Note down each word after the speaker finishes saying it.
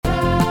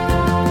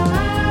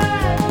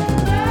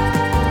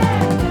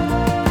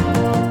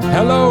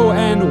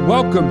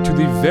Welcome to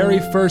the very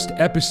first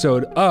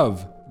episode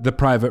of The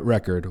Private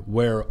Record,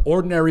 where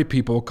ordinary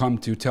people come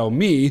to tell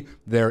me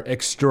their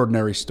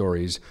extraordinary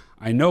stories.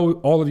 I know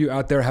all of you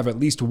out there have at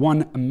least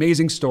one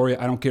amazing story.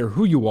 I don't care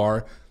who you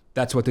are.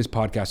 That's what this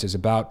podcast is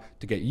about,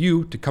 to get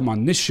you to come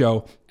on this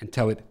show and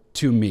tell it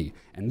to me,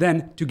 and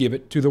then to give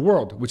it to the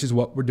world, which is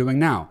what we're doing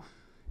now.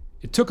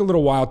 It took a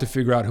little while to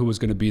figure out who was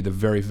going to be the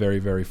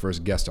very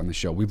first guest on the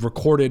show. We've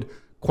recorded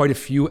quite a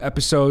few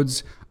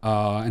episodes,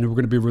 and we're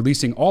going to be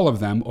releasing all of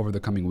them over the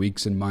coming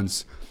weeks and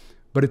months.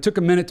 But it took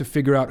a minute to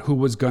figure out who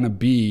was going to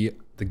be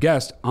the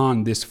guest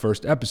on this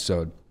first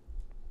episode.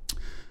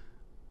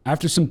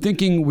 After some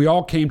thinking, we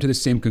all came to the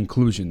same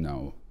conclusion,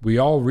 though. We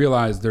all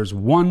realized there's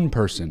one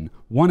person,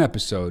 one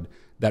episode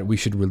that we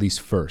should release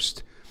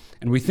first.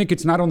 And we think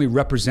it's not only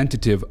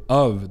representative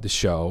of the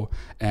show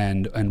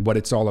and what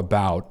it's all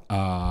about,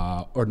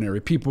 ordinary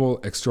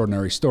people,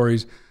 extraordinary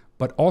stories,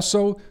 but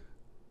also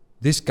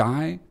this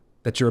guy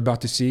that you're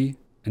about to see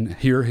and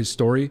hear his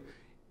story.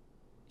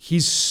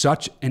 He's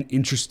such an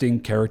interesting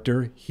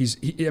character.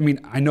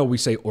 I know we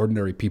say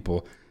ordinary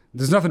people.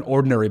 There's nothing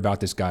ordinary about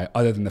this guy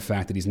other than the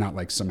fact that he's not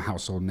like some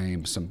household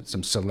name,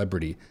 some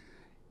celebrity.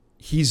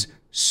 He's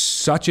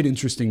such an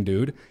interesting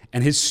dude,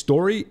 and his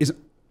story is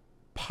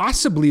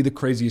possibly the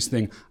craziest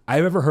thing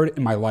I've ever heard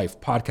in my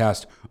life,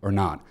 podcast or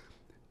not.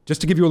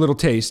 Just to give you a little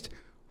taste,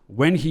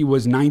 when he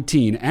was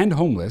 19 and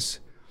homeless,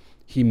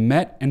 he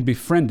met and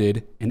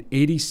befriended an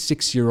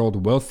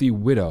 86-year-old wealthy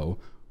widow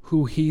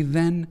who he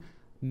then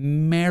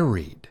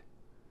married.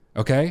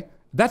 Okay?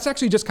 That's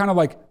actually just kind of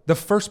like the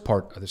first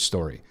part of the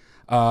story.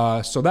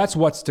 So that's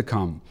what's to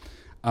come.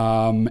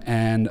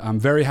 And I'm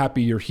very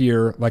happy you're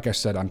here. Like I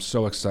said, I'm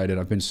so excited.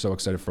 I've been so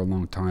excited for a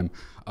long time.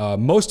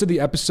 Most of the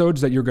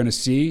episodes that you're going to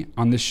see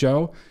on this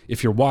show,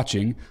 if you're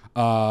watching,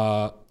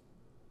 will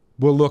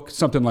look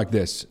something like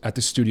this at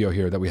the studio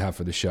here that we have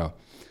for the show.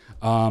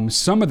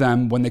 Some of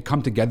them, when they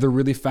come together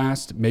really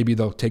fast, maybe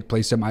they'll take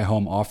place at my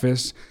home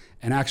office.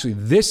 And actually,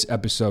 this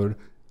episode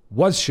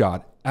was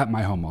shot at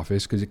my home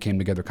office because it came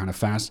together kind of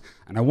fast.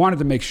 And I wanted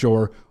to make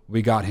sure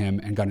we got him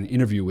and got an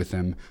interview with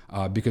him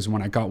because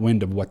when I got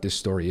wind of what this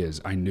story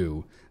is, I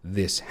knew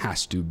this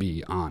has to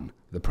be on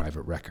The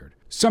Private Record.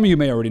 Some of you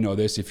may already know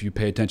this if you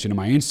pay attention to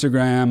my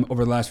Instagram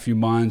over the last few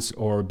months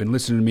or been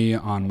listening to me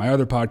on my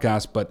other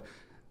podcasts, but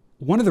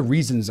one of the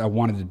reasons I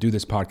wanted to do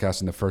this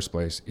podcast in the first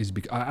place is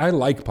because I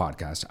like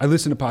podcasts. I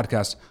listen to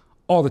podcasts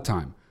all the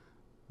time.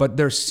 But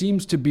there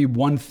seems to be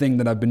one thing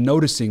that I've been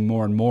noticing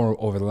more and more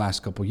over the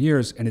last couple of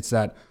years, and it's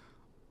that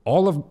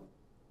all of,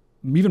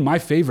 even my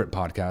favorite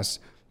podcasts,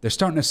 they're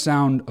starting to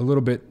sound a little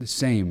bit the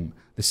same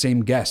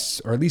guests,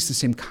 or at least the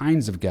same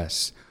kinds of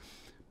guests.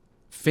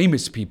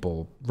 Famous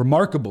people,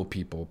 remarkable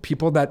people,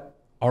 people that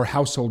are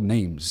household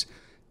names,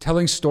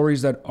 telling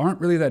stories that aren't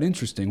really that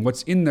interesting.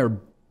 What's in their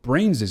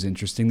brains is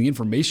interesting. The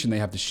information they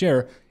have to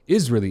share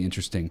is really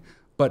interesting,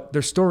 but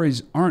their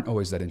stories aren't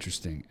always that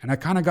interesting. And I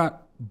kind of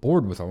got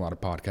bored with a lot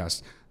of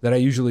podcasts that I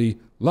usually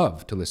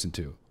love to listen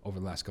to over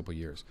the last couple of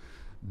years.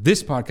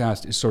 This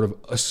podcast is sort of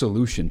a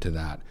solution to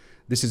that.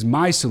 This is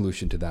my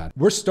solution to that.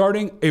 We're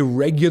starting a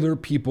regular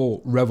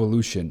people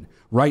revolution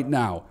right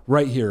now,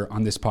 right here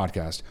on this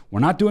podcast. We're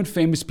not doing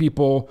famous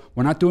people.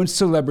 We're not doing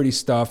celebrity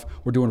stuff.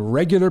 We're doing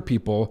regular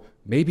people,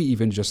 maybe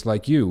even just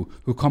like you,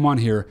 who come on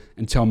here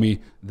and tell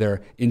me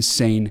their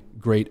insane,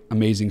 great,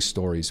 amazing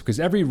stories. Because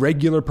every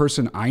regular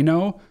person I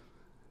know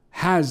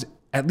has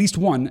at least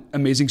one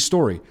amazing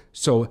story.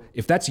 So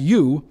if that's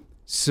you,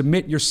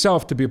 submit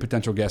yourself to be a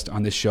potential guest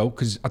on this show,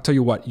 because I'll tell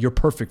you what, you're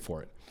perfect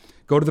for it.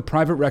 Go to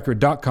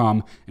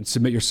theprivaterecord.com and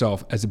submit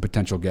yourself as a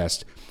potential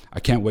guest.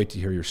 I can't wait to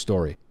hear your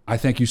story. I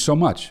thank you so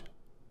much.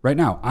 Right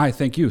now, I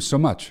thank you so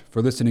much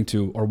for listening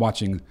to or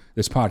watching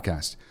this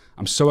podcast.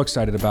 I'm so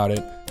excited about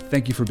it.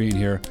 Thank you for being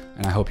here,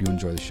 and I hope you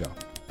enjoy the show.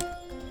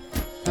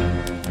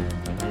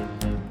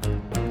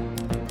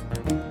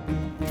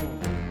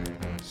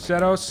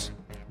 Seros,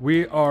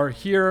 we are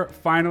here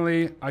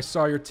finally. I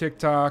saw your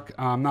TikTok.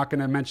 I'm not going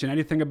to mention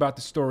anything about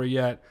the story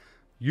yet.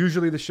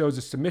 Usually the show's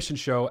a submission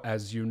show,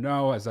 as you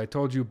know, as I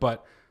told you,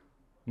 but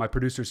my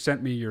producer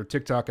sent me your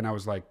TikTok and I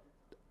was like,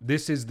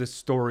 this is the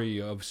story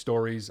of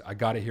stories. I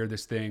got to hear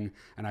this thing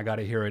and I got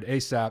to hear it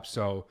ASAP.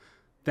 So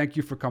thank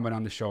you for coming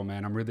on the show,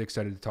 man. I'm really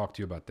excited to talk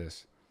to you about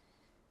this.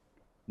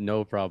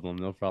 No problem.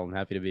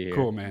 Happy to be here.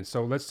 Cool, man.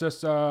 So let's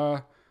just,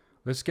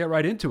 let's get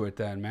right into it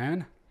then,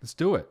 man. Let's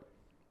do it.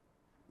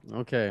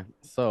 Okay.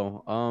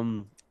 So,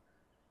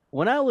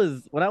 when I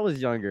was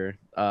younger,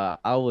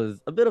 I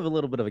was a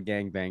little bit of a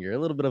gangbanger, a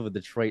little bit of a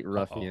Detroit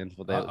ruffian,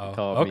 what they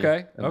call me.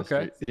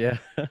 Okay. Yeah.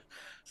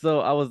 So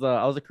I was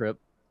a Crip.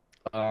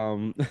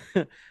 And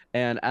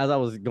as I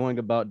was going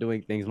about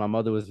doing things, my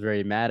mother was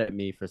very mad at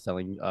me for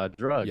selling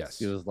drugs. Yes.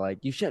 She was like,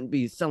 "You shouldn't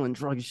be selling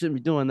drugs. You shouldn't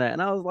be doing that."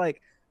 And I was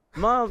like,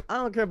 "Mom, I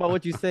don't care about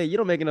what you say. You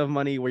don't make enough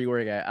money where you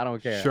work at. I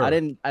don't care." Sure. I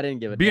didn't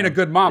give it. Being a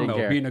good mom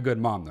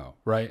though,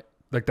 right?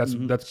 Like that's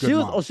good.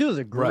 She was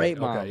a great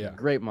mom. Okay, yeah.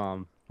 Great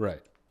mom. Right.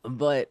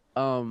 But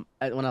when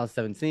I was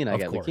 17, I Of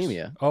got course.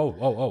 leukemia.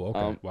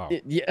 Okay. Wow.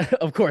 Yeah,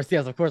 of course,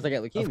 yes, of course, I got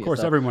Of leukemia.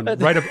 course, So, everyone a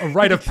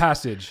rite of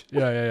passage.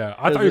 Yeah.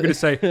 I thought you were gonna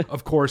say,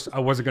 of course, I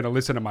wasn't gonna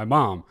listen to my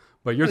mom,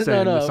 but you're no,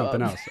 saying no.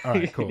 something else. All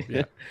right, cool.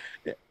 Yeah.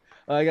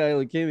 I got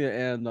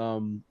leukemia,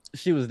 and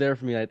she was there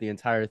for me like the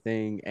entire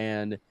thing,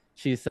 and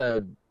she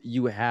said,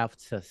 "You have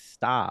to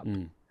stop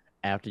Mm.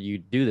 after you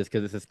do this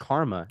because this is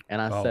karma." And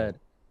I Oh. said,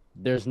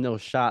 "There's no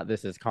shot.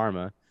 This is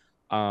karma.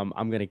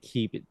 I'm gonna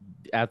keep it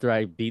after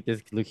I beat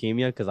this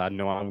leukemia because I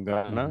know I'm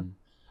gonna. Mhm.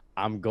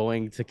 I'm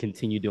going to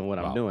continue doing what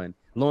I'm Wow. doing."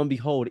 Lo and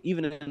behold,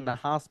 even in the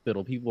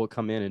hospital, people would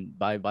come in and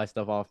buy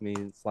stuff off me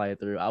and slide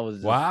through. I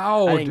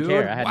Wow, didn't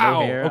care. dude. I had no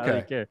Wow. hair. I Okay.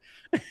 didn't care.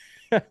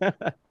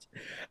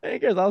 I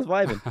didn't care. So I was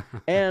vibing,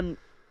 and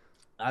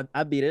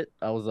I beat it.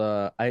 I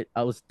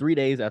was 3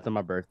 days after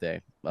my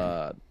birthday.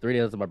 3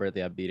 days after my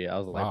birthday, I beat it. I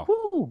was like,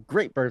 Wow. "Whoo,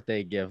 great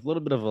birthday gift! A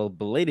little bit of a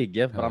belated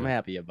gift, but Hell I'm yeah.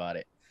 happy about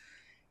it."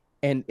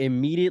 And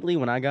immediately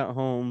when I got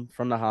home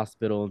from the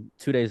hospital,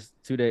 2 days,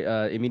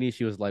 immediately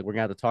she was like, "We're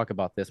gonna have to talk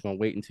about this. One,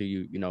 wait until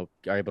you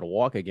are able to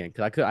walk again."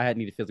 Because I had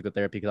needed physical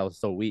therapy because I was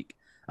so weak.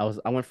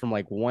 I went from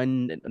like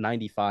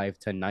 195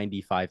 to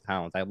 95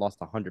 pounds. I had lost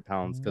 100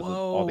 pounds because of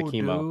all the Whoa,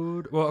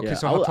 chemo. dude. Well, okay, Yeah,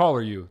 so how tall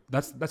are you?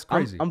 That's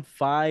crazy. I'm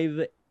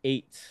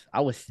 5'8".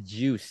 I was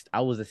juiced.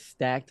 I was a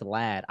stacked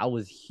lad. I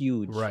was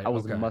huge. Right. I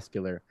was Okay.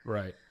 muscular,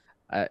 Right.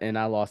 and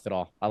I lost it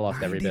all. I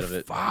lost every bit of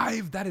it.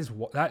 95?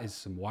 That is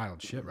some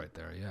wild shit right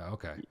there. Yeah,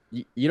 okay.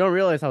 You don't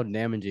realize how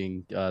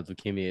damaging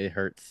leukemia it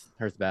hurts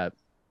bad.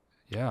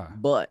 Yeah.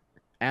 But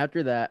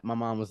after that, my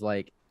mom was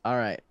like, "All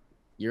right,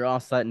 you're all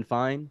set and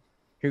fine.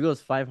 Here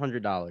goes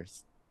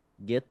 $500.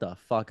 Get the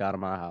fuck out of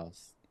my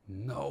house."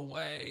 No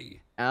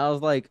way. And I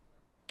was like,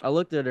 I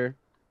looked at her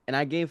and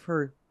I gave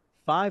her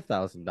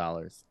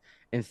 $5,000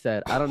 and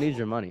said, "I don't need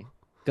your money,"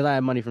 because I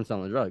had money from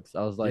selling drugs.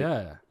 I was like,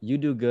 Yeah. "You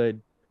do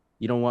good.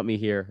 You don't want me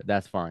here.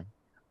 That's fine."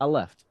 I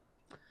left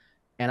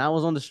and I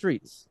was on the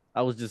streets.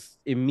 I was just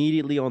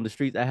immediately on the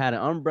streets. I had an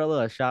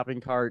umbrella, a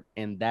shopping cart,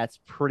 and that's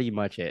pretty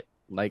much it.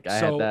 Like I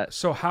had that.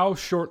 So how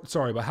short,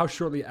 sorry, but how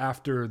shortly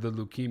after the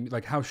leukemia,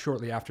 like how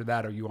shortly after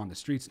that are you on the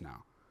streets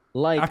now?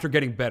 Like After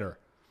getting better?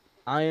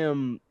 I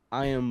am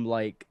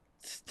like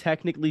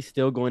technically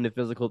still going to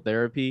physical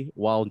therapy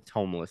while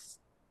homeless.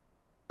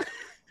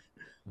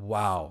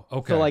 Wow. So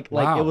Okay. it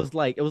Wow. was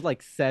like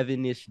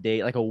 7-ish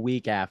day, like a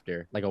week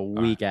after, like a All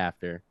right. week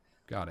after.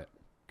 Got it.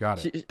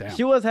 Got it. She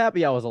Damn. was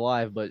happy I was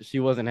alive, but she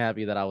wasn't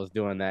happy that I was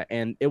doing that.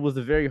 And it was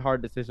a very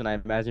hard decision, I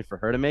imagine, for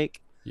her to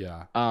make.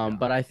 Yeah. Yeah.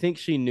 But I think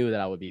she knew that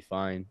I would be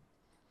fine.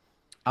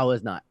 I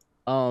was not.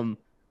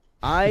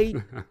 I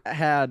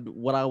had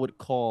what I would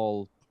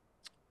call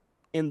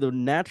in the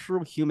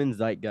natural human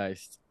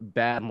zeitgeist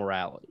bad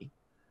morality.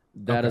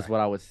 That is Okay. what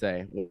I would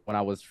say when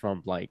I was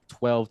from like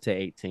 12 to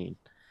 18.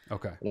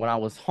 Okay. When I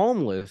was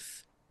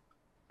homeless,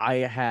 I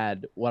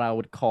had what I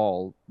would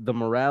call the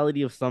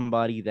morality of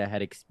somebody that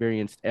had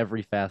experienced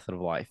every facet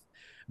of life.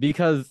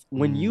 Because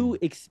when you Mm.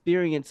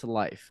 experience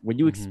life, when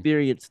you Mm-hmm.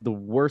 experience the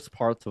worst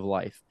parts of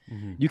life,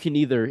 Mm-hmm. you can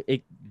either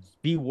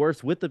be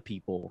worse with the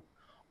people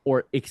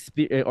or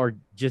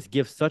just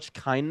give such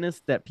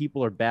kindness that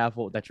people are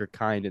baffled that you're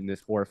kind in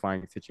this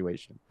horrifying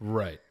situation.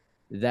 Right.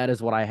 That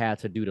is what I had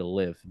to do to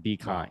live. Be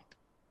Wow. kind.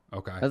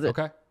 Okay. That's it.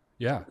 Okay.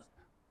 Yeah.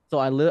 So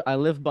I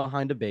lived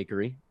behind a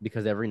bakery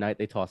because every night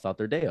they tossed out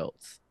their day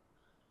oats.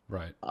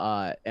 Right.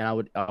 And I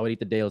would eat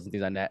the day oats and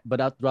things like that.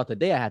 But throughout the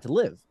day, I had to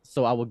live,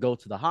 so I would go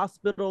to the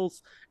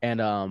hospitals and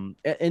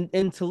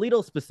in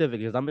Toledo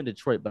specifically, because I'm in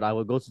Detroit, but I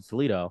would go to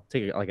Toledo,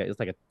 take it's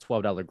like a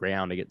 $12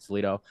 Greyhound to get to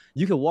Toledo.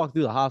 You could walk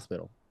through the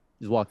hospital,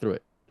 just walk through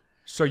it.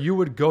 So you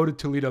would go to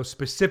Toledo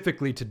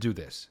specifically to do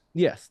this?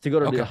 Yes, to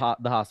go to Okay.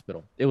 the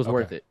hospital, it was Okay.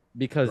 worth it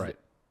because Right.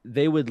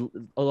 they would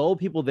the old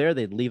people there.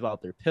 They'd leave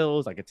out their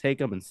pills. I could take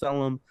them and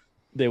sell them.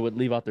 They would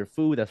leave out their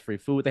food. That's free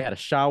food. They had a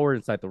shower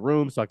inside the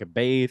room so I could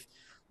bathe.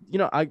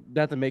 I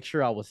had to make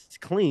sure I was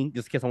clean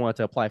just in case I wanted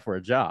to apply for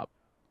a job.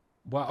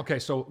 Well, okay.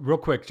 So real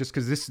quick, just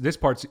because this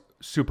part's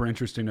super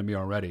interesting to me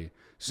already.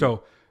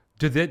 So,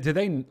 do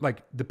they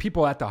like the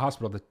people at the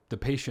hospital, the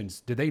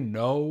patients? Do they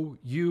know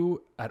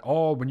you at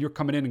all when you're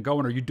coming in and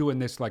going? Are you doing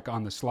this like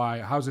on the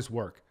sly? How's this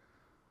work?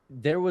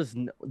 There was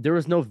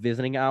no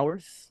visiting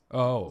hours.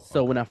 Oh,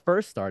 So okay. when I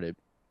first started,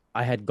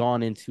 I had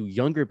gone into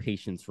younger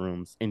patients'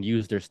 rooms and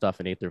used their stuff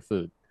and ate their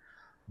food.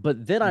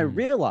 But then I Mm,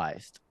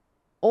 realized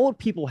old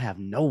people have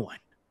no one.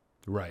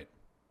 right.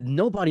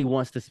 Nobody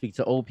wants to speak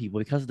to old people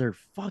because they're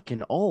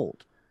fucking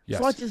old. So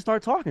I Yes. just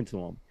started talking to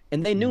them.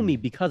 And they knew me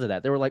Mm. because of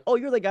that. They were like, "Oh,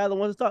 you're the guy that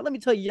wants to talk. Let me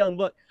tell you, young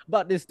buck,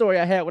 about this story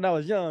I had when I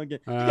was young. You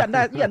got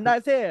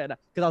nice hair."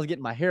 Because I was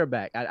getting my hair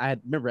back. I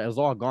had remember it was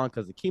all gone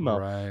because of chemo.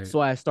 Right. So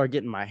I started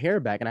getting my hair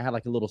back, and I had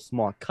like a little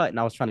small cut, and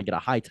I was trying to get a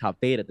high top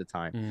fade at the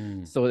time.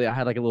 Mm. So I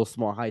had like a little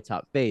small high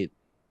top fade,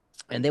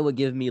 and they would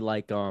give me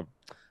like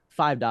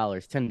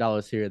 $5,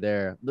 $10 here or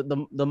there.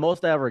 The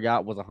most I ever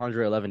got was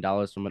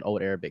 $111 from an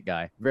old Arabic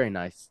guy. Very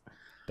nice.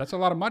 That's a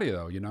lot of money,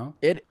 though. You know.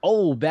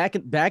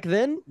 Back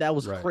then that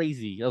was Right.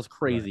 crazy. That was Right.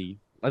 crazy.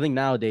 I think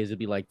nowadays it'd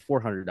be like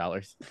 $400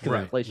 because of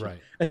Right, inflation.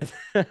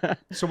 right.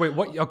 So wait,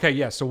 what? Okay,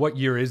 yeah. So what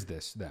year is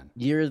this then?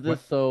 Year is What?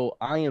 this? So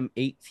I am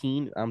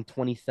 18. I'm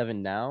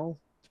 27 now.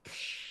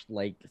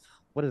 Like,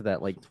 what is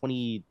that? Like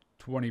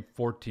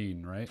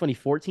 2014, right?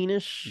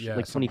 2014-ish, Yeah,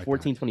 like something like that.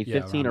 2014, Yeah,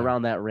 2015, around there.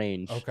 around that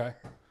range. Okay.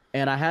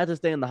 And I had to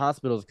stay in the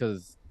hospitals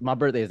because my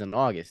birthday is in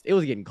August. It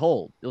was getting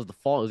cold. It was the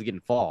fall. It was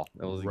getting fall.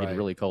 It was getting Right.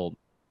 really cold.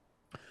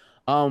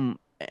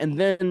 And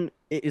then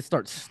it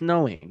starts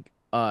snowing.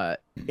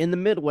 In the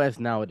Midwest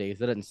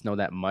nowadays, it doesn't snow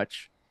that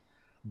much.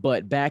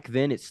 But back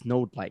then, it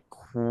snowed like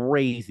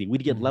crazy.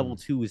 We'd get level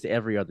Mm, twos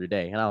every other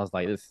day. And I was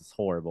like, this is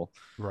horrible.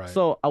 right.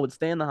 So I would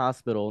stay in the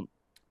hospital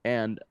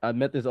and I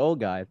met this old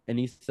guy and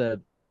he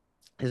said,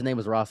 his name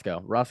was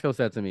Roscoe. Roscoe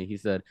said to me, he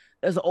said,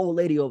 there's an old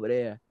lady over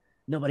there.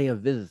 Nobody ever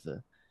visits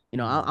her.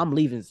 Mm, I'm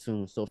leaving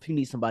soon. So if you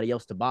need somebody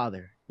else to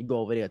bother, you go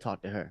over there and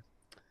talk to her.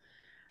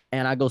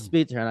 And I go mm,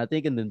 speak to her. And I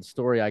think in the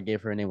story I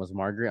gave her name was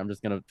Margaret. I'm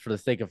just gonna, for the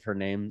sake of her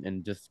name,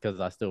 and just because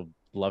I still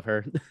love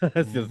her,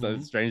 it's just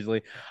mm-hmm.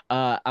 strangely,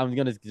 I'm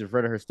gonna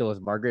refer to her still as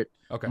Margaret.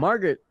 Okay.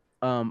 Margaret,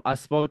 I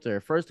spoke to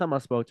her. First time I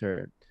spoke to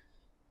her,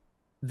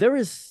 there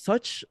is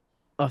such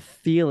a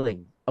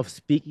feeling of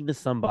speaking to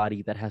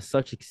somebody that has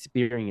such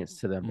experience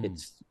to them. Mm,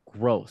 It's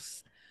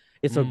gross.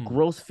 It's a mm,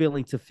 gross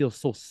feeling to feel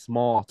so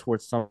small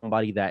towards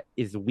somebody that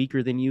is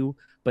weaker than you,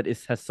 but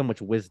has so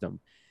much wisdom.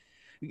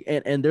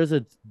 And there's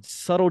a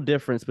subtle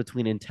difference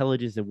between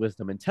intelligence and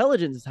wisdom.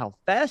 Intelligence is how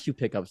fast you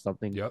pick up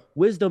something. yep.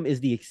 Wisdom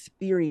is the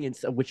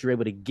experience of which you're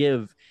able to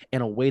give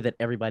in a way that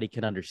everybody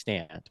can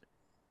understand.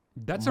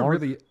 That's a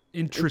Mark, really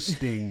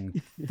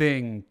interesting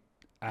thing,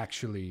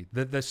 actually.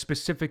 The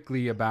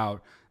specifically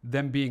about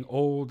them being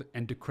old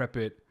and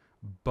decrepit,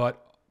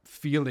 but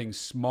feeling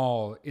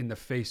small in the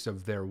face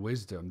of their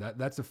wisdom.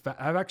 That's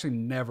I've actually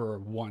never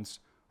once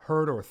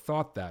heard or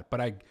thought that,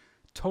 but I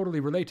totally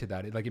relate to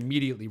that. It like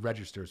immediately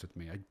registers with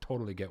me. I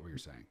totally get what you're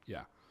saying.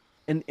 Yeah.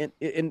 and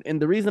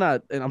the reason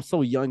I'm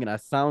so young and I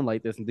sound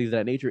like this and things of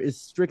that nature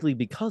is strictly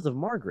because of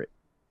Margaret.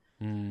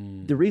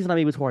 The Mm, reason I'm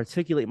able to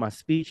articulate my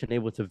speech and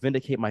able to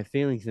vindicate my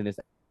feelings in this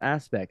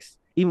aspects,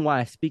 even why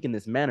I speak in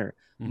this manner,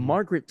 mm-hmm,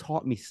 Margaret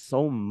taught me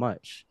so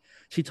much.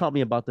 She taught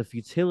me about the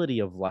futility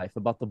of life,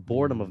 about the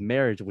boredom of mm,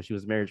 marriage when she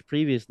was married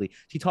previously.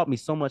 She taught me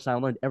so much. I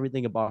learned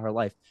everything about her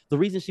life. The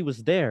reason she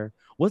was there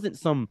wasn't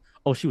some,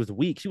 oh, she was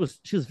weak. She was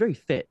very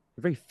fit,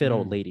 a very fit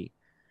old mm. lady.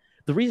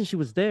 The reason she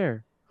was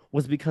there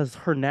was because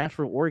her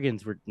natural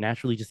organs were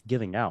naturally just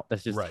giving out.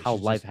 That's just Right. how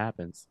She's life just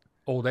happens.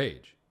 old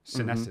age, Mm-hmm.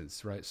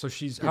 senescence, right? So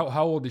she's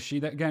how old is she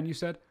that again, you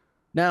said?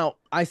 Now,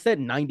 I said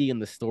 90 in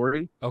the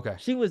story. Okay.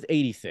 She was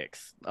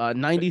 86.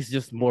 90 is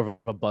just more of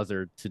a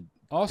buzzer to pick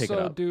it Also,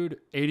 up. dude,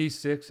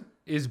 86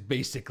 is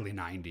basically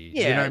 90. You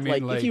know what Yeah, I mean?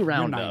 like if you Like you're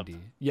round up. 90.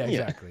 Yeah, Yeah.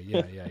 exactly.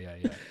 Yeah, yeah, yeah,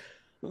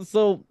 yeah.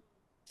 So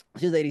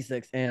she was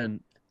 86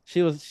 and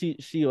she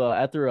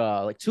after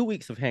like 2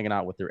 weeks of hanging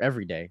out with her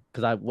every day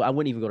because I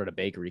wouldn't even go to the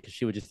bakery because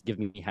she would just give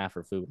me half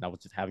her food and I was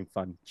just having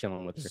fun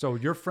chilling with her. So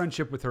your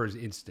friendship with her is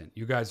instant.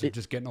 You guys are It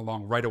just getting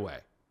along right away.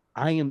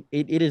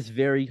 it is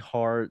very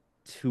hard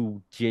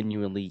to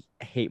genuinely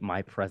hate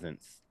my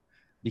presence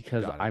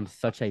because Got it. I'm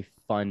such a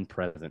fun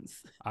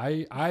presence.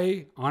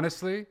 I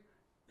honestly,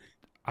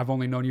 I've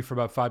only known you for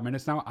about 5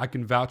 minutes now. I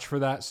can vouch for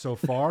that so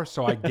far.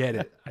 So I get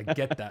it. I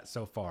get that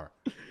so far.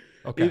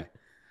 Okay.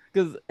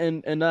 Because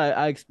and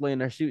I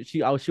explained her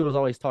she was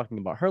always talking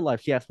about her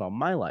life. She asked about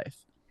my life,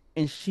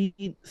 and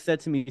she said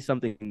to me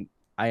something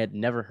I had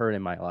never heard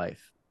in my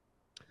life.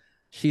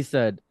 She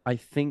said, "I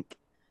think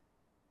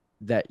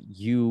that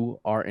you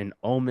are an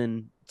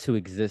omen to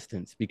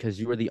existence because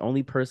you are the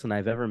only person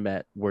I've ever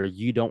met where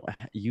you don't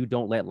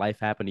let life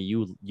happen to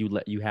you. You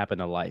let you happen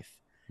to life."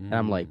 And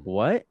I'm like, Mm,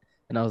 "What?"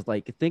 And I was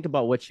like, "Think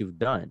about what you've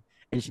done."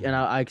 And mm.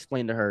 I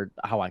explained to her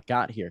how I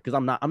got here because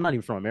I'm not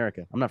even from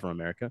America. I'm not from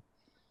America.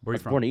 Where are I you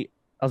was from? born in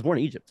I was born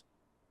in Egypt.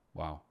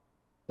 Wow.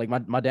 Like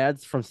my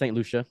dad's from Saint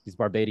Lucia. He's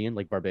Barbadian,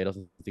 like Barbados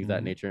and things of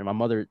that Mm, nature. And my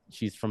mother,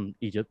 she's from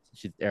Egypt.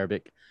 She's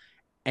Arabic.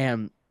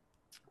 And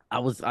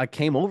I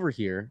came over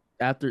here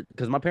after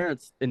because my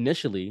parents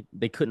initially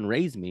they couldn't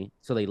raise me,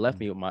 so they left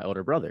mm, me with my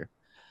older brother.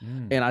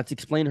 mm. And I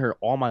explained to her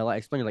all my life,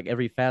 explained like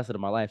every facet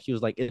of my life. She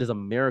was like, "It is a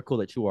miracle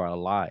that you are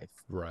alive."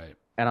 Right.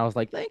 And I was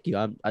like, "Thank you."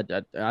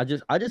 I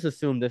just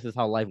assumed this is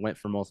how life went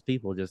for most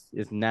people. Just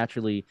it's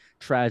naturally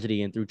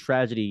tragedy, and through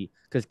tragedy,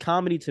 because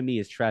comedy to me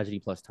is tragedy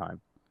plus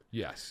time.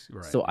 Yes.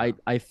 Right. So Yeah.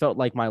 I felt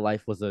like my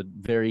life was a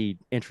very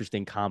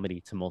interesting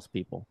comedy to most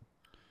people.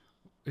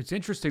 It's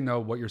interesting though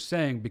what you're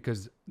saying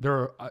because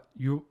there are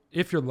you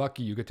if you're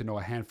lucky you get to know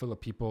a handful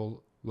of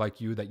people like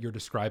you that you're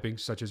describing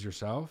such as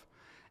yourself,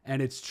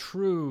 and it's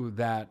true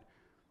that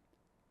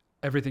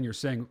everything you're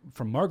saying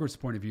from Margaret's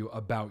point of view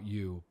about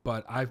you,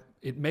 but I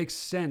it makes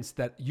sense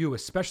that you,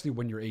 especially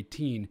when you're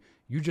 18,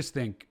 you just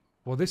think,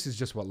 well, this is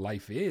just what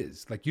life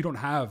is. Like you don't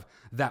have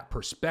that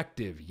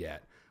perspective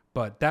yet,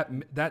 but that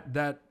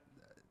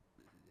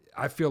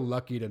I feel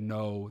lucky to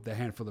know the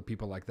handful of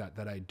people like that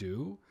that I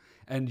do.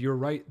 And you're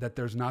right that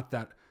there's not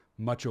that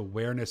much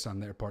awareness on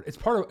their part. It's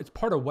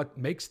part of what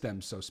makes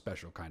them so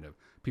special, kind of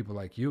people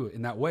like you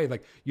in that way.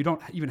 Like you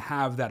don't even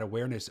have that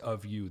awareness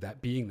of you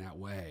that being that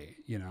way,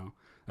 you know.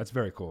 That's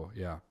very cool.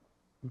 Yeah.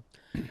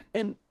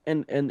 And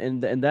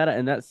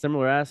that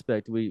similar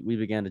aspect, we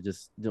began to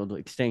just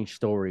exchange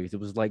stories. It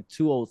was like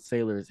two old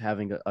sailors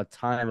having a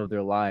time of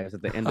their lives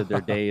at the end of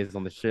their days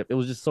on the ship. It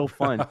was just so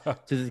fun to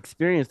just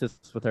experience this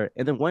with her.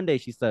 And then one day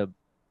she said,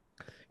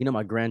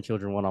 my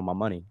grandchildren want all my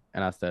money.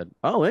 And I said,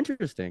 oh,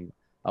 interesting.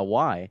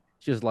 Why?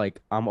 She was like,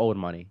 I'm owed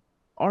money.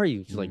 Are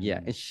you? She's like, yeah.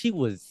 And she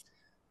was,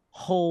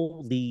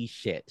 holy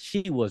shit.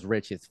 She was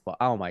rich as fuck.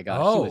 Oh my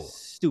gosh. She was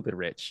stupid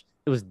rich.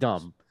 It was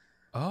dumb.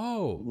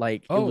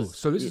 Like, it was,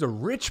 so this is a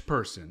rich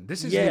person.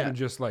 This isn't even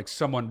just like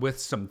someone with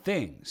some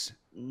things.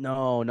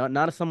 No,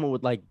 not as someone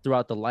with like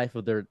throughout the life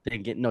of their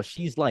thing. No,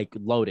 she's like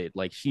loaded.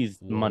 Like she's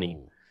money.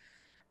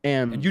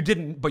 And you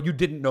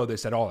didn't know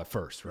this at all at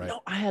first, right?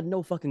 No, I had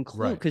no fucking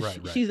clue because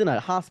she's in a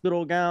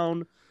hospital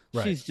gown.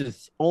 Right. She's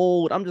just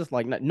old. I'm just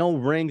like, no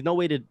rings, no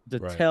way to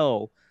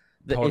tell.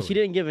 Totally. And she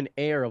didn't give an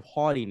air of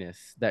haughtiness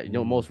that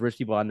most rich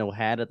people I know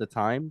had at the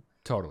time.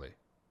 Totally.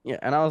 Yeah,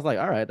 and I was like,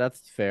 all right,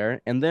 that's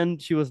fair. And then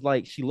she was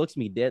like, she looks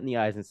me dead in the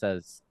eyes and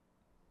says,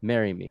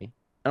 "Marry me." And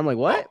I'm like,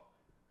 what?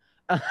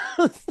 I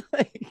was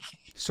like,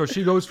 so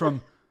she goes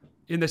from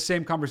in the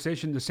same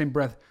conversation, the same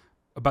breath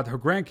about her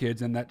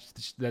grandkids and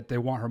that they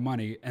want her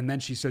money, and then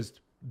she says,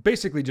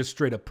 basically, just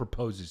straight up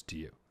proposes to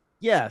you.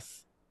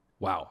 Yes.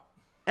 Wow.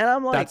 And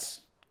I'm like,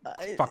 that's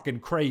fucking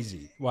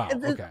crazy. Wow.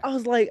 Okay. I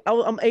was like,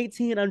 I'm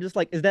 18. I'm just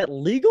like, is that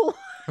legal?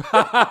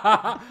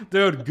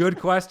 Dude, good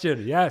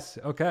question. Yes.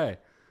 Okay.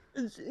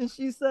 And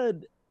she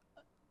said,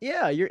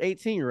 yeah, you're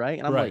 18, right?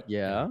 And I'm like,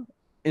 yeah.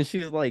 And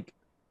she's like,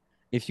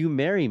 if you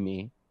marry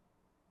me,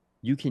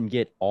 you can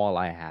get all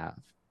I have.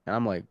 And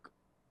I'm like,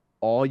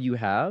 all you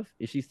have?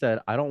 And she said,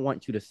 I don't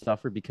want you to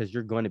suffer because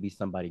you're going to be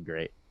somebody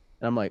great.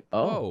 And I'm like,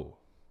 oh.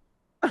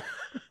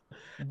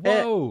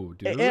 Whoa,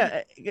 dude.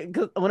 Yeah,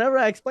 because whenever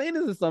I explain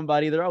this to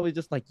somebody, they're always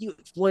just like, you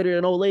exploited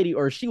an old lady,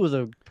 or she was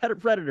a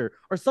predator,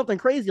 or something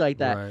crazy like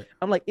that. Right.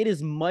 I'm like, it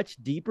is much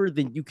deeper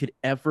than you could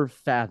ever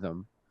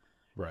fathom.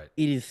 Right.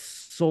 It is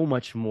so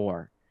much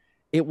more.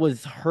 It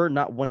was her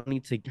not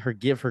wanting to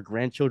give her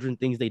grandchildren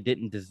things they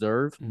didn't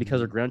deserve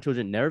because her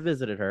grandchildren never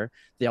visited her.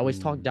 They always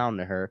talked down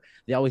to her.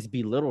 They always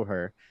belittle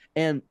her.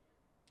 And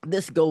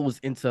this goes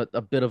into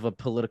a bit of a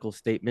political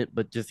statement,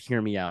 but just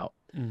hear me out.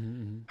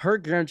 One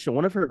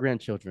of her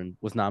grandchildren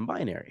was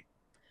non-binary.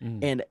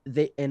 And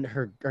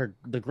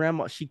the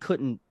grandma, she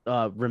couldn't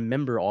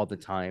remember all the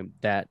time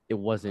that it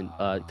wasn't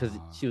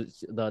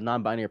because the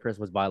non-binary person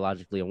was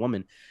biologically a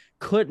woman,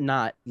 could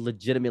not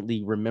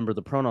legitimately remember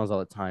the pronouns all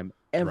the time.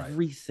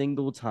 Every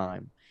single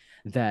time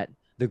that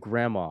the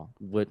grandma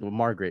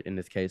Margaret in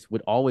this case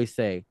would always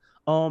say,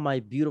 "Oh, my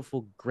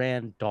beautiful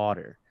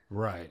granddaughter."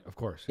 Right, of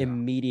course. Yeah.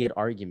 Immediate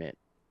argument.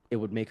 It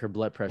would make her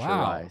blood pressure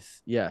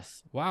rise.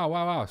 Yes.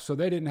 Wow. So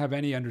they didn't have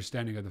any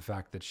understanding of the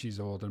fact that she's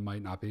old and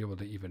might not be able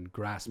to even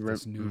grasp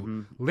this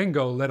new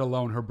lingo, let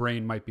alone her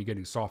brain might be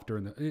getting softer.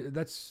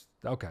 That's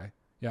okay.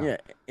 Yeah.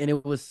 And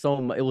it was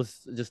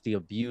just the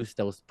abuse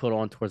that was put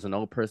on towards an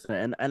old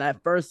person. And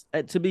at first,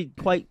 to be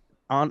quite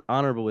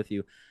honorable with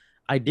you,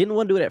 I didn't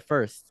want to do it at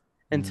first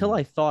until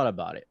I thought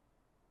about it.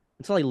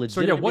 Until I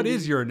legitimately.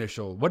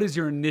 So what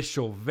is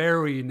your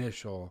very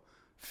initial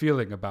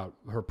feeling about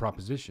her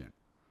proposition?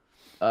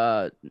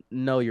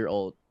 No, you're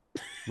old.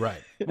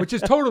 Right. Which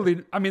is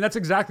totally, I mean, that's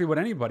exactly what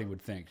anybody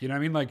would think. You know what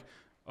I mean? Like,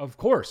 of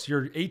course,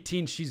 you're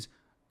 18. She's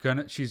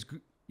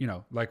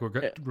like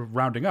we're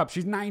rounding up.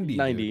 She's 90.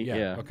 90.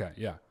 Yeah. Okay.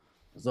 Yeah.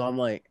 So I'm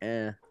like,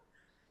 eh.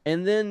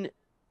 And then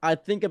I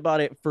think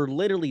about it for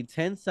literally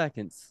 10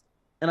 seconds.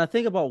 And I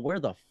think about where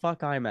the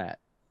fuck I'm at.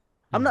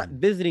 I'm not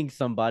visiting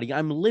somebody.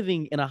 I'm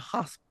living in a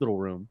hospital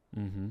room.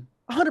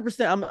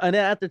 100%. And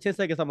then after 10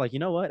 seconds, I'm like, you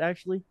know what?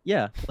 Actually,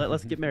 yeah,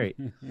 let's get married.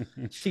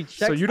 She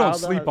checks. So you don't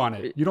sleep on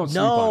it. You don't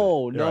sleep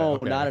on it. No,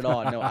 right, not at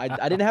all. No, I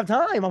didn't have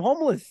time. I'm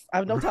homeless. I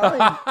have no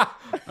time.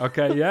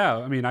 Okay, yeah.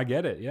 I mean, I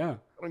get it. Yeah.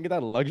 I don't get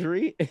that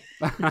luxury.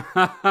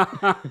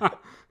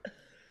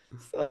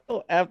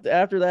 So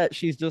after that,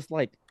 she's just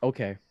like,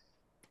 okay.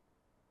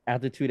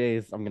 After 2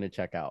 days, I'm gonna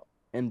check out.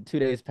 And 2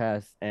 days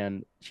pass,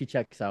 and she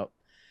checks out.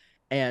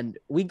 And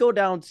we go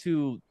down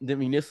to the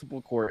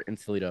municipal court in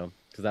Toledo,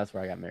 because that's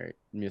where I got married,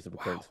 municipal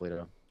court in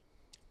Toledo.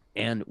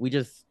 And it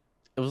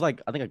was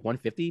like, I think like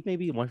 $150,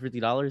 maybe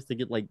 $150 to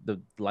get like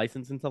the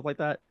license and stuff like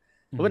that.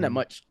 It wasn't that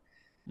much.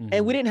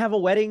 And we didn't have a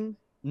wedding,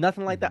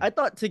 nothing like that. I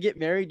thought to get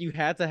married, you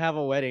had to have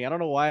a wedding. I don't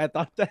know why I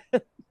thought that.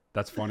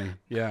 That's funny.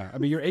 Yeah. I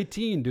mean, you're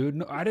 18, dude.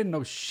 No, I didn't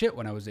know shit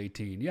when I was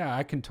 18. Yeah,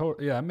 I can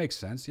totally, that makes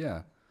sense.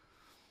 Yeah.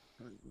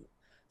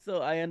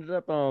 So I ended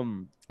up,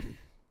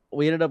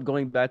 we ended up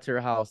going back to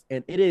her house,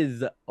 and it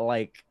is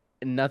like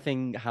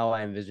nothing how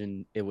I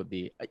envisioned it would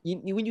be.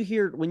 When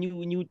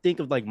you think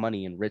of like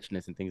money and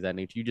richness and things of that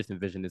nature, you just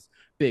envision this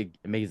big,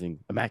 amazing,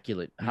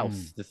 immaculate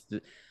house.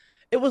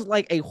 It was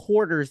like a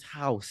hoarder's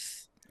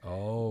house.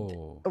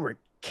 Oh, there were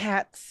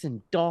cats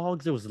and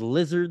dogs. There was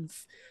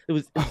lizards. It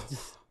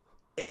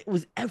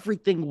was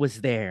everything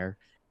was there,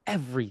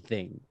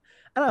 everything.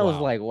 And I was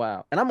Wow. like,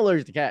 wow. And I'm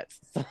allergic to cats.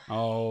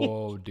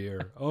 Oh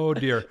dear. Oh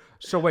dear.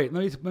 So wait,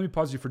 let me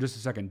pause you for just a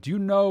second. Do you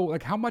know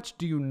like how much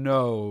do you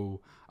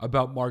know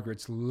about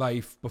Margaret's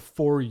life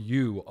before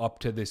you up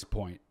to this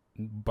point?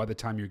 By the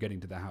time you're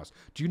getting to the house,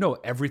 do you know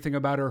everything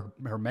about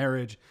her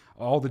marriage,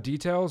 all the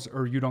details,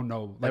 or you don't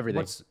know like Everything.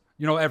 what's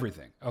you know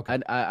everything?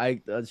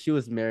 Okay. She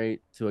was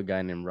married to a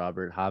guy named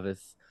Robert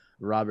Havis.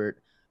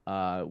 Robert,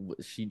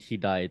 she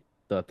died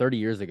 30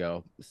 years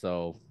ago.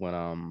 So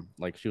when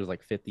like she was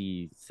like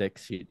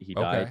 56, he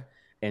died, Okay.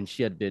 and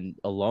she had been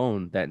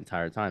alone that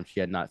entire time. She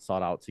had not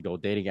sought out to go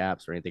dating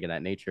apps or anything of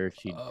that nature.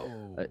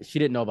 Oh. She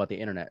didn't know about the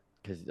internet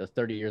because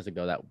 30 years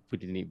ago that we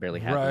didn't barely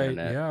have the Right.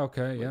 internet. Yeah.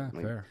 Okay. Like, Yeah.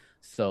 like Fair.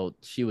 so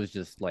she was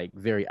just like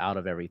very out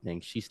of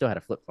everything. She still had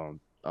a flip phone.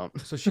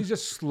 So she's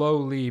just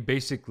slowly,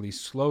 basically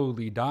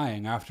slowly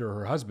dying after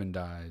her husband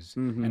dies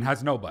and Mhm.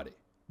 has nobody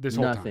this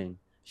whole time. Nothing.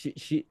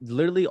 She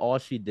literally all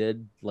she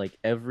did like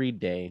every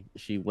day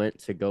she went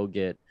to go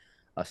get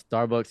a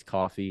Starbucks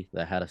coffee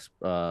that had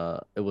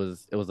it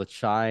was a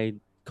chai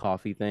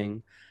coffee thing,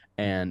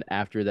 Hmm. and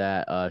after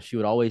that she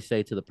would always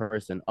say to the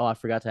person, "Oh, I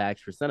forgot to ask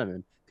for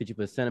cinnamon. Could you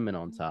put cinnamon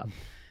on top?"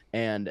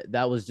 And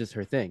that was just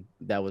her thing.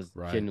 That was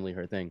Right. genuinely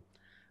her thing.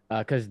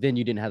 Because then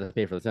you didn't have to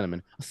pay for the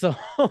cinnamon. So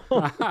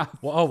Well,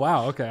 oh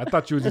wow. Okay. I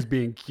thought she was just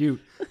being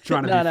cute,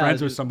 trying to be no, no,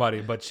 friends with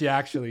somebody, but she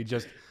actually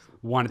just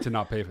wanted to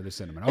not pay for the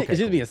cinnamon. Okay. it's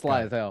just Cool. being sly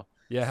Got as it. hell.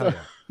 Yeah. Hell So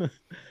yeah.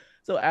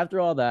 so after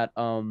all that,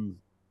 and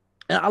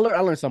I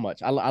learned so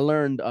much.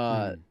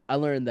 Mm. I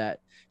learned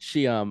that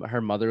she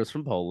her mother was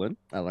from Poland.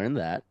 I learned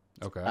that.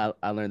 Okay.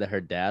 I learned that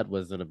her dad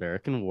was an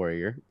American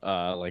warrior,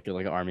 like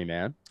an army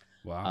man.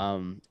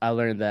 Wow. I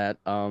learned that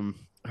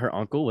her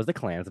uncle was a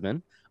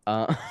Klansman.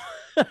 Uh,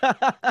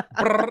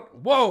 Brrr.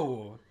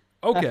 Whoa.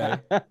 Okay.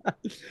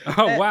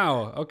 Oh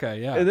wow.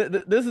 Okay. Yeah.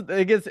 this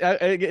it gets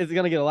it's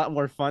gonna get a lot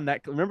more fun.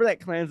 That remember that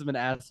Klansman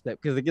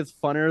aspect because it gets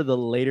funner the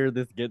later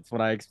this gets when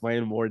I explain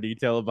in more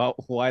detail about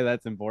why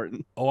that's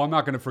important. Oh, I'm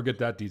not going to forget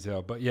that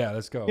detail, but yeah,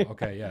 let's go.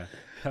 Okay. Yeah.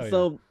 Hell yeah.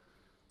 So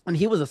and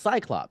he was a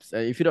Cyclops.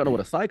 If you don't know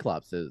what a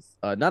Cyclops is,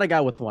 not a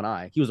guy with one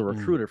eye. He was a Mm.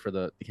 recruiter for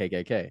the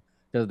KKK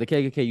because the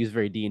KKK use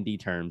very D&D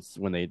terms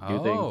when they do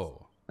things.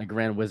 Oh. Like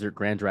Grand Wizard,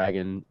 Grand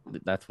Dragon,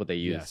 that's what they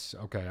use. Yes.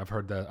 Okay. I've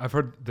heard that. I've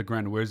heard the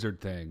Grand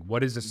Wizard thing.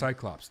 What is a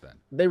Cyclops then?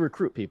 They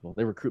recruit people.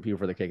 They recruit people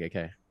for the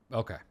KKK.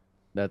 Okay.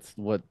 That's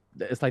what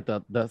it's like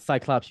the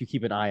Cyclops. You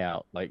keep an eye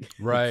out. Like it's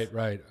Right.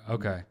 Right.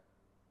 Okay. I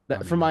that,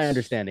 mean, from my that's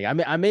understanding. I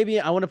mean,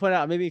 I want to point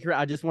out. Maybe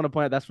I just want to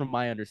point out that's from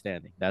my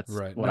understanding. That's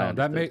right. what I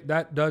No, understood.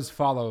 that does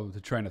follow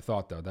the train of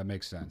thought though. That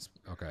makes sense.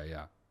 Okay.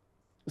 Yeah.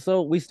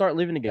 So we start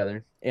living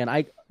together, and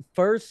I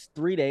first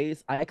 3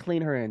 days I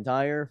clean her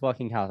entire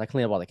fucking house. I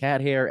clean up all the cat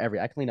hair,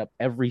 I clean up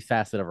every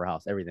facet of her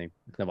house, everything.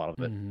 I clean up all of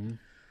it. Hmm.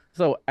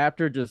 So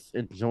after just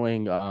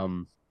enjoying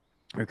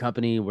her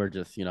company, we're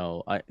just she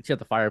had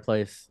the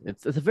fireplace.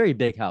 It's a very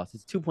big house.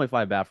 It's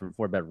 2.5 bathroom,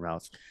 4 bedroom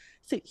house.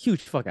 It's a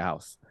huge fucking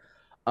house.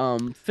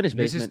 Finished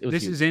This is basement. It was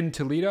this huge. is in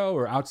Toledo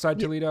or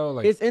outside Yeah, Toledo?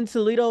 Like it's in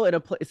Toledo in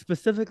a place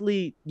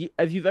specifically.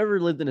 If you've ever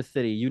lived in a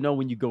city, you know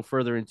when you go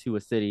further into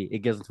a city, it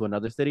gets into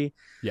another city. It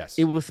yes.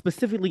 was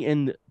specifically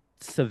in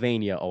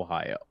Sylvania,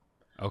 Ohio,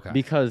 Okay.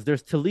 because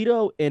there's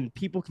Toledo and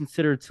people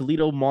consider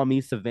Toledo,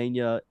 Maumee,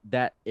 Sylvania,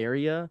 that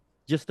area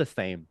just the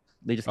same.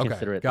 They just Okay.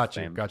 consider it the Got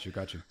you. same. Got you.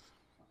 Got you.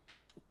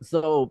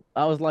 So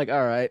I was like,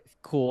 all right,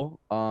 cool.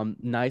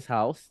 Nice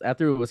house.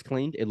 After it was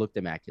cleaned, it looked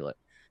immaculate.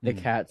 The Mm.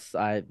 cats,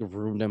 I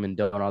groomed them and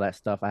done all that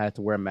stuff. I had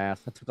to wear a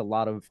mask. I took a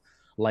lot of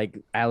like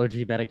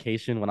allergy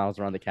medication when I was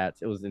around the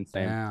cats. It was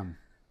insane. Damn.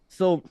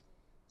 So,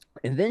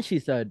 and then she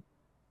said,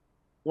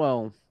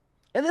 well,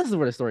 and this is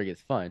where the story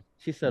gets fun.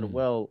 She said, Mm.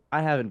 well,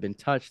 I haven't been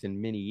touched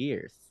in many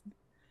years.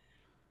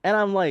 And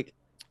I'm like,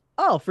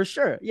 oh, for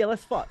sure. Yeah,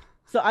 let's fuck.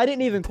 So I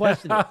didn't even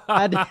question it.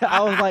 I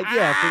was like,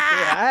 yeah, for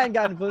sure. I hadn't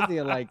gotten pussy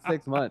in like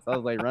 6 months. I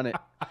was like, run it.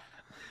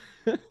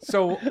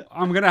 So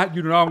I'm gonna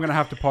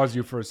have to pause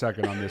you for a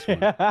second on this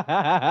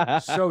one.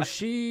 So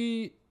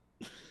she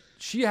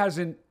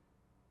hasn't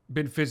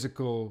been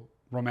physical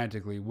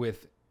romantically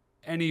with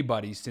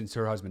anybody since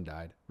her husband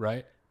died,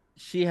 right?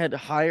 She had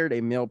hired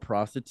a male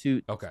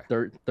prostitute Okay.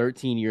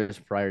 13 years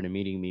prior to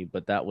meeting me,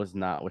 but that was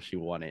not what she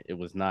wanted. It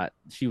was not,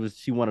 she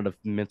wanted a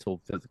mental,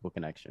 physical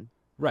connection.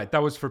 Right.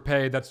 That was for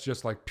pay. That's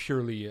just like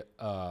purely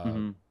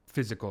Hmm.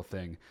 physical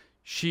thing.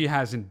 She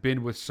hasn't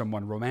been with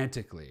someone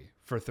romantically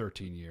for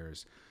 13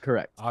 years.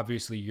 Correct.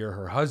 Obviously, you're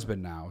her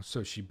husband now,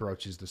 so she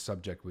broaches the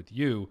subject with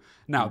you.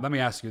 Now, let me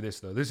ask you this,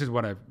 though. This is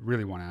what I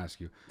really want to ask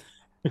you.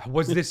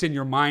 Was this in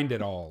your mind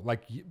at all?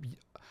 Like,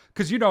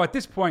 because, at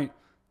this point,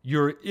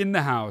 you're in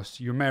the house,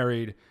 you're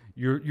married,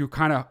 you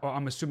kind of,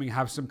 I'm assuming,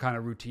 have some kind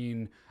of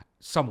routine,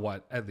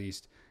 somewhat at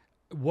least.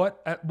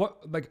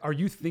 Like, are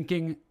you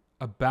thinking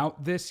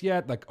about this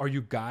yet? Like, are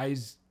you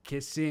guys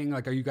kissing?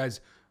 Like, are you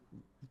guys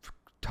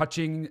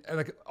touching?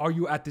 Like, are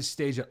you at this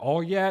stage at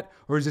all yet,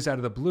 or is this out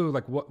of the blue?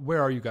 Like,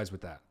 where are you guys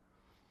with that?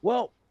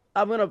 Well,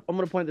 I'm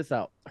gonna point this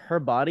out. Her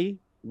body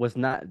was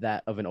not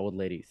that of an old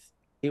lady's.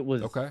 It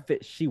was Okay.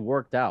 fit. She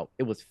worked out.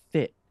 It was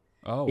fit.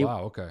 Oh It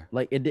wow. Okay.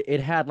 like it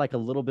had like a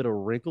little bit of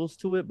wrinkles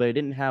to it, but it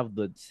didn't have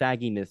the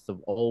sagginess of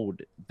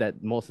old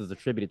that most is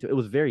attributed to. It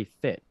was very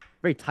fit,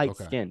 very tight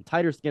Okay. skin,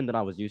 tighter skin than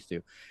I was used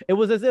to. It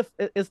was as if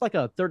it's like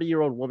a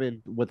 30-year-old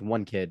woman with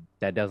one kid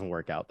that doesn't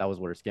work out. That was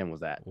where her skin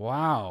was at.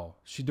 Wow.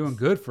 She doing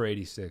good for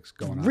 86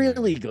 going on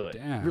Really 90. good,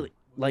 Damn. really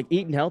like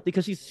eating healthy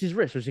because she's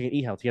rich, so she can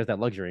eat healthy. She has that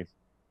luxury.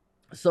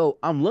 So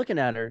I'm looking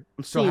at her.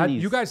 I'm So seeing had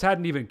these. you guys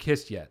hadn't even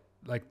kissed yet,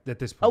 like at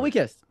this Oh, point? we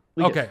kissed.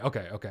 We Okay. kissed.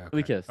 Okay. Okay. We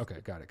Okay. kissed. Okay.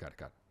 Got it. Got it.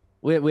 Got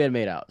it. We had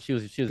made out.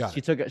 Got She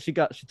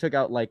it. took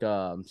out like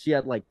she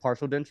had like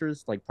partial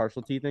dentures, like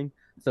partial teething.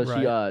 So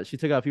Right. she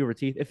took out a few of her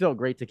teeth. It felt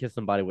great to kiss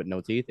somebody with no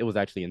teeth. It was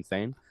actually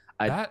insane.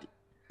 I That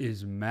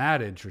is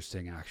mad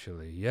interesting,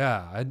 actually.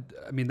 Yeah.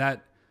 I mean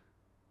that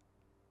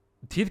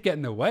teeth get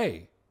in the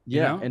way.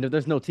 You Yeah, know. and if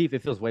there's no teeth,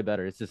 it feels way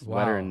better. It's just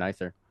wetter and Wow.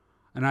 nicer.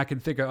 And I can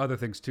think of other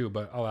things too,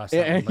 but I'll ask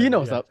that Yeah, one you later. know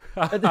what's up.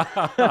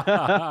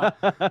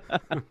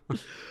 Yeah.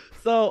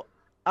 So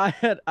I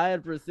had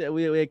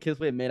we had kissed,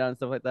 we had made out and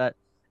stuff like that,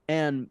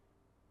 and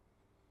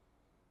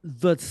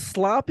the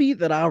sloppy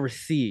that I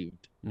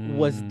received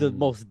was the Mm,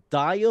 most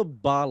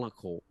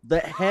diabolical. The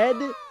head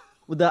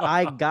that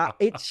I got,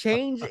 it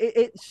changed,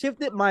 it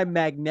shifted my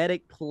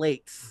magnetic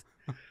plates.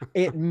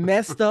 It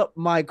messed up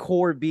my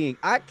core being.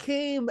 I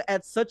came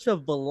at such a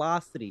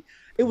velocity.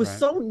 It was right.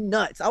 so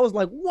nuts. I was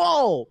like,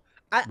 whoa.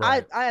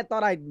 Right. I had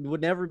thought I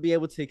would never be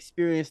able to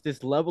experience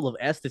this level of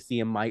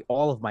ecstasy in my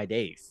all of my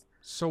days.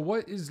 So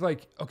what is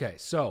like okay,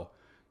 so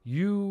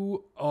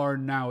you are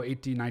now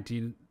 18,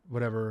 19,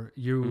 whatever.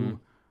 Mhm.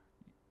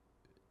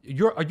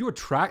 Are you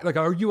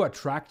are you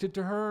attracted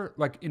to her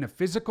like in a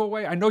physical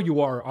way? I know you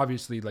are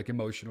obviously like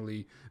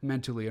emotionally,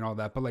 mentally and all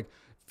that, but like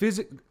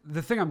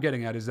the thing I'm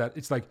getting at is that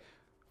it's like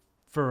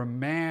for a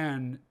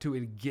man to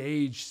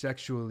engage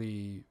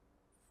sexually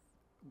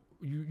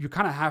you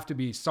kind of have to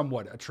be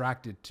somewhat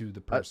attracted to the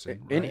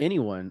person, In right?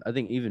 anyone, I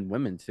think even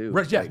women too.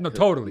 Right, yeah, Like, no,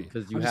 totally.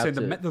 because you I'm just have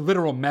saying to. the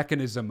literal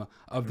mechanism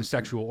of the Mhm,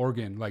 sexual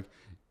organ,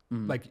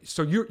 mhm. like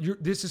so you're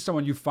this is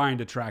someone you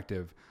find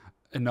attractive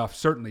enough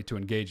certainly to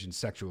engage in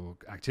sexual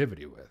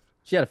activity with.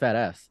 She had a fat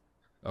ass.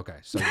 Okay,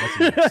 so that's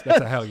a yes.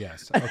 That's a hell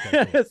yes.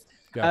 Okay, cool.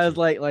 Got I was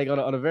you. like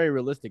on a very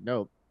realistic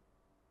note,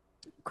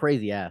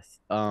 crazy ass.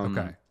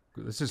 Okay,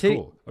 this is Titty,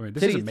 cool. I mean,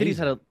 this is titties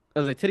had amazing. a I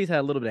was like titties had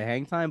a little bit of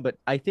hang time, but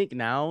I think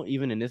now,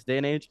 even in this day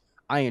and age,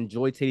 I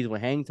enjoy titties with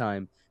hang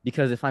time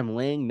because if I'm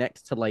laying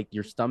next to like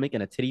your stomach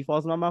and a titty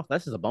falls in my mouth,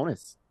 that's just a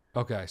bonus.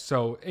 Okay,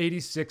 so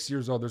 86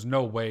 years old. There's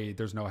no way.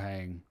 There's no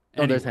hang.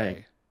 Oh, there's hang.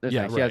 Anyway, There's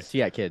yeah, hang. right, She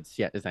had kids.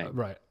 Yeah, there's hang.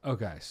 right.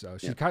 Okay, so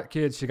she's Yeah. got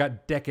kids. She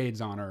got decades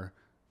on her.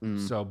 Mm.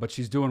 So, but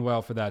she's doing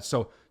well for that.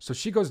 So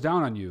she goes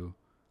down on you,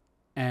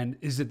 and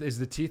is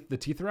the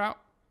teeth are out?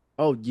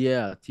 Oh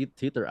yeah,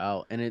 teeth are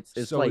out, and it's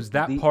So like is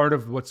that the part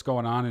of what's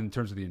going on in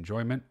terms of the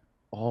enjoyment?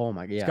 oh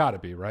my It's yeah, got to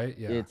be, right?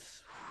 Yeah.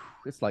 it's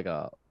it's like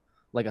a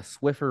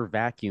Swiffer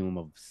vacuum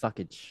of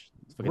suckage.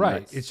 It's fucking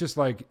Right. nuts.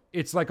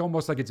 It's like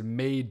almost like it's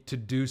made to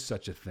do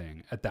such a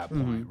thing at that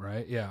Hmm. point,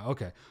 right? Yeah.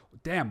 Okay.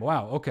 Damn.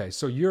 Wow. Okay.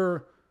 So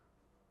you're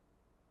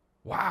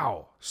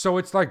wow. So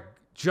it's like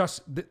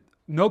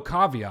no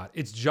caveat.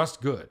 It's just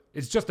good.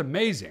 It's just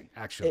amazing,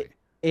 actually.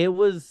 It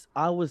was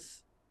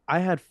I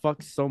had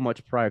fucked so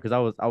much prior because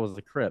I was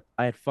a crip.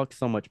 I had fucked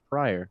so much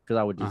prior because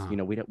I would just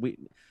Uh-huh. we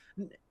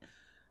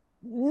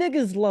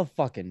niggas love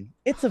fucking.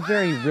 It's a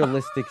very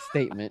realistic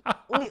statement.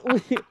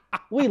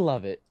 We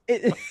love it.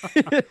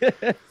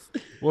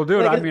 Well,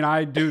 dude, Like I mean,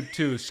 I do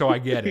too, so I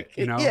get it.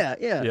 You know? yeah,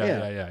 Yeah. yeah, yeah.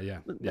 Yeah. Yeah.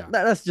 Yeah. Yeah.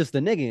 That's just the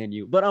nigga in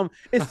you. But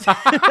it's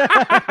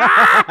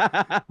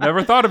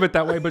Never thought of it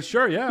that way, but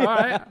sure. Yeah. All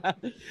right.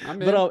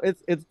 I'm in.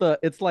 but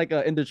it's like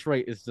in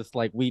Detroit. It's just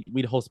like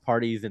we'd host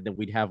parties and then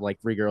we'd have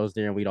like three girls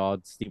there and we'd all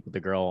sleep with the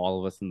girl. All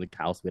of us in the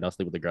house, we'd all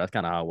sleep with the girl. That's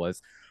kind of how it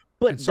was.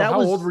 And But so, that how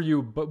was old were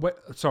you? But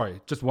what?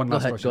 Sorry, just one go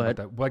last ahead, question go about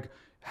ahead. that. Like,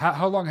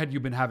 how long had you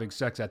been having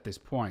sex at this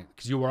point?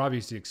 Because you were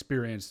obviously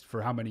experienced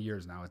for how many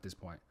years now at this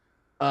point?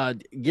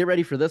 Get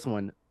ready for this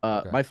one.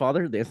 Okay. My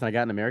father, the instant I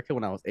got in America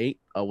when I was 8,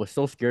 was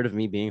so scared of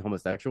me being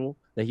homosexual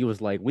that he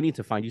was like, "We need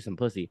to find you some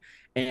pussy,"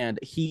 and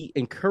he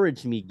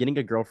encouraged me getting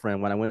a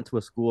girlfriend when I went to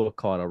a school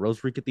called a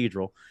Rosary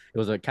Cathedral. It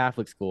was a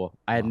Catholic school.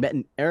 I had Wow. met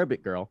an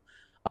Arabic girl,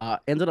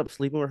 ended up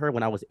sleeping with her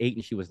when I was 8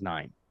 and she was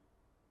 9.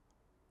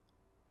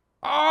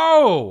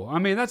 Oh, I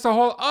mean, that's a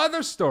whole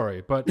other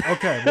story. But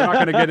okay, we're not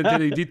going to get into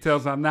any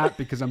details on that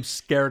because I'm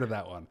scared of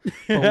that one.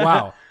 But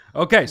wow.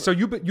 Okay, so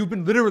you've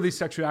been literally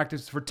sexually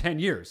active for 10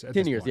 years at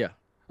 10 this years, point. yeah.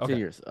 Okay. 10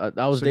 years.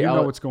 I was So there. you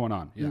know what's going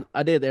on. Yeah.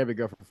 I dated the Arabic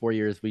girl for 4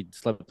 years. We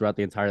slept throughout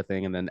the entire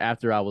thing, and then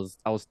after I was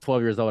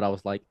 12 years old. I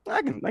was like,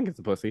 I can get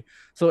some pussy.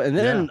 So and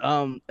then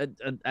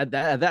at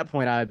that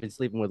point, I had been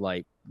sleeping with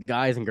like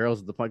guys and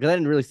girls at the point because I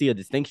didn't really see a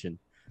distinction.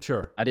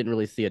 Sure. I didn't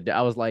really see it.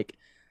 I was like,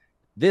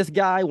 this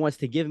guy wants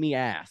to give me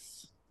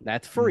ass.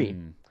 That's free.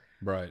 Mm,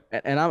 right.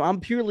 And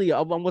I'm purely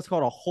I'm what's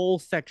called a whole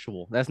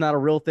sexual. That's not a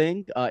real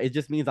thing. It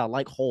just means I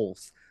like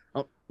holes.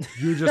 Um,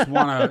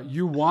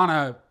 You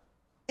wanna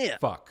yeah,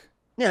 fuck.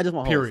 yeah. I just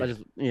want holes. Period.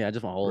 I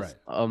just want holes.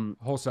 Right.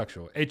 Whole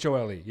sexual.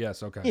 HOLE.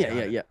 Yes. Okay. Yeah, got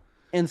yeah, it. yeah.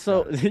 And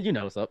so Got you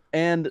know what's up.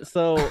 And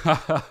so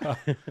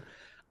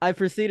I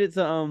proceeded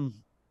to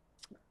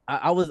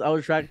I was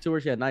attracted to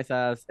her. She had nice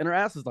ass, and her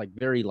ass was like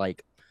very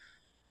like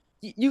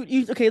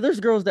you okay. There's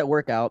girls that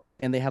work out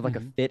and they have like a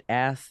Hmm. fit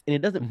ass, and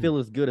it doesn't Hmm. feel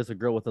as good as a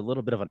girl with a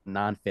little bit of a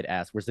non-fit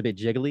ass, where it's a bit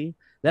jiggly.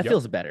 That Yep.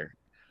 feels better.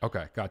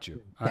 Okay, got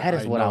you. That I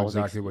is what I know was.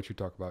 exactly what you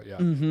talk about. Yeah.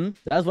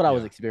 That's what I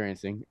was Yeah.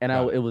 experiencing, and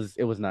Got it.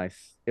 it was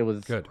nice. It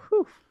was. Good.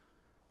 Whew.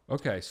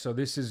 Okay, so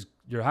this is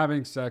you're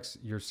having sex,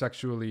 you're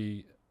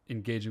sexually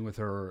engaging with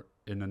her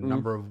in a Mm.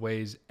 number of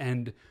ways,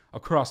 and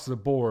across the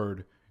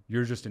board,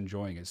 you're just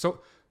enjoying it.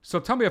 So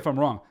tell me if I'm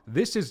wrong.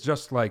 This is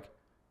just like,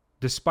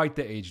 despite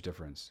the age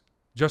difference,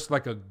 just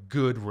like a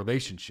good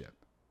relationship.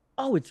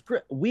 Oh, it's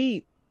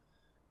great.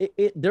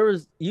 There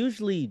was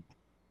usually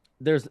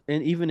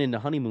and even in the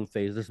honeymoon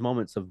phase, there's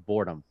moments of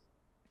boredom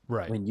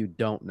Right. when you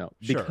don't know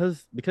Sure.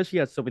 because she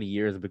had so many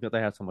years, because I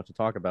had so much to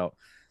talk about.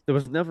 There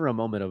was never a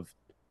moment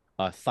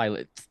of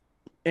silence,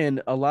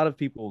 and a lot of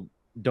people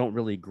don't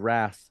really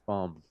grasp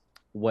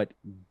what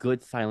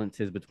good silence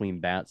is between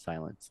bad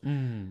silence.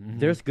 Mm-hmm.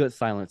 There's good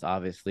silence,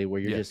 obviously, where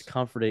you're just Yes.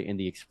 comforted in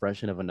the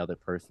expression of another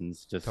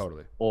person's just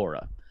Totally.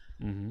 aura.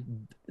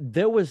 Mm-hmm.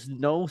 There was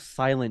no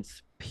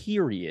silence,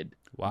 period,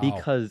 Wow.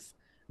 because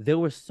there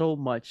was so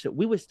much.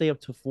 We would stay up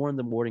to 4 in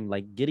the morning,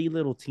 like giddy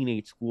little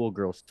teenage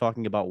schoolgirls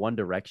talking about One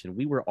Direction.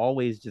 We were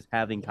always just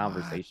having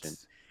conversation.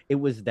 What? It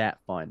was that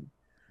fun.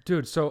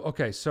 Dude, so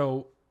okay,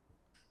 so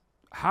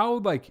how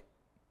like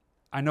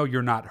I know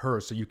you're not her,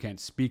 so you can't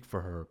speak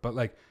for her, but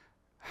like,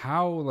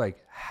 how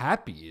like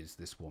happy is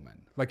this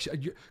woman? Like,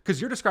 because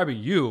you're describing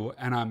you,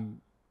 and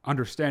I'm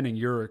understanding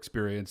your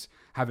experience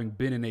having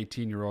been an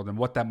 18-year-old and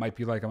what that might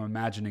be like. I'm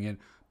imagining it,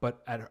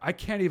 but I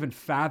can't even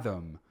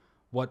fathom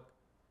what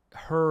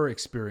her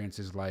experience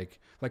is like.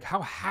 Like,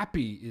 how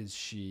happy is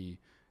she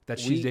that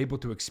she's We able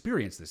to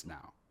experience this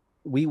now?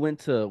 we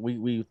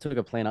took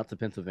a plane out to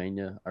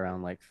Pennsylvania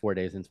around like 4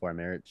 days into our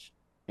marriage,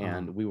 Uh huh.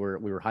 and we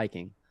were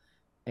hiking,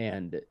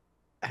 and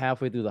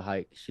halfway through the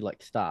hike, she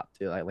like stopped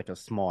like a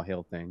small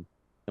hill thing,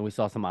 and we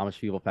saw some Amish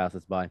people pass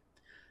us by,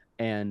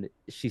 and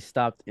she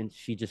stopped and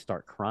she just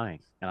started crying,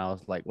 and I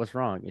was like, "What's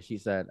wrong?" And she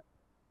said,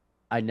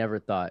 "I never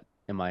thought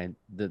in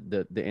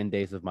the end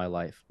days of my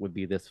life would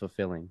be this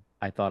fulfilling.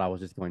 I thought I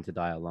was just going to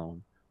die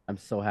alone. I'm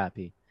so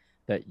happy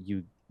that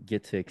you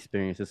get to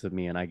experience this with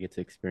me, and I get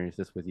to experience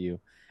this with you."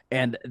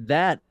 And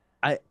that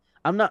I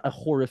I'm not a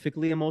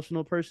horrifically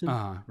emotional person. Uh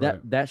huh. That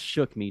Right. that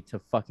shook me to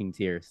fucking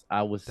tears.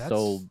 I was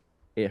so That's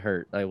it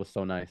hurt. It was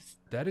so nice.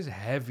 that is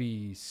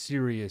heavy,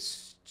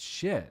 serious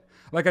shit.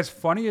 Like, as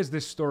funny as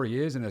this story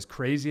is and as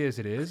crazy as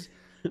it is,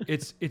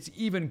 it's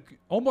even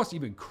almost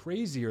even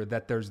crazier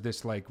that there's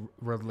this like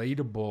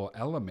relatable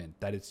element,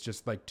 that it's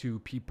just like two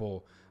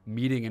people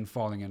meeting and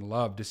falling in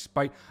love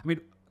despite, I mean,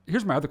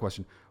 here's my other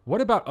question.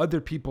 What about other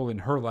people in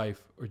her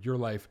life or your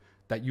life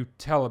that you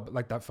tell,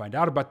 like, that find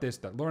out about this,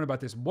 that learn about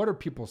this? What are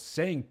people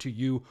saying to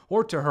you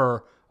or to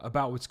her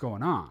about what's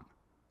going on?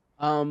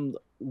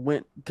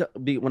 When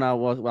I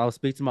was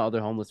speaking to my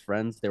other homeless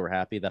friends, they were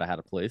happy that I had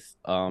a place.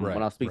 When Right,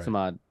 I was speaking to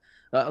right. my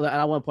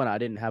at one point I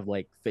didn't have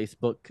like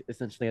Facebook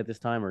essentially at this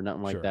time or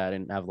nothing like Sure. that. I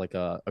didn't have like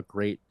a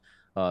great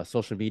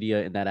social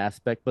media in that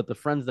aspect. But the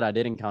friends that I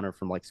did encounter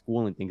from like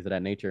school and things of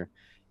that nature,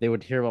 they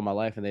would hear about my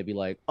life and they'd be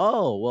like,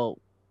 "Oh, well,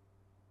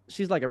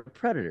 she's like a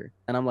predator,"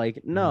 and I'm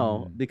like,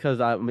 "No," Mm, because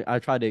I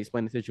tried to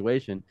explain the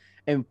situation,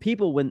 and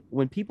people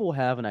when people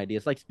have an idea,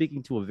 it's like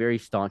speaking to a very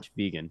staunch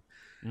vegan.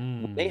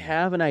 When they mm,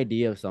 have an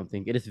idea of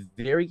something, it is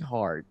very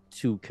hard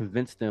to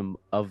convince them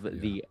of yeah,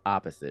 the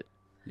opposite.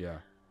 yeah.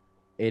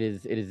 It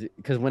is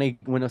because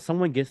when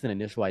someone gets an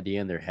initial idea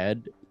in their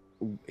head,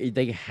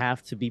 they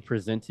have to be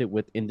presented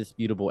with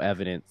indisputable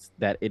evidence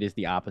that it is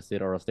the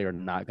opposite, or else they are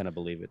not going to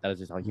believe it. That is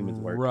just how humans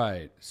work.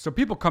 Right. So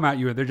people come at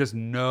you and they just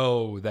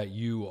know that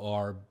you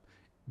are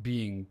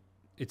being,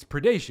 it's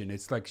predation.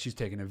 It's like she's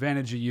taking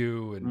advantage of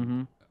you, and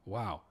Hmm.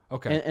 wow.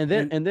 Okay. And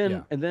then And and yeah.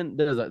 then and then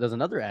there's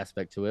another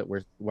aspect to it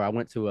where I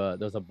went to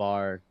there's a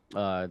bar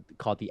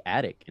called the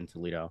Attic in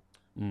Toledo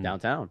Mm.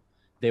 downtown.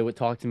 They would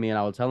talk to me and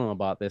I would tell them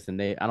about this, and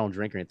I don't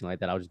drink or anything like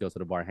that. I would just go to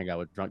the bar and hang out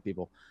with drunk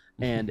people,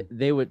 and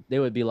they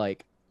would be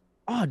like,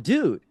 "Oh,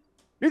 dude,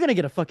 you're gonna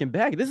get a fucking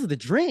bag. This is the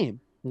dream.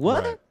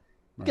 What? Right.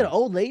 You get an Right.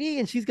 old lady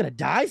and she's gonna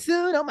die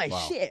soon? Oh my Wow.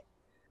 shit!"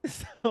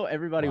 So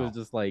everybody was Wow.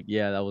 just like,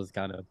 "Yeah, that was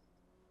kind of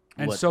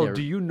And what so they're."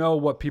 do you know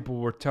what people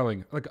were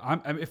telling? Like, I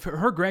mean, if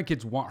her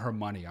grandkids want her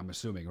money, I'm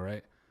assuming,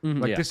 right?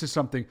 Mhm, Like, yeah, this is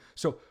something.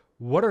 So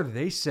what are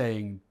they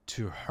saying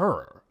to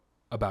her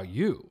about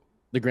you?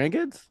 the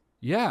grandkids.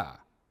 Yeah.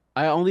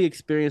 I only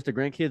experienced the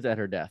grandkids at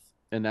her death,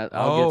 and that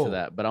I'll get to Oh,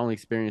 that. But I only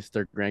experienced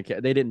their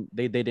grandkid. They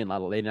did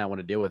not want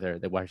to deal with her.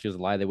 While she was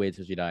alive, they waited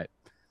till she died.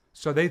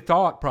 so they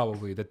thought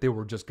probably that they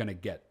were just going to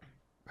get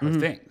her Hmm.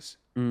 things.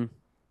 Hmm.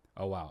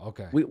 Oh, wow.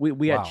 Okay.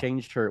 We had Wow.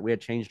 changed her. We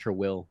had changed her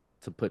will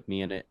to put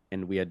me in it,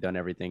 and we had done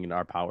everything in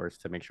our powers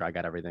to make sure I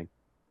got everything.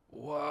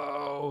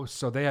 Whoa.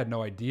 So they had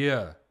no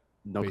idea,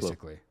 No clue.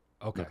 basically.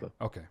 No Okay. clue.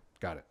 Okay.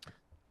 Got it.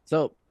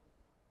 So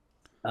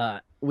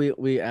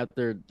we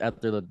after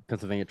the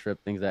Pennsylvania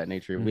trip, things of that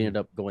nature, we Mm-hmm. ended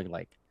up going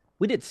like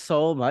we did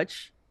so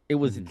much. It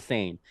was Mm-hmm.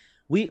 insane.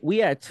 we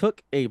had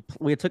took a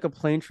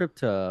plane trip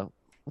to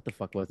what the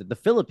fuck was it? The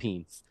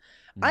Philippines.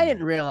 I Mm.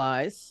 didn't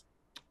realize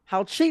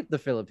how cheap the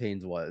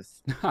Philippines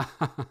was.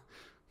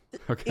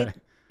 Okay.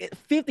 It,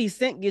 50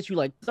 cent gets you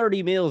like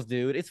 30 meals,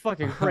 dude. It's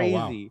fucking Oh wow.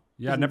 crazy.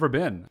 Yeah, never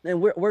been.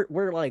 And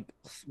we're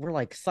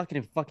like sucking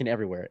and fucking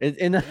everywhere.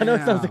 And I know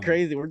it sounds Damn.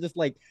 crazy. We're just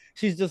like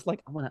she's just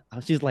like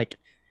she's like,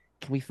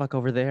 can we fuck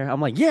over there? I'm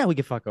like, yeah, we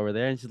can fuck over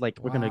there. And she's like,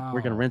 we're gonna Wow.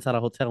 rent out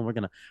a hotel and we're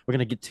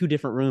gonna get two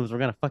different rooms. We're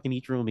gonna fuck in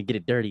each room and get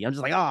it dirty. I'm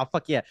just like, oh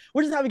fuck yeah.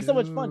 We're just having so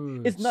much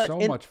fun. It's Dude, nuts. so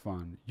much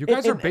fun. You And,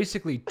 guys are and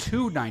basically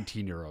two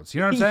 19-year-olds. You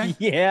know what I'm saying?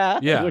 yeah,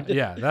 Yeah,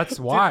 yeah. That's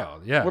dude,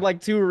 wild. Yeah. we're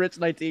like two rich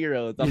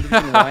 19-year-olds. I'm just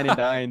getting wine and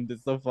dined.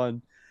 It's so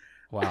fun.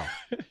 Wow.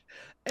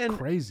 And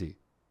Crazy.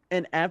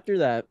 and after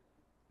that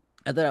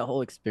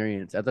whole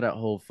experience, after that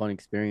whole fun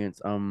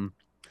experience,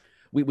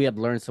 we had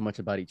learned so much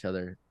about each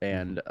other, Mhm.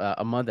 and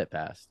a month had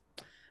passed,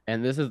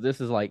 and this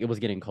is like it was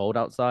getting cold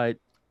outside,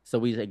 so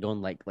we had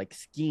gone like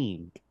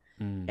skiing,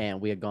 Mm, and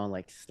we had gone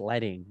like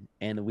sledding,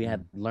 and we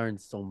had mm. learned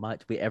so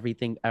much. I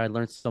had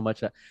learned so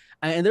much,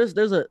 and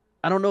there's a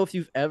I don't know if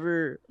you've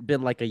ever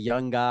been like a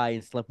young guy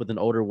and slept with an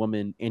older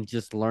woman and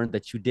just learned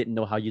that you didn't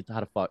know how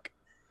to fuck.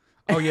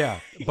 Oh yeah,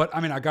 but I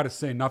mean, I got to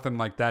say nothing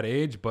like that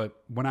age. But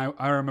when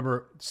I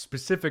remember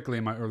specifically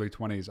in my early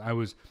 20s, I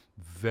was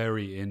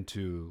very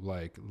into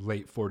like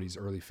late 40s,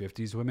 early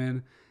 50s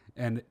women,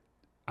 and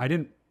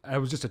I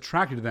was just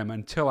attracted to them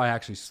until I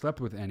actually slept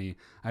with any.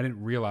 I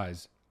didn't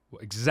realize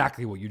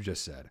exactly what you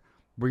just said,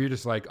 where you're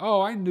just like,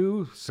 oh, I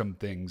knew some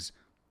things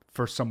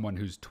for someone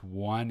who's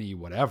 20,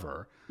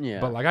 whatever, Yeah.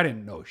 but like I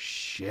didn't know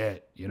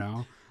shit, you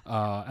know.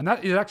 And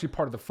that is actually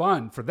part of the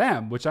fun for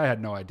them, which I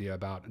had no idea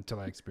about until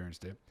I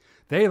experienced it.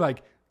 They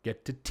like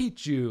get to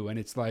teach you, and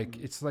it's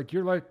like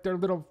you're like their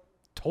little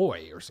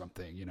toy or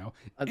something, you know,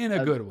 I, in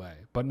a I, good way,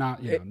 but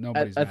not, you know,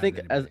 nobody's I mad at think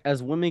anybody.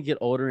 as women get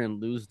older and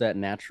lose that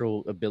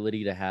natural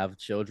ability to have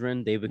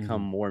children, they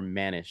become Hmm. more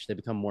mannish. They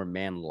become more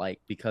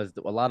man-like because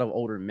a lot of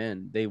older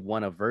men they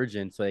want a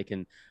virgin so they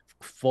can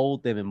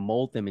fold them and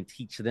mold them and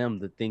teach them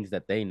the things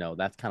that they know.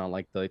 That's kind of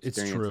like the It's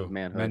experience of true.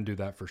 Men manhood. do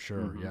that for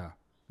sure. Hmm. Yeah.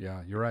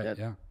 Yeah. You're right.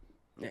 Yeah,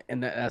 Yeah.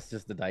 and that's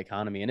just the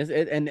dichotomy.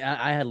 And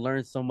I had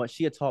learned so much.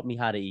 She had taught me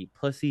how to eat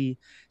pussy.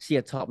 She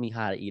had taught me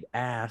how to eat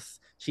ass.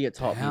 She had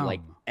taught me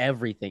like Damn.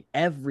 everything.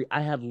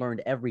 I had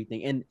learned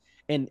everything.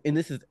 And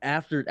this is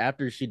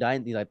after she died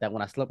and things like that.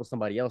 When I slept with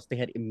somebody else, they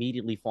had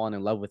immediately fallen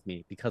in love with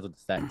me because of the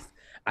sex.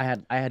 I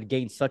had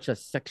gained such a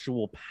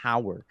sexual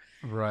power.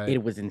 Right.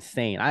 It was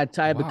insane. Wow.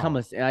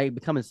 I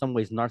become in some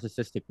ways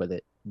narcissistic with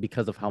it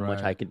because of how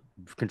much I Right. could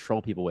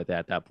control people with it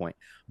at that point.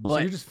 So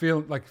But you just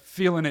feel like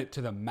feeling it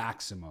to the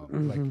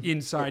maximum, like mhm,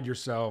 inside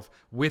yourself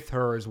with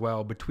her as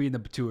well, between the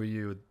two of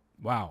you.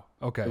 Wow.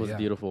 it Okay. was Yeah.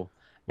 beautiful.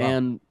 Wow.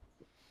 And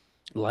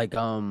like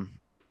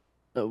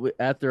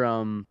after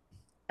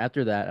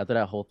after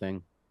that whole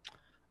thing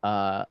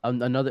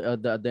another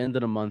at the end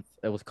of the month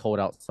it was cold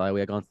outside. We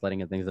had gone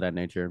sledding and things of that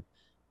nature,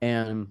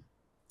 and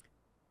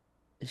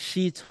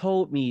she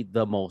told me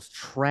the most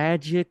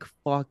tragic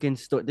fucking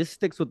story. This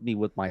sticks with me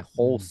with my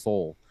whole Mm,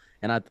 soul,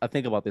 and I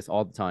think about this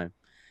all the time.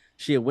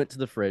 She had went to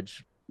the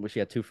fridge where she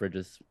had two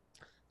fridges.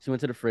 She went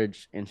to the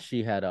fridge and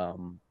she had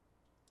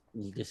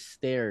just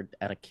stared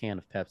at a can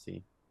of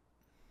Pepsi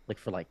like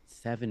for like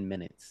 7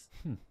 minutes.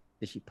 hmm.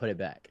 Did she put it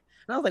back?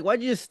 And I was like,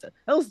 why'd you just that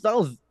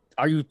was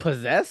are you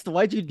possessed?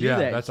 Why'd you do Yeah.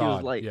 that? And That's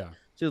odd. Yeah.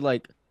 she was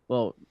like,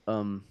 well,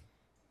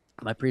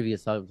 my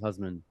previous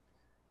husband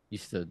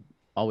used to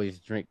always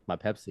drink my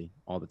Pepsi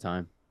all the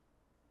time,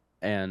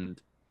 and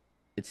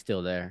it's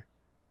still there.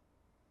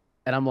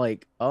 And I'm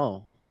like,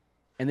 oh.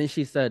 And then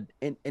she said,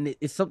 and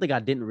it's something I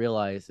didn't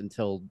realize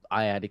until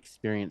I had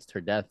experienced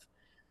her death.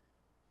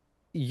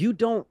 You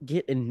don't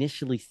get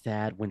initially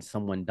sad when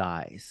someone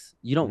dies.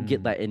 You don't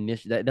get Mm, that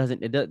initial. That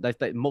doesn't. It does.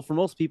 For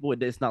most people,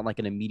 it's not like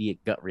an immediate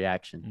gut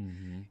reaction.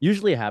 hmm.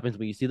 Usually, it happens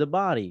when you see the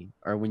body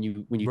or when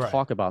you Right.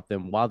 talk about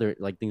them while they're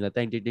like things that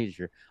they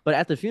danger. But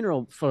at the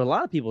funeral, for a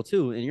lot of people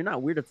too, and you're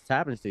not weird if this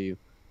happens to you,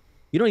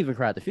 you don't even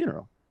cry at the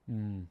funeral.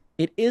 Mm,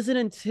 It isn't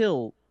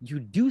until you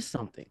do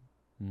something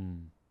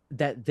mm,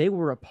 that they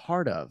were a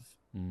part of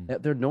mm.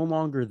 that they're no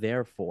longer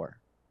there for.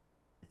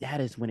 That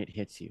is when it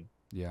hits you.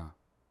 Yeah.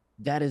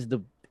 That is the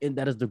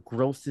that is the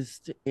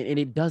grossest, and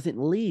it doesn't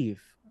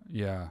leave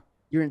Yeah.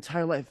 your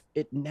entire life.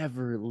 It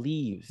never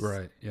leaves.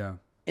 Right. Yeah.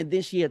 And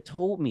then she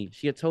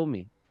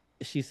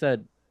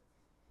said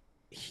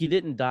he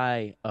didn't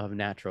die of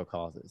natural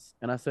causes.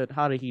 And I said,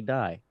 how did he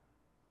die?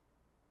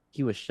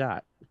 He was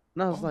shot.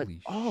 And I was like,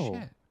 Holy oh,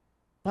 shit.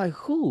 by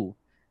who?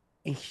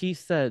 And she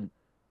said,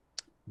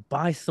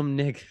 by some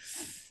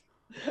niggas.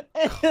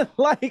 And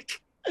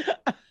like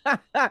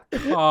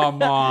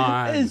Come and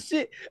on.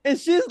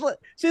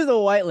 she's a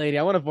white lady.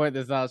 I want to point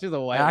this out. She's a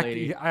white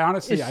lady. I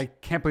honestly, And I she,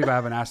 can't believe I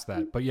haven't asked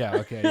that. But yeah.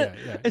 Okay. Yeah.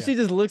 Yeah. and she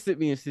just looks at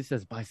me and she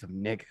says, buy some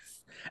niggas.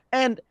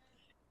 And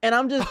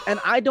and Yeah.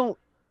 I don't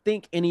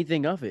think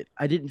anything of it.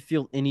 I didn't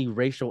feel any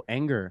racial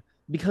anger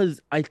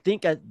because I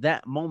think at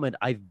that moment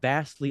I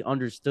vastly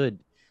understood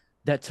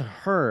that to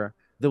her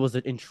there was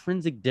an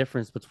intrinsic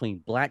difference between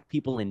black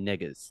people and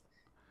niggas.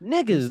 Isn't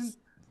Niggas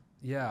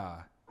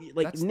yeah.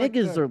 Like That's like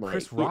niggas the are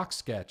Chris like, Rock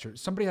sketch, or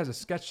somebody has a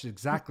sketch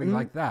exactly mm-hmm,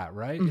 like that,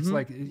 right? It's mm-hmm.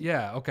 like,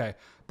 yeah, okay.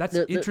 That's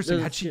interesting.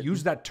 There's a Had she skit.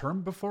 used that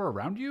term before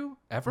around you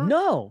ever?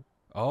 No,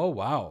 Oh,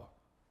 wow.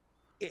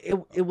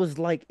 it was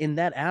like in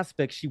that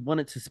aspect, she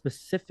wanted to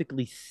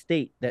specifically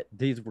state that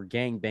these were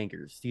gang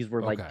bangers. These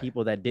were like Okay.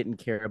 people that didn't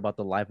care about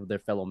the life of their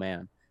fellow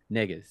man,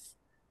 niggas.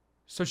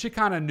 So she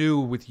kind of knew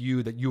with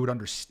you that you would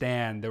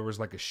understand there was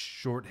like a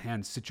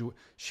shorthand situation.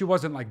 She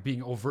wasn't like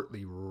being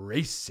overtly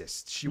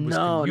racist. She was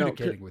No, no,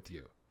 communicating with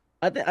you.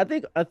 I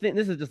think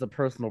this is just a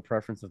personal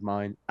preference of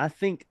mine. I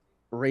think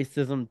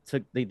racism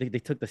took they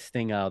took the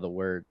sting out of the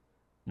word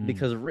Mm,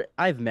 because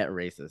I've met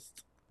racists,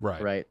 right.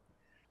 right?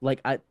 Like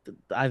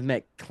I've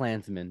met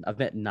Klansmen, I've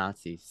met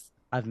Nazis,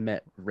 I've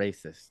met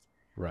racists.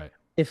 Right.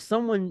 If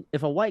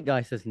a white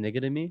guy says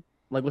nigga to me,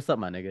 like what's up,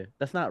 my nigga?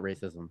 That's not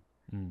racism.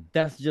 Mm,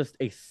 That's just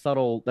a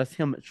subtle. That's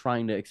him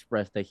trying to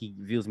express that he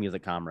views me as a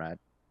comrade.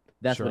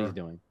 That's what he's sure.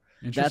 doing.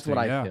 That's what Interesting.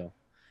 I Yeah. feel.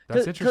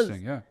 That's Because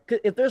interesting. Yeah.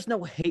 if there's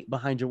no hate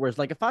behind your words,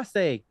 like if I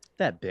say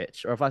that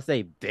bitch or if I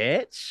say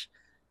bitch,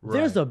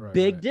 there's Right. a Right.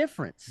 big Right.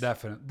 difference.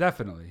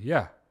 Definitely.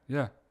 Yeah.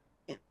 Yeah.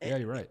 And, Yeah.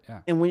 You're right.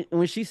 Yeah.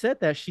 when she said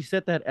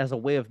that as a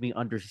way of me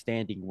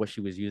understanding what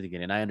she was using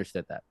it, and I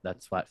understood that.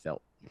 That's what I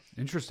felt.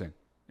 Interesting.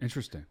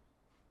 Interesting.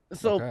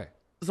 So Okay.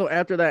 so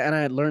after that, and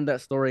I had learned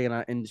that story,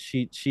 and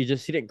she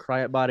didn't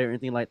cry about it or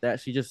anything like that.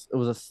 She just, it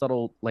was a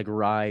subtle like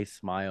wry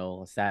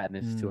smile, a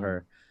sadness to Mm,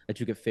 her that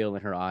you could feel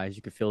in her eyes,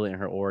 you could feel it in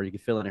her aura, you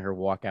could feel it in her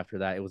walk after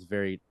that. It was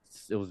very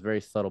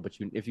subtle, but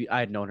you if you I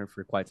had known her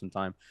for quite some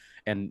time,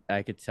 and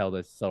I could tell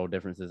the subtle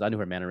differences. I knew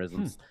her hmm.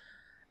 mannerisms,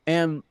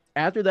 and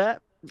after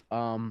that.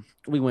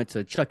 We went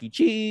to Chuck E.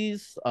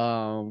 Cheese.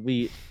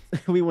 We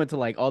went to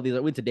like all these. We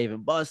went to Dave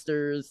and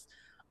Buster's.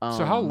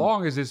 So how Um,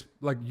 long is this?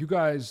 Like you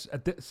guys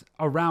at this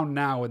around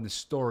now in the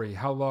story?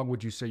 How long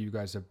would you say you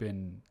guys have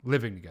been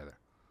living together?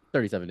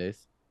 37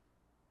 days.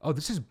 Oh,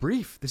 this is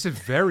brief. This is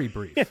very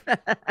brief.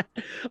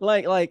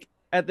 Like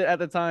at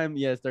the time,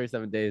 yes,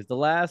 37 days. The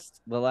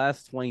last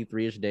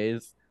 23ish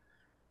days,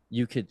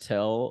 you could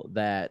tell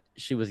that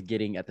she was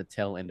getting at the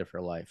tail end of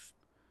her life.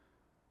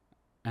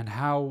 And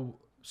how?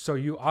 So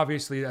you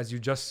obviously, as you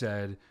just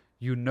said,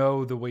 you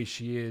know the way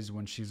she is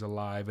when she's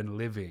alive and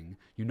living.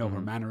 You know her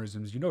Hmm.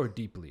 mannerisms. You know her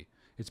deeply.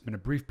 It's been a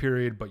brief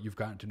period, but you've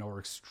gotten to know her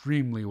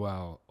extremely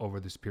well over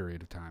this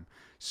period of time.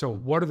 So,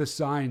 what are the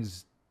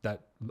signs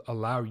that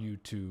allow you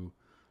to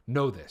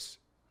know this?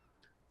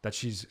 That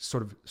she's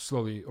sort of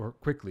slowly or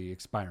quickly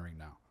expiring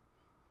now.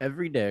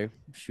 Every day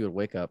she would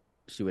wake up,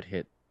 she would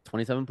hit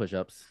 27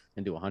 push-ups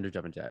and do 100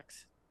 jumping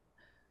jacks.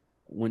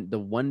 When the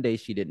one day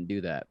she didn't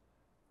do that,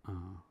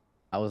 Uh,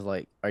 I was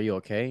like, "Are you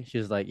okay?" She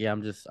was like, "Yeah,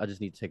 I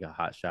just need to take a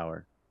hot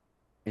shower."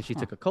 And she huh.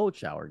 took a cold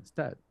shower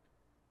instead.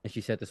 And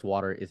she said this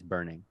water is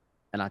burning.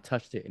 And I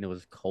touched it and it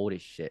was cold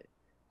as shit.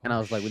 And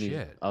Oh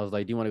shit. I was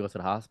like, "Do you want to go to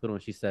the hospital?"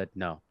 And she said,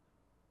 "No.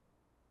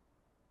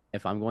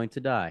 If I'm going to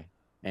die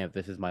and if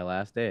this is my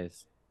last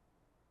days,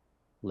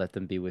 let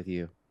them be with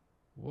you."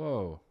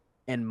 Whoa.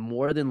 And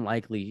more than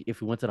likely,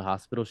 if we went to the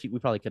hospital, we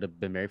probably could have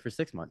been married for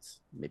 6 months,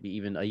 maybe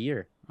even a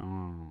year.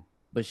 Oh.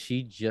 But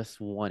she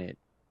just wanted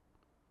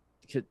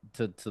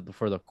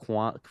for the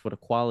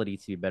quality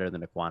to be better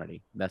than the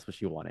quantity. That's what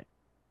she wanted.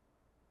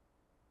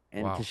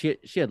 And because Wow.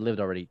 she had lived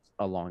already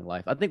a long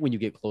life. I think when you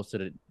get closer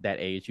to that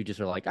age, you just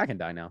are like, I can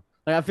die now.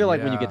 Like I feel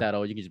like when you get Yeah. that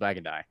old, you can just I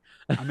can die.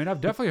 I mean,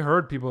 I've definitely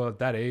heard people at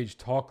that age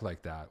talk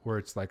like that, where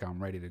it's like,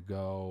 I'm ready to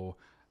go.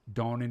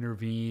 Don't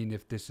intervene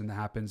if this and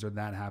happens or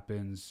that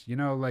happens. You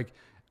know, like,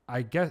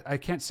 I guess I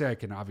can't say I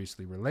can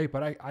obviously relate,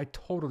 but I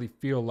totally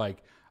feel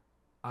like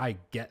I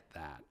get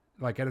that.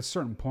 Like, at a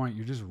certain point,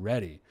 you're just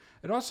ready.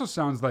 It also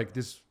sounds like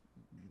this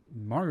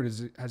Margaret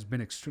has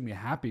been extremely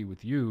happy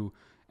with you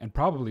and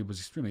probably was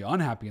extremely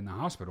unhappy in the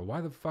hospital.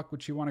 Why the fuck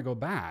would she want to go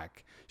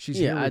back? She's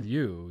here Yeah, with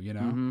you, you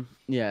know?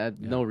 yeah, Yeah,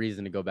 no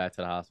reason to go back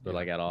to the hospital yeah,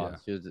 like at all. yeah,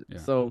 She was yeah.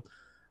 so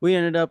we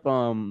ended up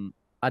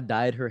I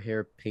dyed her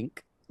hair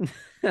pink.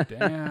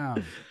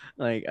 Damn.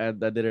 Like I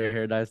did her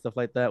hair dye stuff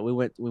like that. We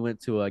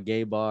went to a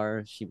gay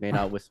bar. She made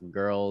out with some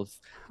girls.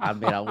 I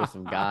made out with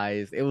some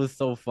guys. It was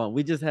so fun.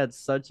 We just had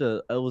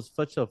it was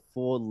such a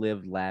full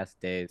lived last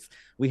days.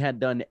 We had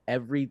done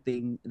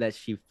everything that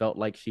she felt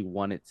like she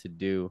wanted to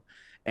do.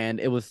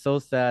 And it was so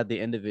sad the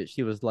end of it.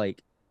 She was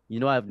like,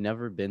 I've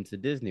never been to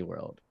Disney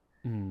World.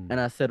 Mm, And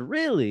I said,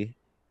 "Really?"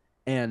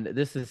 And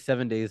this is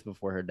 7 days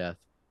before her death.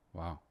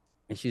 wow.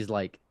 And she's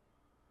like,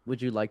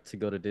 "Would you like to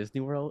go to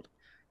Disney World?"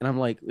 And I'm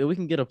like, "We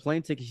can get a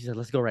plane ticket." She said,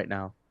 "Let's go right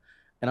now."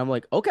 And I'm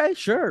like, "Okay,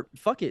 sure.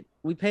 Fuck it."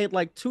 We paid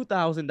like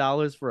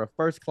 $2,000 for a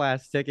first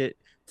class ticket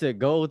to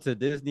go to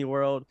Disney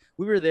World.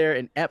 We were there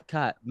in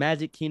Epcot,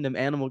 Magic Kingdom,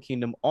 Animal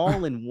Kingdom,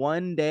 all in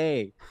one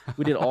day.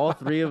 We did all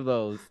three of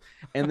those.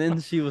 And then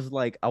she was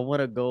like, "I want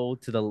to go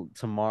to the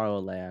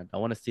Tomorrowland. I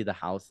want to see the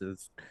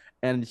houses."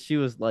 And she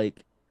was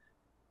like,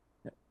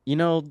 "You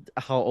know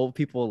how old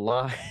people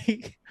lie?"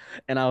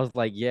 And I was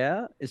like,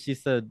 "Yeah." And she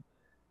said,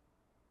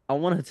 "I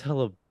want to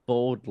tell a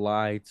bold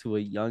lie to a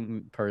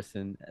young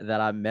person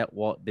that I met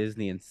Walt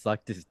Disney and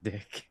sucked his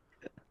dick."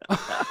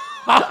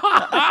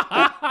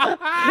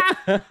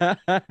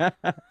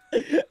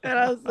 And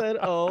I said,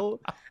 "Oh."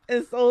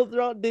 And so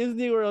throughout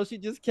Disney World, she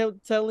just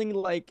kept telling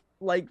like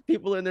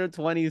people in their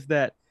 20s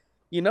that,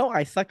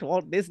 I sucked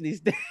Walt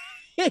Disney's dick.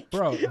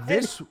 Bro, And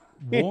this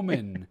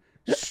woman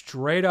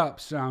straight up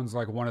sounds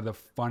like one of the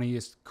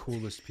funniest,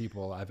 coolest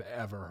people I've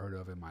ever heard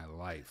of in my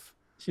life.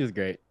 she was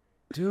great.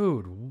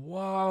 Dude,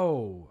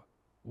 whoa.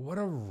 What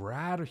a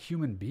rad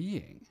human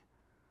being.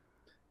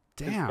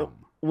 Damn.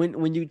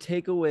 When you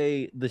take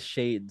away the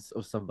shades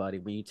of somebody,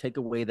 when you take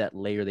away that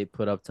layer they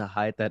put up to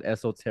hide that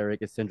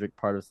esoteric, eccentric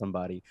part of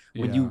somebody,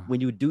 when Yeah.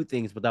 you do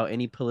things without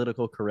any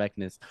political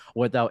correctness,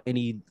 without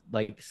any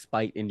like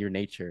spite in your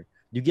nature,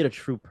 you get a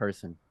true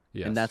person. And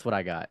Yes. that's what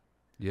I got.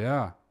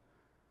 Yeah.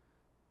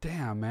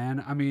 Damn,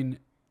 man. I mean,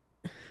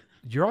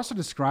 you're also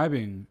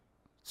describing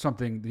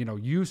something,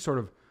 you sort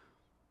of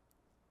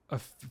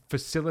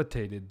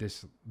facilitated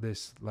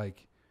this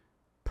like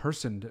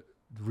person to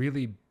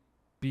really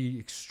be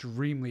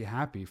extremely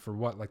happy for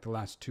what, like the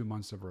last 2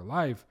 months of her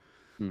life.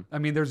 Hmm. I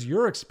mean, there's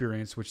your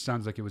experience, which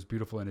sounds like it was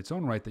beautiful in its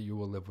own right that you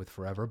will live with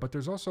forever, but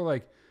there's also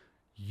like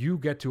you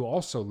get to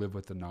also live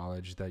with the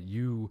knowledge that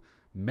you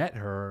met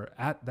her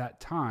at that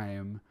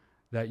time,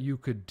 that you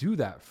could do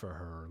that for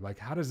her. Like,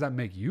 how does that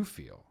make you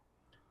feel?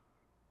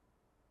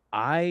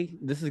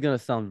 This is gonna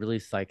sound really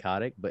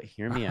psychotic, but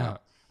hear me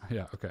out.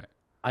 Yeah, okay.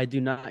 I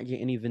do not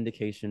get any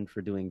vindication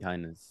for doing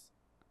kindness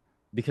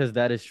because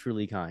that is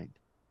truly kind.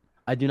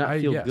 I do not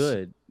feel Yes,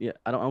 good. Yeah,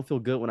 I don't feel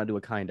good when I do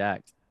a kind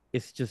act.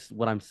 It's just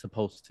what I'm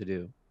supposed to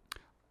do.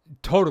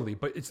 totally.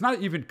 But it's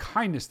not even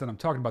kindness that I'm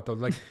talking about, though.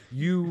 Like,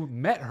 you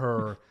met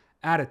her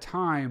at a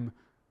time,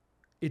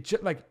 it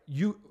just like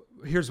you,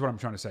 here's what I'm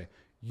trying to say.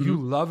 You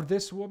loved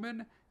this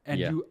woman and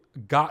Yeah. you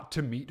got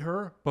to meet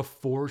her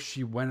before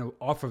she went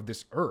off of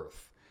this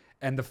earth.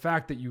 And the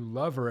fact that you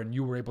love her and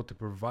you were able to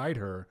provide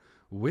her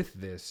with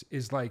this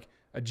is like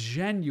a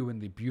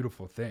genuinely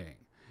beautiful thing.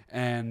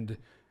 And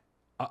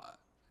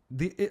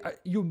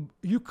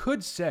you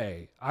could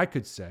say, I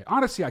could say,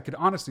 honestly, I could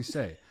honestly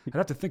say, I'd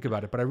have to think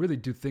about it, but I really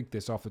do think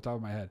this off the top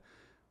of my head.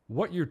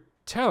 What you're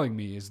telling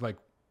me is like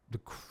the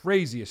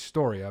craziest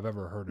story I've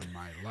ever heard in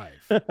my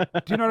life.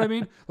 Do you know what I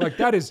mean? Like,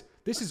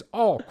 this is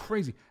all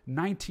crazy.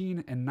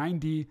 19 and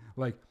 90,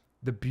 like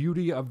the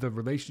beauty of the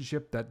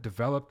relationship that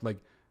developed, like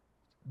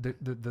the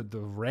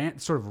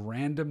sort of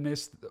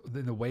randomness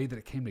in the way that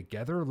it came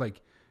together.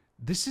 Like,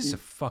 this is a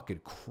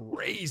fucking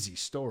crazy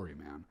story,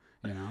 man.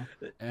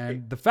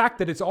 And the fact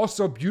that it's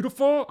also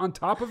beautiful on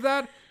top of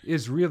that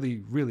is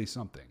really, really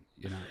something.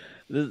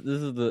 This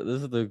is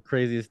the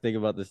craziest thing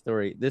about this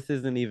story. This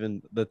isn't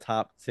even the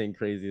top 10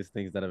 craziest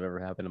things that have ever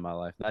happened in my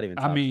life. Not even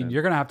I top mean, 10.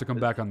 you're gonna have to come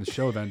back on the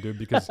show then, dude,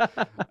 because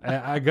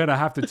I'm gonna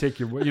have to take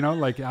your,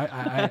 like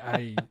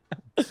I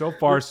so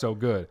far so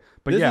good.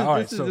 But yeah, all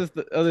right. This is So just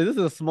this is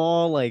a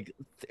small, like,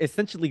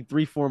 essentially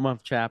 3-4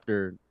 month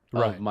chapter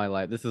right, of my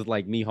life. This is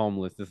like me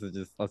homeless. This is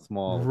just a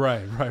small.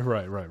 right.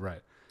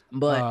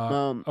 But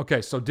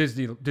Okay, so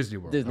Disney World. Disney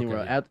Okay,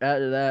 World. yeah.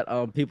 After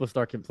that, people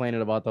start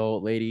complaining about the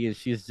old lady, and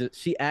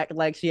she acted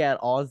like she had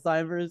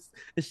Alzheimer's,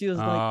 and she was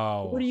like,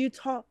 "What Oh, are you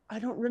talk? I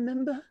don't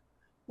remember.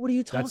 What are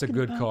you that's a talking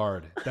good about?"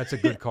 card. That's a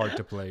good card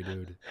to play,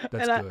 dude.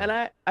 That's And I good.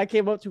 and I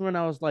came up to her and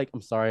I was like,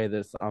 "I'm sorry,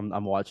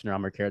 I'm watching her.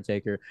 I'm her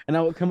caretaker." And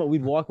I would come up,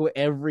 we'd walk away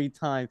every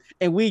time,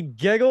 and we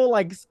giggle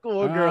like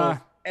schoolgirls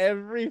Ah.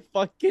 every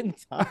fucking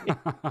time.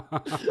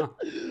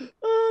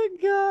 Oh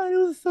God, it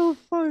was so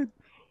fun.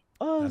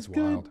 Oh, it's That's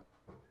good. wild.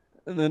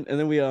 And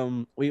then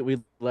we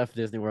left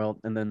Disney World,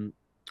 and then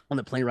on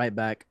the plane right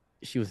back,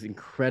 she was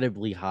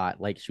incredibly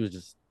hot, like she was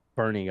just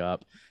burning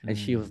up, and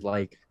she was Mm.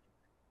 like,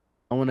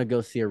 "I want to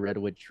go see a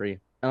redwood tree,"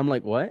 and I'm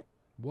like, "What?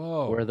 Where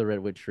are Whoa. the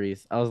redwood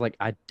trees?" I was like,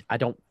 I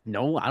don't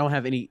know, I don't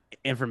have any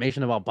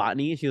information about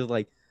botany. She was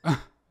like,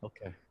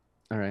 "Okay,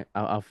 all right,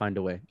 I'll find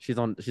a way." She's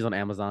on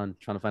Amazon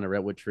trying to find a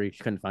redwood tree.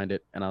 She couldn't find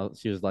it, and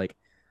she was like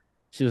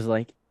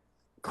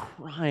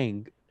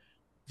crying,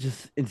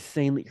 just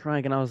insanely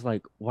crying, and I was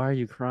like, "Why are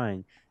you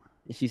crying?"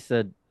 And she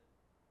said,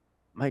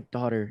 "My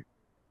daughter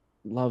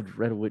loved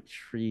redwood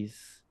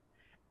trees,"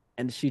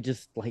 and she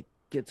just like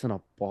gets in a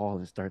ball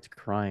and starts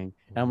crying.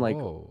 And I'm like,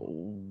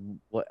 Whoa.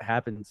 "What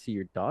happened to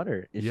your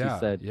daughter?" And she Yeah,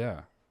 said,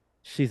 yeah.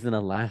 "She's in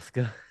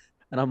Alaska."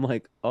 And I'm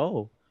like,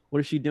 "Oh, what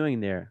is she doing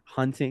there?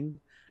 Hunting?"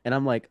 And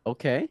I'm like,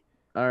 "Okay,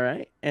 all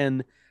right."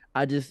 And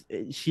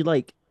she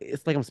like,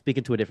 it's like I'm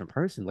speaking to a different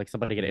person, like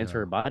somebody could enter Yeah.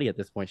 her body at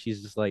this point.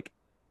 She's just like,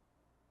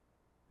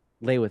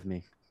 "Lay with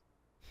me."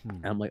 Hmm.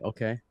 And I'm like,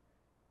 "Okay."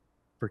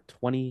 For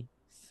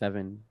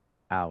 27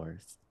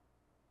 hours,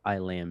 I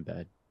lay in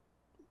bed.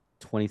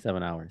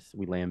 27 hours,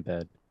 we lay in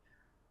bed.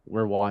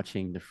 We're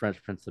watching The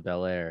Fresh Prince of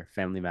Bel-Air,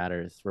 Family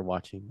Matters. We're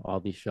watching all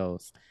these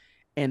shows.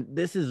 And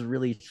this is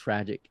really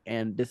tragic.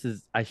 And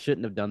I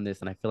shouldn't have done this.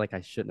 And I feel like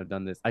I shouldn't have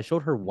done this. I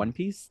showed her One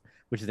Piece,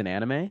 which is an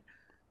anime.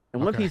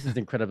 And One Okay. Piece is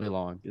incredibly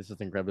long. It's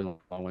just incredibly long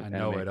I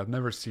know anime. it. I've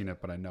never seen it,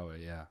 but I know it.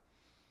 Yeah.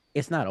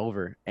 It's not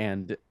over.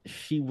 And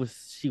she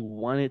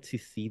wanted to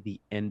see the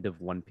end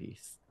of One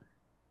Piece.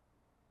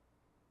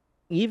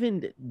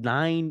 even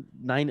nine,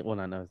 well,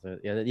 not no,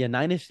 yeah,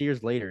 9ish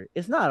years later,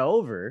 it's not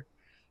over.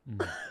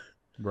 Mm.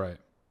 Right.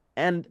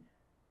 And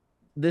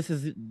this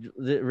is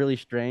really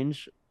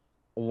strange.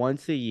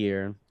 Once a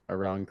year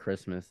around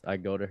Christmas, I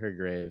go to her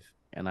grave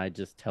and I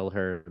just tell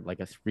her like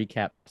a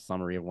recap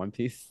summary of One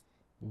Piece.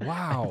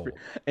 Wow.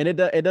 And it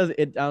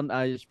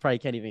I just probably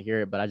can't even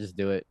hear it, but I just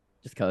do it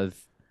just cause,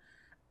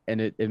 and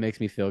it makes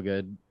me feel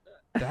good.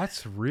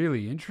 That's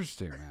really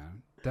interesting,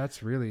 man.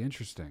 That's really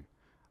interesting.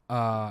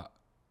 Uh,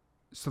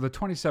 so the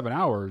 27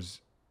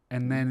 hours,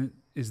 and then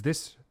is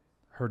this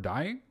her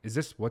dying? Is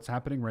this what's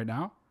happening right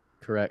now?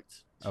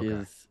 Correct.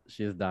 Okay.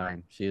 She is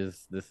dying. She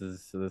is this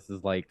is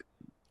like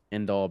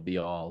end all be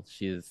all.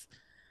 She is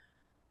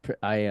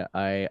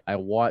I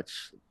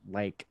watch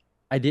like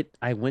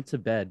I went to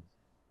bed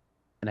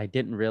and I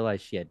didn't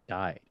realize she had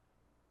died.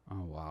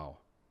 Oh wow.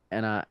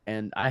 And I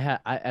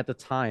at the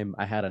time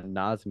I had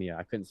anosmia.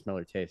 I couldn't smell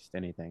or taste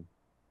anything.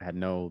 I had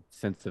no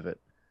sense of it.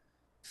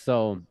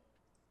 So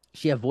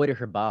she avoided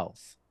her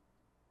bowels.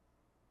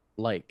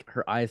 Like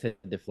her eyes had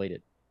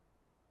deflated.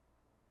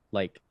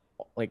 Like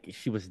like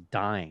she was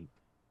dying.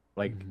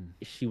 Like Mhm.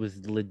 she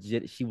was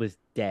legit, she was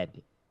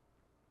dead.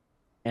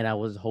 And I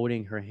was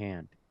holding her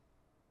hand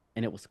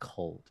and it was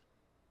cold.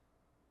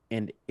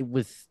 And it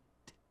was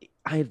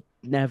I've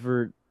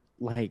never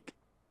like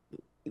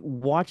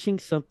watching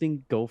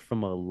something go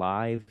from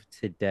alive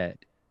to dead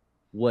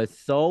was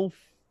so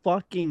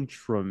fucking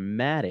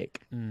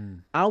traumatic.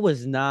 Mm. I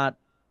was not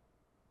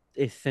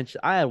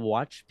essentially. I had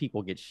watched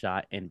people get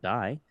shot and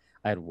die.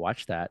 I had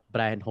watched that, but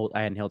I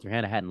hadn't held her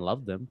hand. I hadn't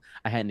loved them.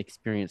 I hadn't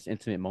experienced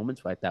intimate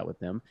moments like that with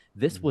them.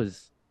 This Mhm.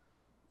 was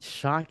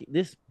shocking.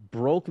 This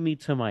broke me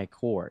to my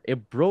core.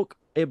 It broke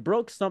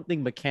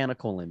something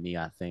mechanical in me,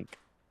 I think.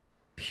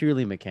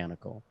 Purely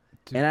mechanical.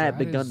 And Dude, I had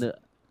that begun is to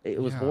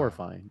it was yeah.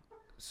 horrifying.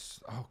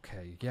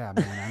 Okay, yeah,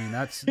 man. I mean,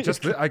 that's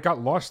just I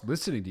got lost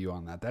listening to you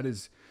on that. That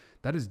is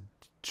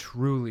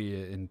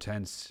truly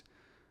intense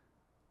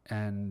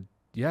and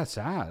yeah,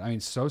 sad. I mean,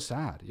 so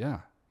sad.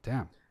 Yeah,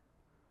 damn.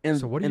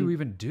 So what do you And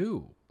even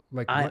do?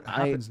 Like, I what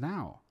I happens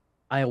now?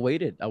 I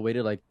waited. I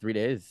waited like 3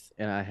 days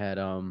and I had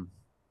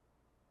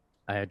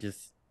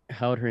just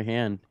held her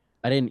hand.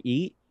 I didn't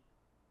eat.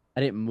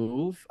 I didn't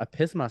move. I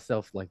pissed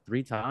myself like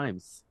 3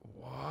 times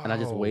and I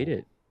just Whoa.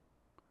 waited.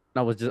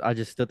 And I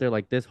just stood there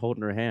like this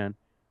holding her hand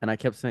and I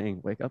kept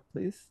saying, "Wake up,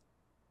 please."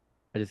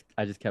 I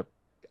just kept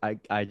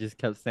I just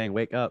kept saying,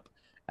 "Wake up."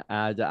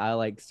 I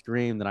like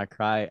screamed and I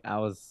cried. I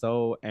was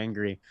so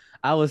angry.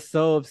 I was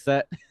so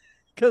upset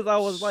because I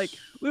was like,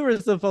 we were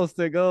supposed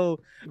to go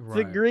to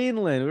Right,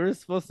 Greenland. We were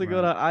supposed to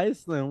go to right.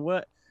 Iceland.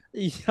 What?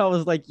 I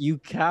was like, you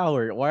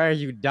coward. Why are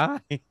you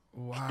dying?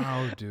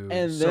 Wow, dude.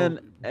 And So,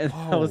 then and I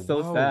whoa, was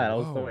so whoa, sad. I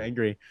was so whoa.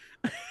 angry.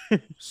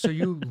 So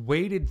you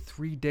waited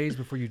 3 days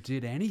before you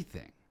did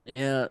anything.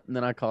 Yeah, and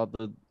then I called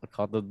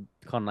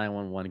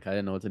 911 because I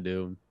didn't know what to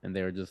do. And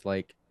they were just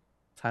like,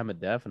 time of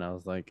death. And I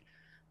was like,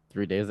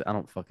 3 days. I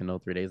don't fucking know.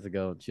 3 days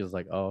ago. And she was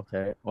like, oh,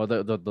 okay. Well,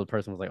 the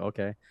person was like,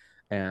 okay.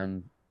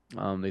 And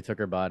they took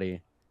her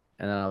body.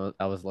 And then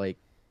I was like,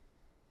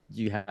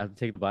 do you have to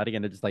take the body?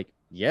 And they're just like,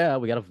 yeah,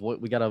 we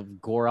gotta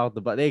gore out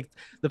the body.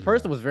 The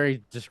person Yeah. was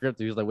very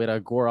descriptive. He was like, we gotta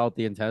gore out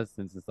the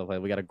intestines and stuff like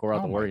that. We gotta gore out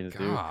Oh the my organs,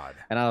 dude. God.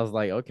 And I was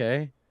like,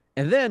 okay.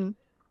 And then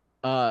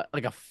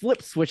like a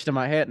flip switched in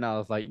my head, and I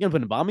was like, "You gonna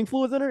put embalming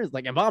fluids in her?" It's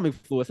like embalming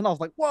fluids, and I was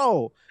like,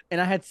 "Whoa!"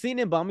 And I had seen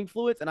embalming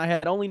fluids, and I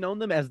had only known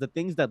them as the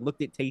things that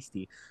looked at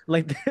tasty.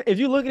 Like if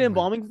you look at Oh my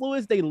embalming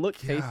fluids, they look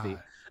tasty,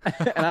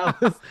 God.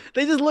 and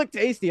they just look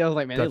tasty. I was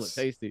like, "Man, they look That's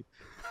tasty."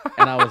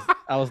 And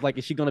I was like,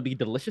 "Is she gonna be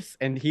delicious?"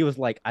 And he was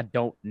like, "I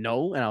don't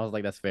know," and I was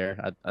like, "That's fair.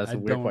 That's I a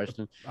weird don't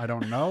question." I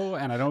don't know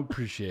and I don't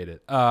appreciate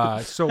it.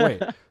 So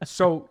wait.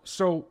 So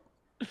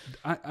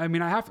I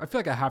mean I feel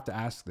like I have to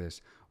ask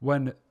this.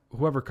 When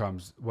whoever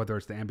comes, whether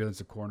it's the ambulance,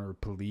 the coroner,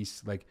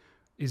 police, like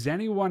is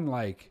anyone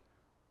like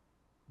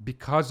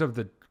because of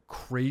the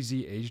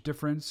crazy age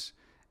difference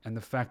and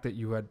the fact that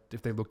you had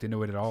if they looked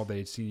into it at all,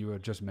 they'd seen you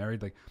had just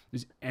married, like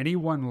is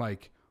anyone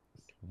like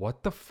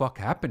what the fuck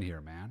happened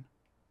here, man?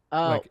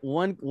 Like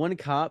One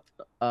cop,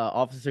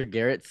 Officer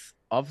Garrett's,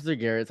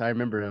 I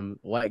remember him,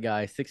 white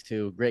guy,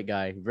 6'2", great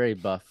guy, very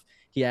buff.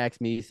 He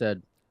asked me, he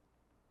said,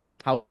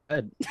 "How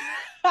good?"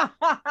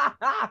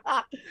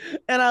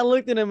 And I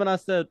looked at him and I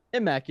said,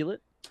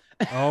 "Immaculate."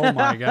 oh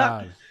my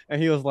God.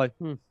 And he was like,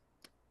 "Hmm."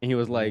 And he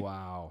was like,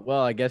 Wow.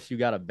 "Well, I guess you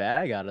got a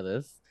bag out of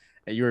this.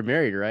 And you were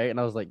married, right?" And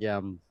I was like, "Yeah,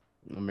 I'm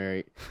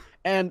married."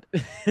 And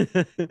this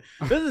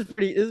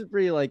is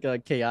pretty like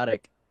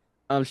chaotic.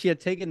 She had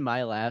taken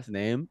my last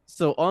name,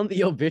 so on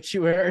the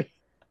obituary,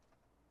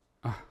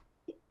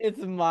 it's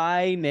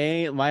my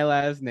name, my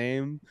last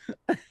name.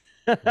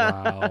 And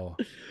Wow.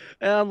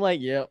 I'm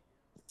like, "Yep,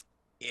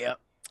 yep,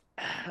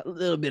 a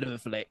little bit of a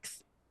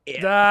flex."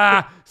 Yeah.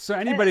 Ah, so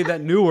anybody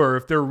that knew her,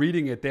 if they're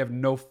reading it, they have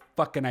no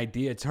fucking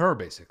idea it's her,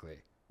 basically.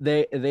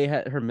 They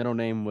had her middle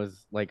name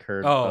was like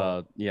her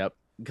Oh, yep,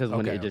 because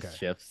when okay, it just okay.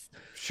 shifts. So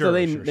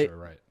Sure, sure, sure,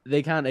 right.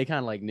 they kind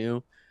of like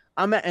knew.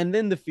 And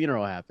then the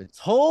funeral happens.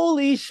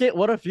 Holy shit,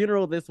 what a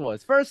funeral this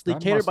was. Firstly,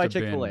 That catered must by have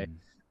Chick-fil-A. been.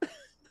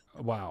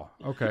 Wow.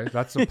 Okay,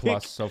 that's a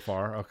plus so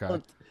far.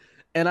 Okay.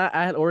 And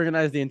I had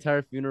organized the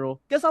entire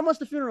funeral. Guess how much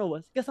the funeral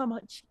was? Guess how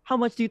much? How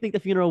much do you think the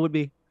funeral would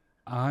be?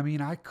 I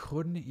mean, I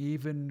couldn't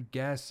even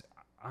guess.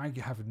 I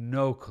have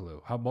no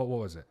clue. What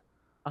was it?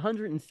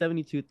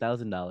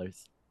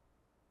 $172,000.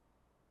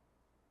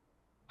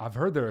 I've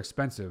heard they're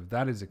expensive.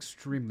 That is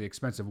extremely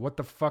expensive. What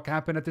the fuck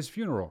happened at this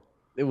funeral?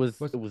 It was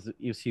What's it was it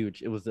was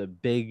huge. It was a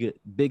big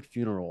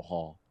funeral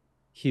hall.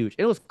 Huge.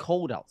 It was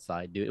cold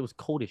outside, dude. It was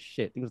cold as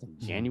shit. I think it was like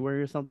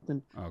January or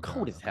something. Okay,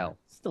 Cold as okay. hell.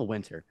 Still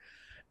winter.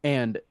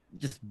 And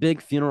just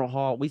big funeral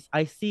hall.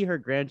 I see her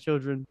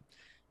grandchildren,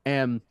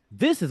 and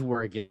this is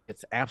where it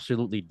gets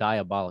absolutely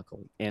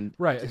diabolical. And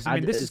Right. I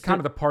mean, this is it's kind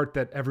of the part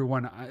that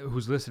everyone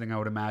who's listening, I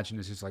would imagine,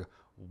 is just like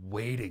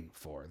waiting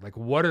for. Like,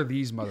 what are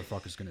these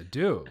motherfuckers gonna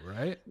do?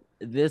 Right.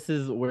 this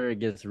is where it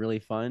gets really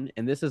fun,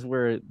 and this is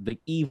where the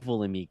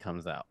evil in me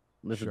comes out.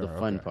 This is the Sure.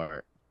 fun Okay.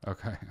 part.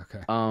 Okay.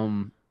 Okay.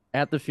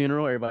 At the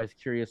funeral, everybody's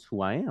curious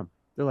who I am.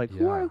 They're like,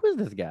 Yeah. who's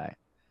this guy?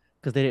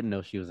 Because they didn't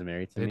know she was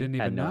married to They me. didn't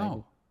Had even no idea.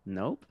 know.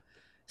 Nope.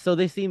 So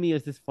they see me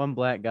as this fun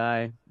black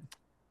guy,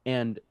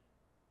 and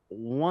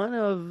one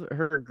of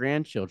her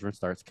grandchildren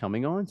starts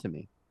coming on to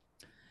me.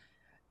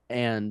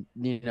 And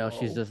Whoa.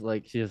 she's just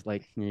like, you're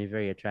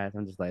very attractive.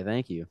 I'm just like,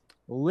 thank you.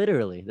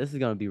 Literally, this is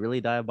gonna be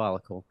really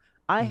diabolical.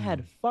 I Hmm.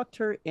 had fucked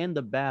her in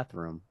the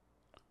bathroom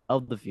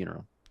of the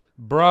funeral.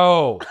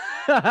 Bro.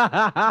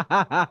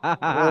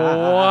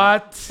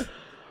 What?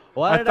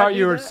 Why I did I thought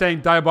you do were that?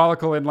 saying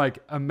diabolical in like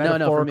a No, for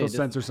metaphorical me, this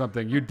sense or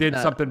something. You did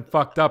no, something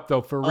fucked up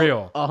though, for oh,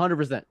 real.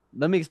 100%.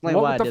 Let me explain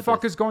why What I the did this.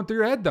 fuck is going through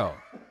your head though?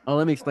 Oh,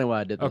 let me explain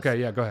why I did this. Okay,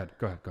 yeah, go ahead.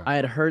 Go ahead. Go ahead. I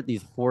had heard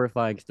these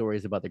horrifying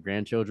stories about the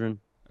grandchildren,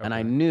 and I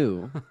Okay.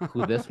 knew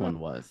who this one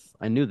was.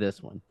 I knew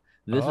this one.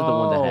 This is the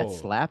one that had Oh.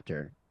 slapped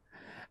her.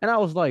 And I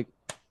was like,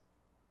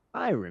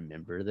 I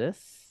remember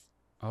this.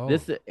 Oh.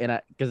 This and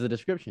I because the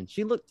description,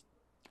 she looked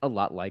a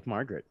lot like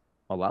Margaret.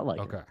 A lot like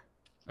her. Okay.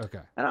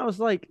 Okay. And I was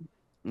like,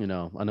 I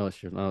know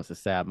it's a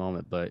sad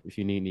moment, but if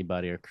you need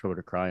anybody or shoulder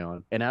to cry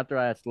on. And after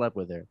I had slept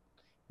with her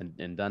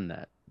and done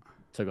that,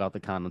 took out the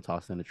condom,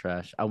 tossed it in the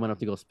trash. I went up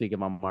to go speak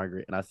about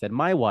Margaret, and I said,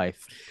 "My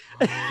wife."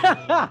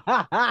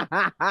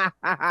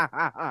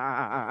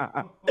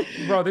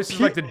 Bro, this is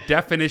like the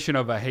definition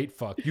of a hate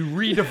fuck. You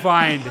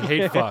redefined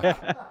hate fuck.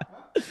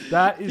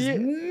 That is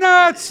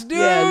nuts, dude.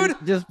 Yeah,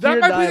 just That pure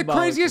might be the diabolical.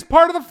 craziest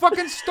part of the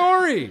fucking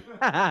story.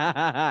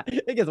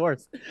 It gets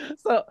worse.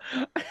 So,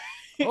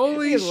 it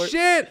Holy gets worse.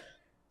 shit.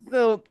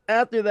 So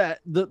after that,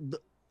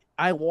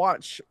 I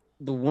watch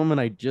the woman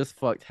I just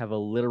fucked have a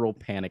literal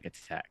panic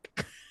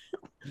attack.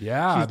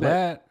 Yeah, I She's like,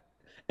 bet.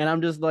 and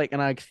I'm just like,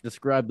 and I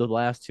described the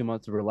last 2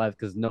 months of her life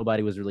because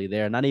nobody was really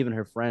there. Not even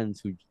her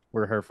friends who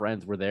were her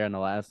friends were there in the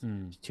last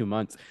Hmm. 2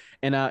 months.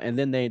 And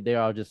then they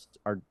all just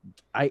are.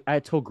 I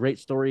told great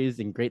stories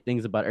and great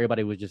things about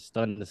everybody was just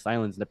stunned into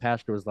silence. And the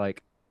pastor was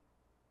like,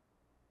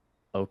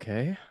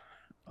 okay,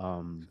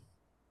 um,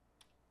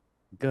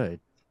 good.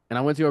 And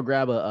I went to go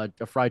grab a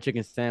fried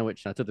chicken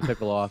sandwich. And I took the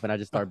pickle off and I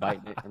just started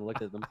biting it and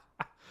looked at them.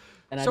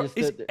 And I So just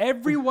is stood there.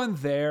 everyone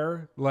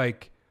there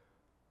like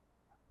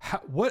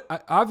what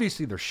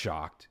obviously they're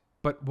shocked,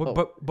 but what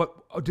Oh,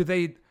 but do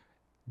they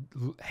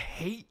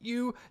hate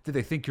you? Do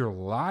they think you're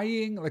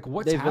lying? Like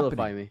what's they happening?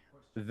 vilify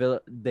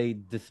me. They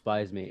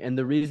despise me. And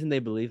the reason they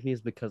believe me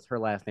is because her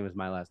last name is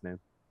my last name.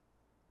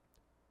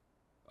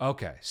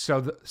 Okay,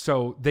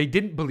 so they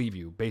didn't believe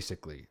you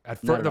basically. Not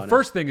at The all, no.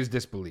 first thing is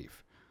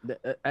disbelief.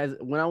 As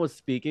when I was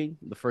speaking,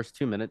 the first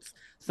 2 minutes,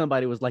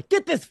 somebody was like,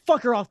 "Get this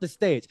fucker off the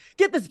stage!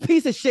 Get this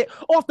piece of shit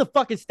off the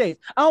fucking stage!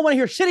 I don't want to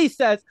hear shit he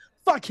says.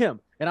 Fuck him!"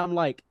 And I'm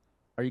like,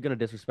 "Are you gonna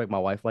disrespect my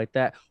wife like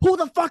that? Who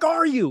the fuck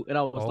are you?" And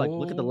I was like,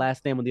 "Look at the Oh,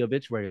 last name on the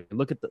obituary.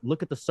 Look at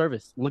the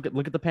service. Look at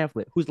the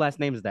pamphlet. Whose last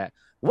name is that?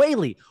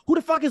 Whaley. Who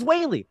the fuck is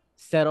Whaley?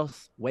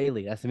 Ceros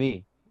Whaley. That's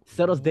me.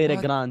 Ceros de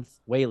what?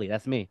 Grands Whaley.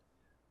 That's me."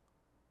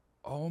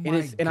 Oh And my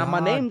it's and god,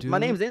 my dude.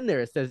 name's in there.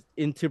 It says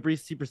into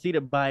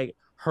superseded by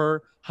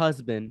her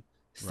husband,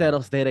 Right.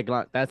 Ceros de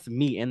Glant. That's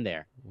me in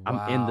there.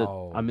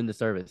 Wow. I'm in the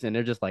service, and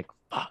they're just like,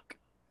 fuck.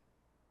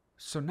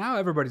 So now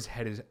everybody's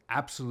head is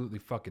absolutely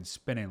fucking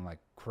spinning like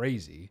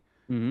crazy.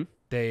 Mm-hmm.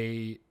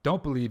 They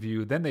don't believe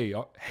you, then they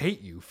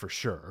hate you for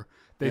sure.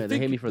 Yeah, they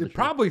hate me for They the truth.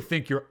 probably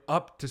think you're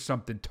up to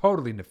something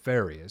totally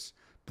nefarious,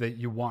 that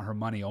you want her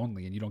money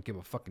only and you don't give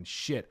a fucking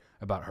shit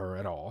about her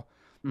at all.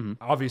 Mm-hmm.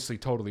 Obviously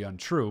totally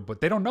untrue, but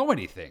they don't know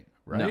anything,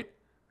 No, right?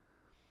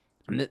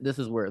 and this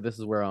is where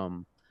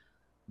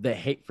the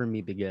hate for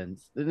me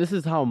begins. This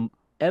is how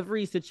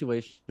every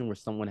situation where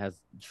someone has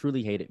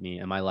truly hated me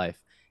in my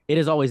life, it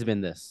has always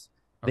been this.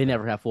 They Okay.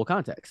 never have full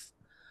context.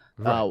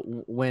 Right.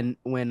 When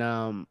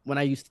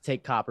I used to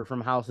take copper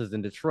from houses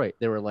in Detroit,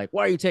 they were like,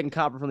 "Why are you taking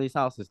copper from these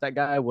houses?" That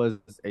guy was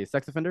a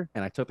sex offender,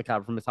 and I took the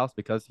copper from his house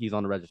because he's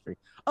on the registry.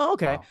 Oh,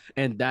 okay. Wow.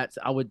 And that's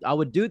I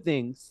would do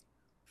things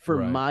for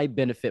Right. my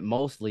benefit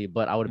mostly,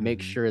 but I would make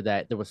Mhm. sure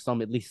that there was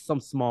at least some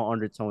small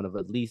undertone of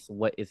at least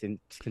what is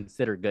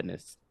considered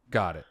goodness.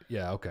 Got it.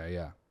 Yeah, okay,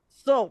 yeah.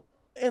 So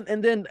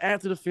and then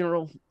after the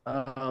funeral,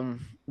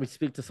 we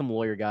speak to some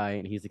lawyer guy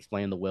and he's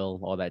explaining the will,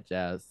 all that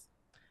jazz.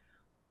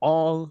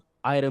 All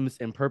items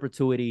in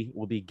perpetuity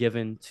will be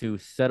given to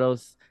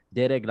Ceros,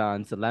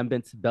 Deregrans,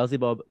 Lambent,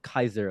 Beelzebub,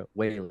 Kaiser,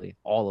 Whaley,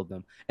 all of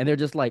them. And they're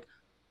just like,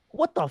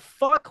 what the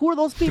fuck? Who are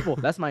those people?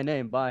 That's my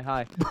name. Bye,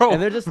 hi.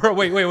 And they're just bro,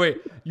 wait.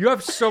 You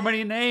have so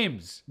many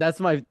names.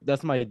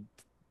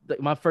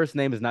 my first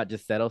name is not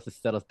just Ceros, it's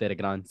Ceros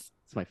Deregrans.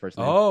 It's my first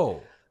name.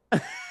 Oh.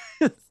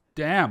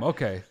 Damn,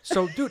 okay.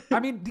 So, dude, I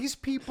mean, these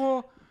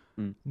people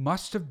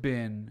must have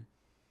been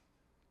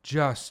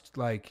just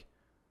like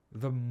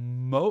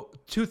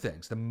two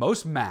things, the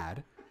most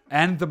mad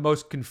and the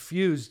most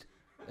confused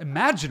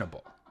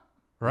imaginable,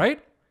 right?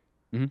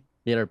 Mm-hmm.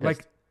 Yeah, they're pissed.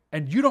 Like,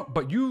 and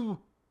you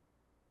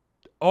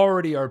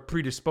already are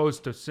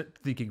predisposed to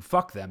thinking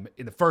fuck them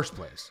in the first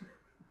place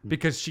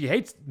because she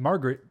hates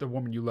Margaret, the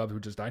woman you love who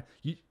just died,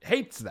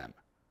 hates them.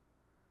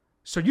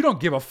 So you don't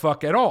give a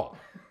fuck at all,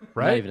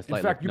 right? In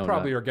fact, you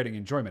probably are getting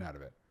enjoyment out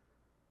of it.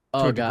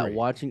 Oh god,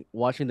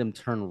 watching them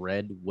turn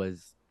red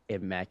was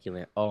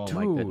immaculate. Oh dude,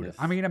 my goodness.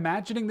 I mean,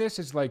 imagining this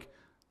is like,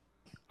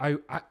 I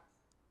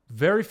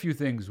very few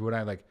things would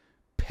I like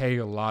pay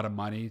a lot of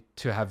money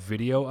to have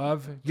video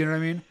of. You know what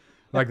I mean?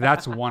 Like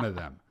that's one of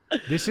them.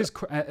 This is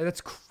that's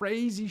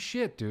crazy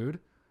shit, dude.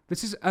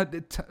 This is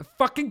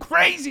fucking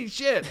crazy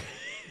shit.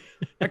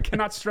 I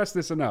cannot stress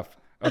this enough.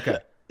 Okay.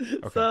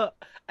 So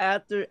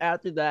after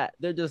that,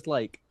 they're just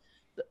like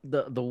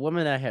the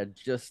woman I had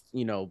just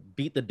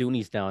beat the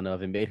Doonies down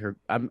of and made her.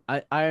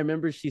 I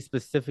remember she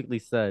specifically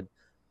said,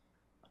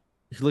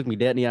 she looked me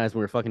dead in the eyes when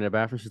we were fucking in the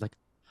bathroom. She's like,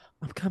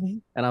 "I'm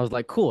coming," and I was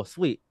like, "Cool,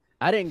 sweet."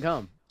 I didn't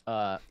come.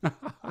 But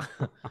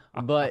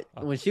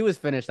when she was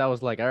finished, I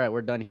was like, "All right,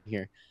 we're done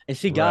here." And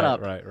she got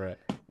up. Right.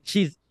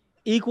 She's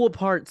equal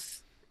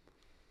parts.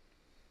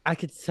 I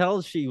could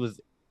tell she was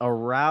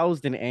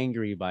aroused and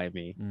angry by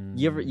me.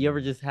 You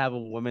ever just have a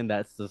woman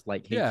that's just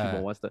like hates you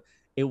but wants to?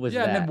 It was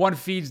that. And then one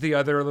feeds the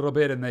other a little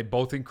bit, and they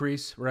both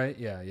increase, right?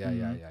 Yeah.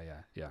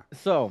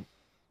 So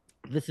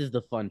this is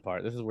the fun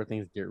part. This is where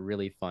things get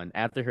really fun.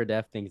 After her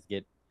death, things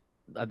get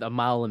a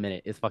mile a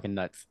minute. It's fucking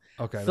nuts.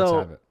 Okay, so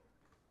let's have it.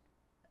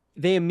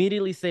 They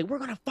immediately say, "We're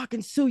gonna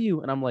fucking sue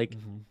you," and I'm like,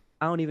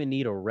 I don't even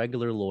need a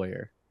regular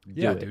lawyer.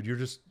 Dude, you're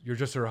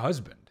just her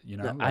husband. You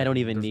know, I don't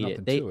even need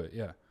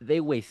it. They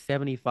waste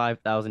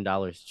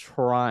 $75,000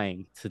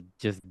 trying to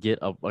just get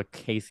a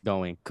case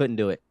going. Couldn't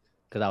do it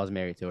because I was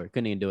married to her.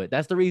 Couldn't even do it.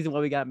 That's the reason why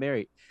we got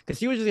married. Because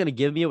she was just gonna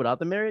give me it without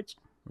the marriage.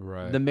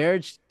 Right. The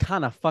marriage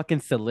kind of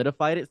fucking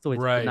solidified it, so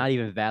it's not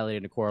even valid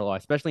in the court of law,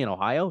 especially in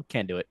Ohio.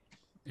 Can't do it.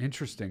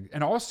 Interesting.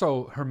 And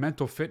also, her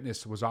mental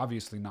fitness was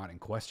obviously not in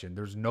question.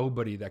 There's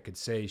nobody that could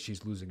say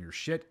she's losing her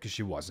shit because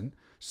she wasn't.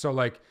 So,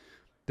 like,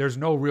 there's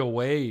no real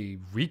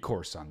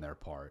recourse on their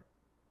part.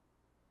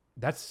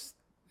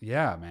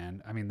 Yeah,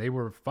 man. I mean, they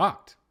were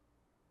fucked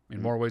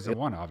in more ways than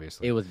one,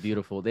 obviously. It was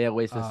beautiful. They had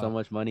wasted so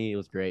much money. It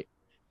was great.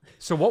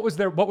 So what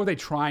were they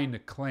trying to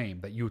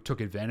claim? That you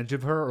took advantage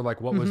of her, or like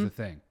what was the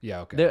thing?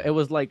 Yeah, okay. It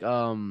was like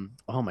oh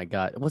my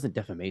god, it wasn't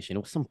defamation. It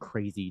was some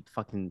crazy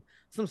fucking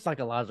some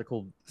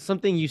psychological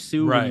something you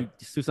sue when you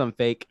sue something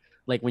fake.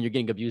 Like when you're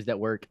getting abused at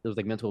work, there was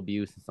like mental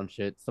abuse and some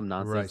shit, some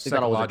nonsense. Right,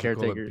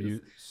 psychological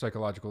abuse,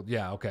 psychological.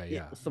 Yeah, okay,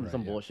 yeah.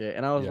 Some bullshit.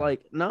 And I was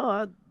like,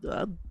 no,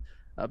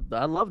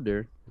 I loved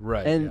her.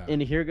 Right.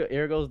 And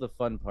here goes the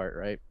fun part,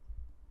 right?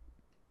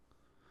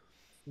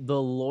 The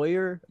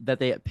lawyer that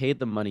they had paid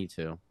the money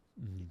to,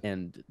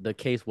 and the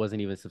case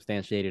wasn't even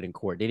substantiated in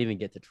court. They didn't even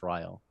get to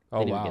trial.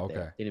 Oh, wow, okay.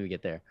 They didn't even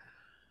get there.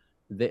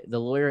 The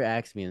lawyer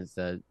asked me and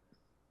said,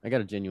 "I got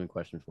a genuine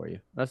question for you."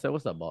 And I said,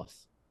 "What's up,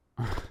 boss?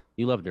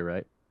 You loved her,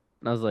 right?"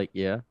 And I was like,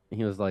 "Yeah." And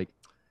he was like,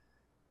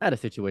 "I had a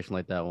situation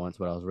like that once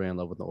where I was really in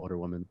love with an older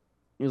woman."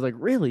 He was like,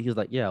 "Really?" He was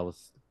like, "Yeah, I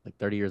was like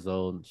 30 years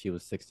old and she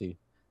was 60."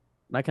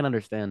 And I can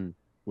understand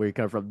where you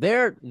come from.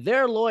 Their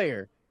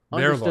lawyer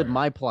understood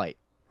my plight.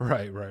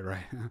 Right.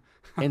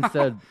 And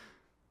said,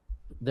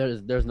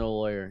 there's no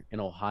lawyer in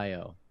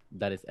Ohio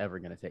that is ever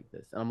going to take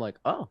this. And I'm like,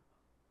 oh.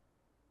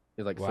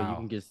 He's like, wow. So you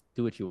can just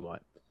do what you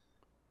want.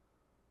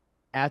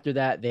 After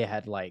that, they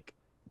had like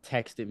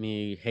texted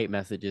me, hate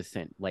messages,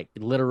 sent like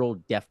literal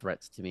death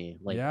threats to me.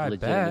 Like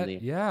legitimately. I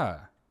bet. Yeah.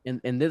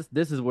 And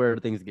this is where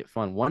things get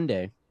fun. One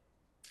day,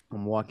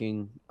 I'm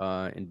walking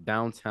in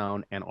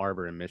downtown Ann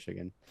Arbor in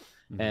Michigan.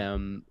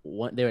 And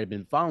they had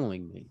been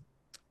following me.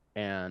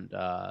 And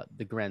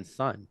the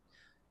grandson,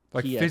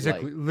 like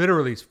physically,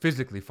 literally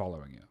physically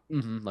following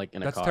you, like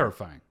in a car. That's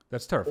terrifying.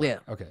 That's terrifying. Yeah.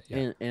 Okay.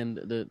 Yeah. And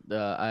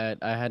I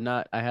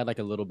had like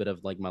a little bit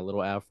of like my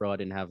little afro. I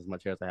didn't have as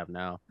much hair as I have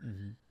now.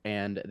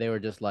 And they were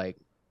just like,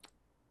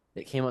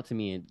 they came up to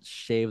me and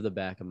shaved the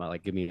back of my,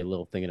 like, give me a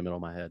little thing in the middle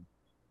of my head.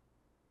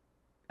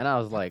 And I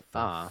was like,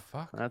 fuck?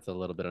 That's a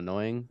little bit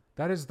annoying.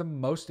 That is the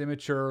most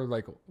immature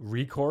like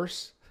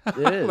recourse.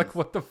 It is. Like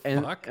what the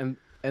fuck?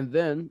 And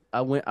then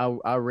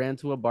I ran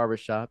to a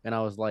barbershop and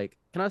I was like,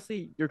 "Can I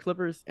see your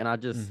clippers?" And I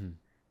just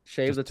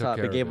shaved the top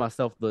and gave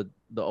myself the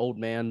old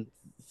man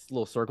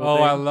little circle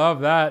thing. I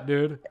love that,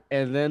 dude.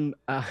 And then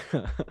I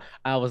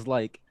was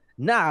like,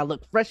 "Nah, I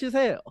look fresh as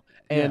hell."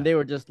 And they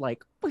were just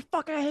like, "We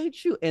fucking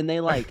hate you." And they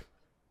like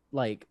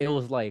like it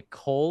was like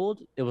cold.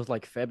 It was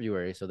like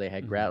February, so they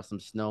had Mhm. grabbed some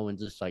snow and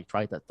just like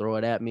tried to throw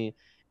it at me.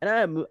 And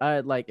I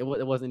had like it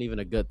wasn't even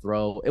a good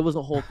throw. It was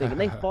a whole thing, and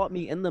they fought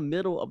me in the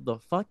middle of the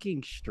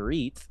fucking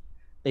street.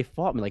 They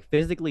fought me, like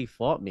physically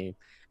fought me,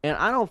 and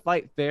I don't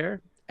fight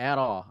fair at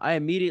all. I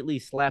immediately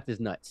slapped his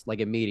nuts, like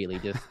immediately,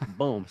 just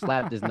boom,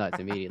 slapped his nuts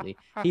immediately.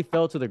 He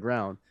fell to the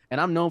ground, and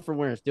I'm known for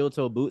wearing steel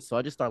toe boots, so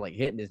I just started like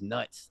hitting his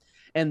nuts.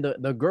 And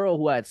the girl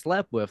who I had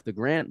slept with, the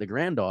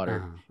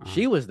granddaughter, Uh-huh.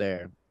 she was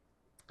there,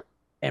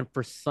 and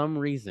for some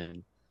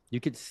reason, you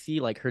could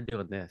see like her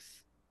doing this.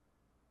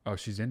 Oh,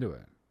 she's into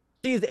it.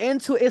 She's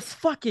into it. It's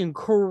fucking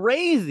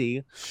crazy.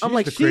 I'm She's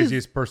like, the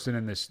craziest person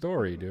in this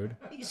story, dude.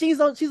 she's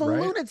a Right?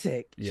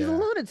 lunatic. She's a Yeah.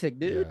 lunatic,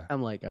 dude. Yeah.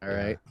 I'm like, all Yeah.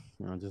 right,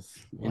 just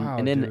Wow,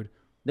 and dude.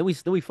 then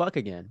we fuck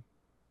again.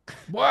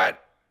 What?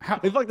 We How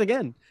fucked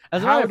again.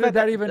 As a matter how of did fact,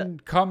 that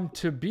even come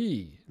to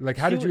be? Like,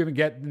 how she did you would even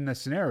get in the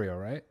scenario,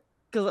 right?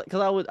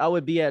 because I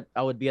would be at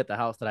the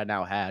house that I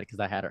now had because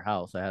I had her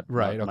house. I had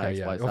Right. my Okay. ex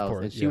Yeah. wife's Of house,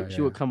 course. and Yeah. she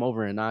Yeah. would come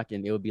over and knock,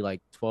 and it would be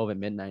like 12 at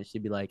midnight.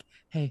 She'd be like,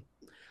 "Hey,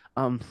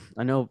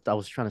 I know I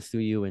was trying to sue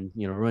you and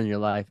ruin your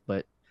life,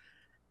 but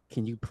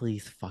can you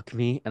please fuck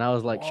me?" And I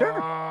was like, "Sure."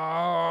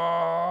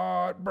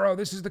 What, bro?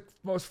 This is the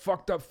most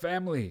fucked up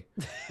family.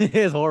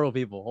 It's horrible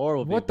people,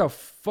 horrible What the people.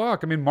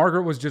 fuck? I mean,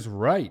 Margaret was just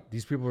right.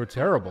 These people are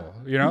terrible.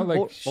 You know,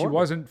 like she Horrible.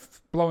 wasn't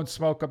blowing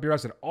smoke up your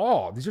ass at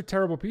all. These are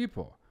terrible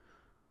people.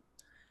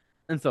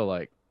 And so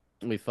like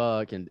we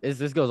fuck, and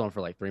this goes on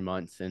for like 3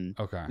 months, and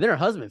Okay. then her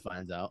husband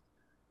finds out,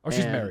 Oh,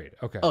 she's and married.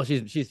 Okay. oh,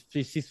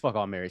 she's fuck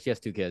all married. She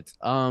has 2 kids.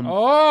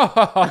 Oh,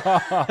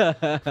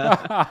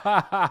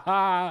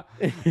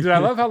 dude, I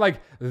love how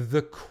like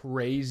the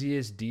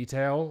craziest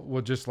detail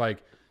will just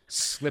like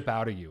slip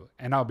out of you,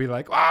 and I'll be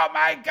like, "Oh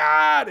my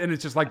god!" And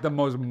it's just like the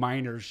most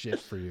minor shit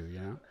for you, you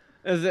know?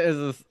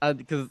 Is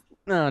because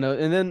no, no,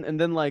 and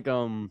then like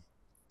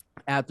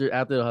after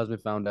the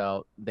husband found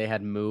out, they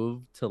had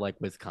moved to like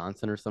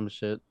Wisconsin or some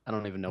shit. I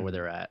don't even know where Mm,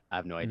 they're at. I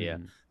have no idea,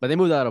 mm, but they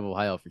moved out of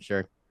Ohio for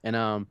sure. And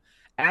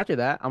after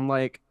that, I'm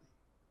like,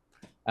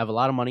 I have a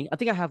lot of money. I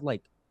think I have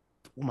like,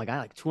 oh my god,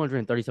 like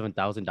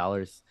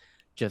 $237,000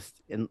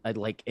 just in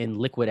like in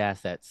liquid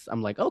assets.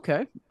 I'm like,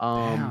 okay.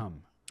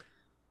 damn.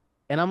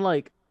 And I'm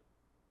like,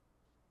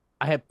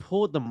 I had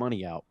pulled the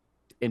money out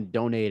and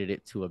donated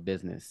it to a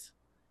business,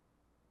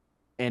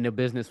 and the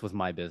business was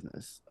my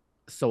business,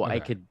 so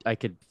Okay.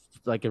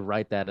 I could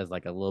write that as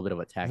like a little bit of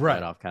a tax write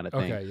Right. off kind of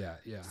thing. Okay. Yeah.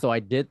 Yeah. So I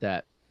did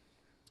that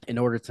in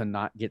order to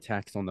not get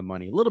taxed on the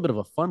money. A little bit of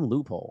a fun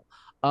loophole.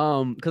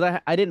 Because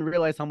I didn't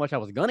realize how much I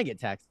was gonna get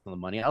taxed on the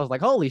money. I was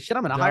like, holy shit,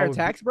 I'm in a That higher would be.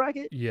 tax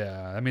bracket.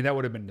 Yeah. I mean, that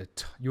would have been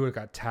you would have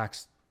got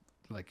taxed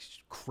like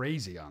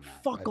crazy on that.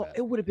 I Fuck off. bet.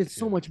 It would have been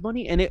so Yeah. much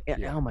money. And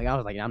Yeah. oh my god, I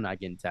was like, I'm not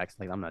getting taxed.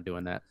 Like, I'm not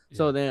doing that. Yeah.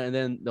 So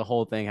then the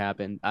whole thing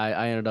happened.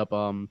 I ended up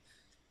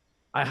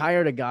I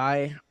hired a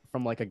guy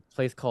from like a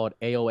place called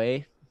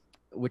AOA,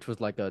 which was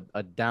like a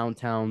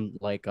downtown,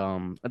 like I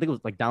think it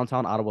was like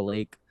downtown Ottawa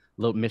Lake,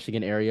 little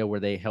Michigan area where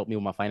they helped me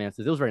with my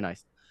finances. It was very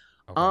nice.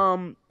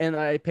 Okay. And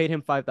I paid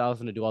him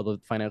 5,000 to do all the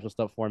financial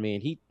stuff for me,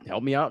 and he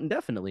helped me out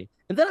indefinitely.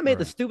 And then I All made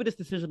the right. stupidest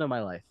decision of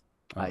my life.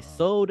 I Uh-oh.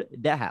 sold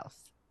the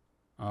house.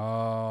 So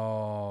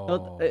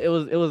Oh. it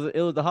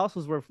was the house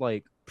was worth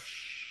like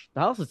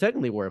the house was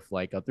technically worth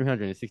like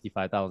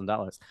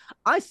 $365,000.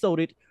 I sold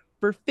it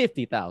for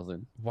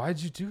 50,000 Why'd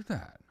you do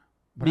that?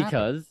 What happened?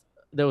 because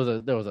there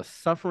was a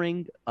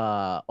suffering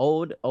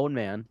old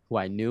man who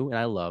I knew and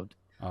I loved.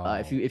 Oh,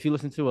 If you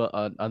listen to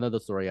another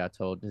story I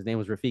told, his name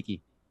was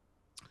Rafiki.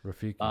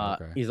 Rafiki.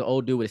 Okay. He's an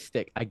old dude with a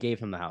stick. I gave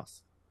him the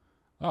house.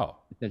 Oh,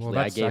 well, Essentially,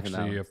 I that's gave him that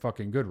actually house. a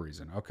fucking good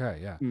reason. Okay.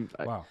 Yeah.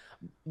 Wow.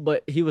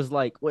 But he was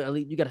like, "Well,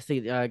 you got to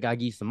say I got to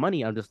give you some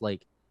money." I'm just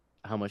like,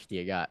 "How much do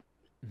you got?"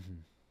 Mhm.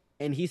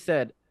 And he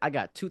said, "I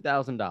got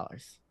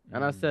 $2,000."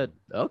 And I said,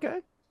 "Okay,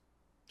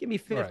 give me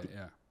 50." Right.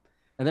 Yeah.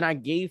 And then I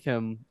gave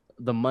him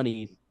the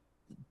money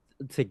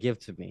to give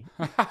to me.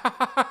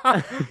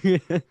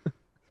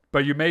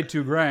 But you made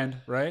 2 grand,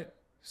 right?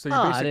 So you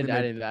Oh, basically made,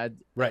 I didn't.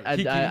 right. I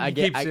He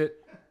keeps it.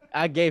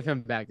 I gave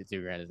him back the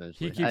 2 grand He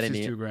essentially. I keeps didn't his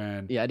even. 2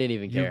 grand. Yeah, I didn't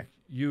even care.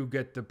 You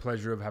get the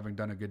pleasure of having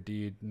done a good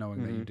deed,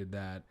 knowing that you Mhm. did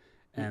that,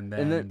 and And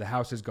then then the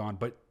house is gone.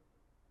 But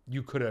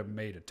you could have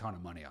made a ton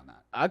of money on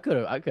that. I could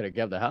have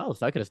kept the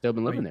house. I could have still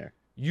been I living mean, there.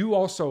 you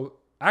also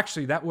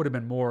actually that would have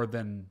been more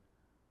than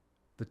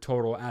the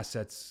total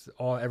assets,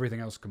 everything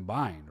else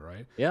combined,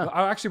 right? Yeah.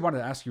 I actually wanted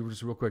to ask you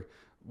just real quick.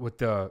 With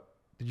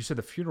did you said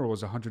the funeral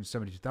was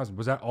 172,000?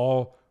 Was that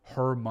all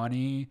her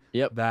money?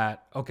 Yep.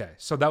 Okay,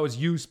 so that was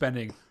you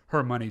spending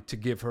her money to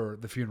give her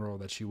the funeral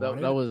that she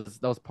wanted. That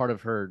was part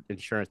of her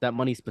insurance. That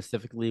money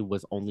specifically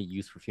was only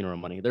used for funeral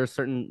money. There are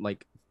certain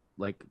like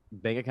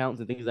bank accounts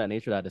and things of that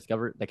nature that I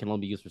discovered that can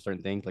only be used for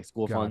certain things, like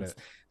school Got funds, it.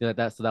 things like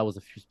that. So that was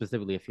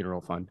specifically a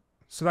funeral fund.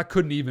 So that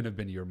couldn't even have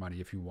been your money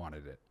if you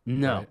wanted it,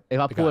 No, right? if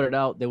I Got pulled it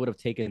out, they would have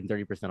taken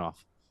 30%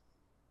 off.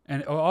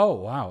 And oh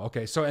wow,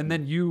 okay. So and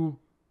then you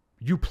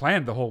You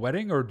planned the whole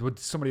wedding, or would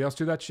somebody else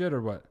do that shit,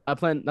 or what? I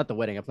planned not the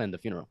wedding. I planned the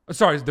funeral.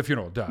 Sorry, the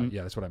funeral. Duh.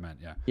 Yeah, that's what I meant.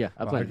 Yeah. Yeah,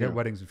 I Well, I planned. get Funeral.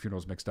 weddings and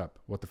funerals mixed up.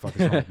 What the fuck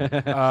is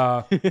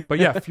wrong with me? But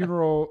yeah,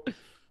 funeral.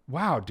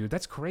 Wow, dude,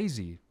 that's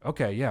crazy.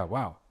 Okay, yeah,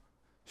 wow.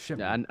 Shit.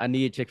 Yeah, Man. I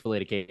need Chick-fil-A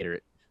to cater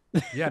it.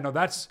 Yeah, no,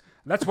 that's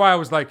why I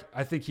was like,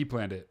 I think he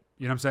planned it.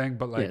 You know what I'm saying?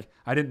 But like, Yeah.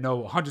 I didn't know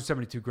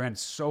 172 grand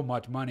is so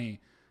much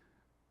money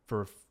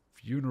for a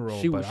funeral.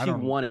 She but I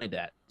don't. wanted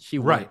that. She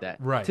Right, wanted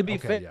that. right, To be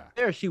okay, fair,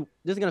 yeah. she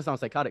this is gonna sound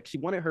psychotic. She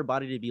wanted her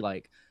body to be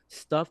like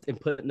stuffed and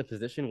put in a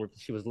position where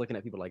she was looking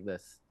at people like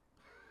this.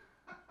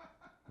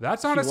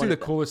 That's She honestly the wanted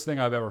that. coolest thing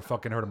I've ever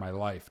fucking heard in my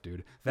life,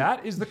 dude.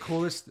 That is the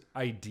coolest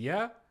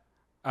idea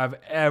I've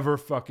ever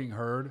fucking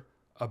heard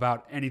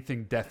about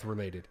anything death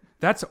related.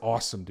 That's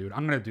awesome, dude.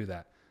 I'm gonna do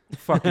that.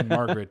 Fucking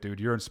Margaret, dude,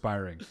 you're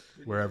inspiring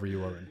wherever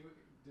you are in.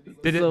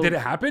 Did it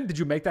happen? Did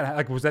you make that?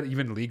 Like, was that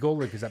even legal?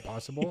 Like, is that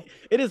possible?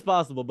 It is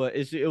possible, but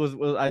it was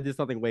I did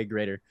something way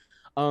greater.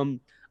 I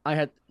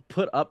had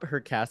put up her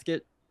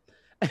casket,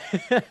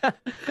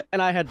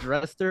 and I had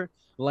dressed her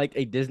like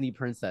a Disney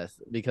princess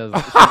because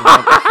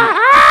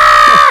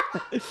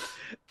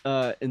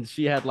and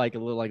she had like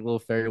little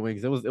fairy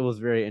wings. It was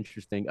very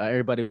interesting.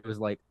 Everybody was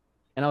like,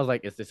 and I was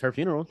like, "Is this her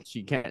funeral?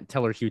 She can't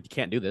tell her she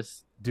can't do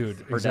this." Dude,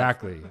 death.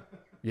 exactly.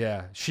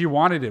 Yeah, she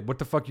wanted it. What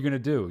the fuck you gonna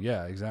do?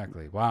 Yeah,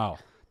 exactly. Wow,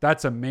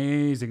 that's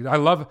amazing. I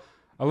love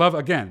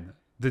again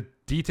the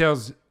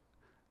details.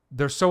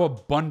 They're so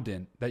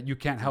abundant that you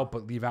can't help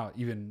but leave out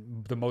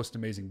even the most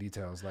amazing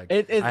details. Like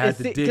I had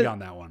to dig on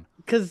that one.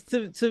 Because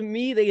to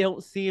me, they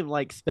don't seem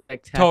like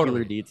spectacular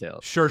Totally.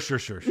 details. Sure.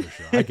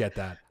 I get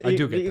that. I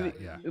do get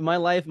that. Yeah. My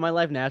life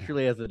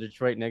naturally as a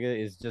Detroit nigga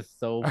is just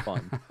so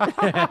fun.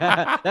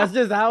 That's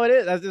just how it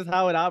is. That's just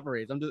how it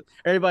operates.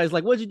 Everybody's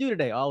like, "What'd you do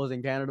today?" Oh, I was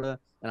in Canada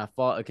and I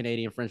fought a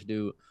Canadian French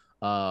dude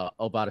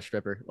about a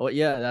stripper. Oh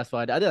yeah, that's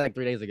what I did like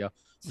 3 days ago.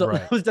 So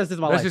Right. that's just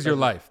my life. This is your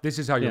life. This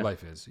is how your Yeah.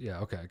 life is. Yeah.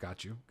 Okay.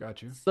 Got you.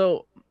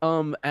 So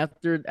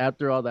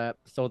after all that,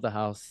 sold the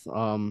house.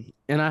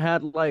 And I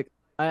had like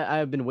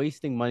I've been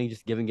wasting money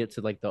just giving it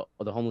to like the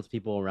homeless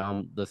people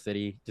around the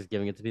city, just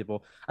giving it to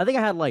people. I think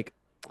I had like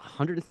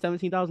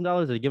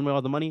 $117,000 to give away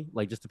all the money,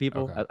 like just to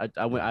people. Okay.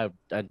 I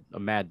had a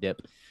mad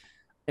dip.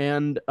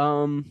 And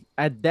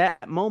at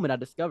that moment I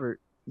discovered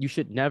you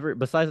should never,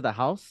 besides the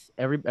house,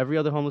 every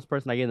other homeless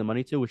person I gave the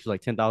money to, which is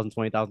like 10,000,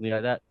 20,000,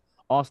 like that,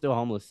 all still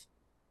homeless.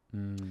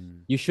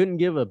 You shouldn't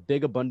give a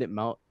big abundant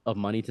amount of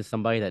money to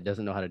somebody that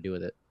doesn't know how to do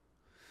with it.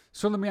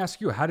 So let me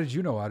ask you, how did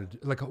you know how to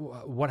like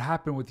what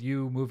happened with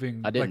you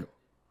moving? I didn't. Like,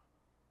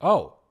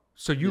 oh,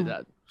 so you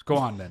That- go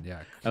on then.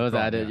 Yeah.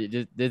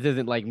 This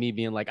isn't like me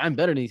being like I'm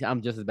better than these.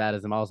 I'm just as bad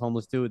as him. I was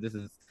homeless too. This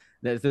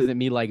isn't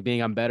me like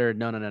being I'm better.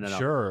 No.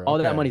 Sure. All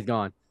that okay. money's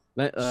gone.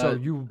 So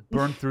you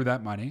burned through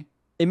that money.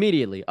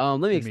 Immediately. Let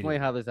me explain Immediately.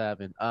 how this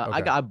happened.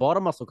 Okay. I bought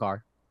a muscle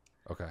car.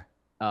 Okay.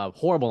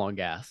 Horrible on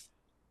gas.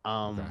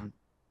 Okay.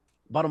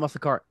 Bought a muscle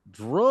car.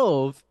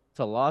 Drove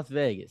to Las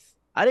Vegas.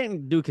 I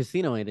didn't do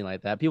casino or anything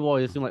like that. People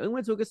always assume like we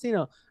went to a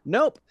casino.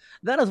 Nope.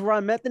 That is where I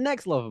met the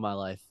next love of my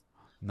life.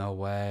 No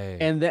way.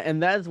 And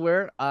that's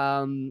where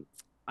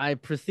I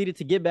proceeded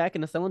to get back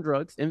into selling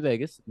drugs in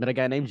Vegas. Met a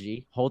guy named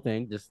G. Whole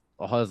thing just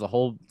has a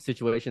whole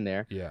situation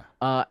there. Yeah.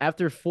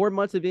 After 4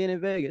 months of being in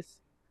Vegas,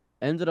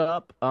 ended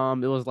up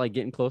it was like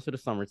getting closer to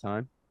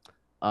summertime.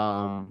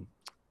 I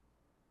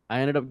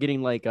ended up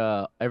getting like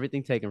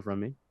everything taken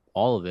from me,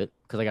 all of it,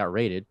 because I got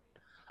raided.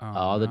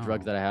 All the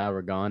drugs that I had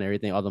were gone.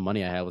 Everything, all the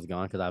money I had was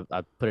gone because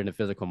I put it into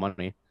physical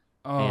money.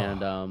 Oh.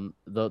 And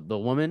the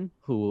woman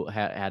who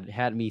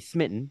had me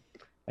smitten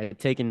had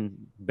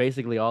taken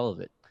basically all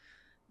of it,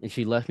 and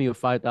she left me with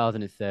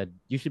 5,000 and said,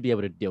 "You should be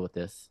able to deal with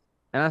this."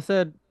 And I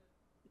said,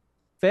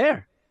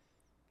 "Fair."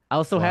 I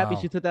was so happy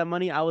Wow. she took that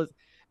money. I was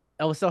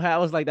so happy. I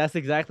was like, "That's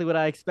exactly what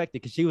I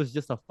expected," because she was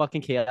just a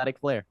fucking chaotic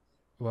flare.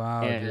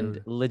 Wow, And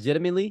dude.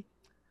 legitimately,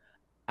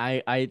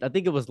 I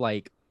think it was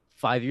like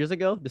 5 years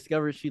ago,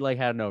 discovered she like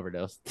had an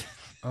overdose.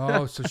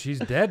 Oh, so she's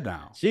dead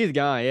now. She's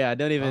gone. Yeah, I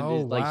don't even Oh,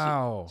 like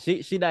wow.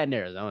 she died in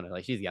Arizona.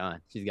 Like she's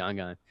gone. She's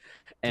gone.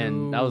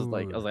 And I was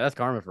like, Dude. that's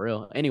karma for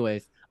real.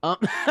 Anyways,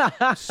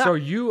 So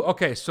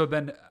so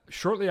then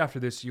shortly after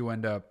this, you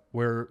end up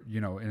where,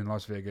 in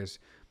Las Vegas,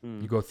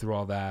 you go through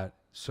all that.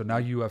 So now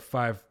you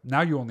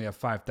only have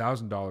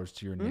 $5,000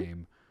 to your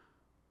name.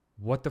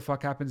 What the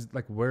fuck happens?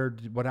 Like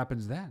what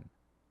happens then?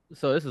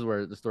 So this is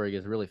where the story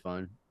gets really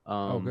fun.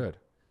 Oh, good.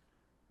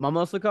 My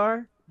muscle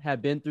car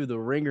had been through the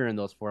ringer in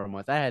those 4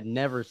 months. I had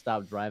never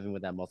stopped driving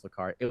with that muscle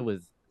car. It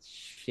was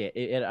shit.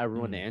 I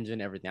ruined the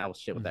engine, everything. I was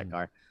shit with that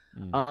car.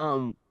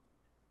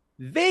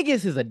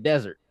 Vegas is a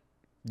desert.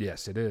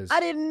 Yes, it is. I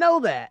didn't know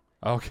that.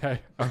 Okay.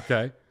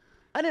 I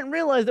didn't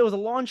realize there was a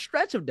long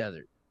stretch of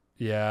desert.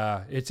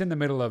 Yeah, it's in the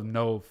middle of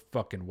no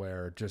fucking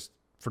where, just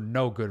for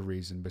no good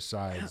reason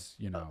besides,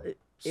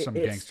 some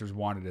it's- gangsters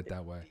wanted it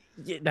that way.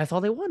 Yeah, that's all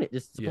they wanted.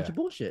 Just a bunch of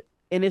bullshit.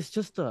 And it's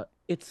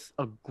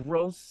a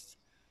gross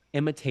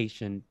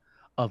imitation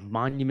of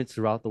monuments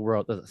throughout the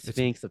world. The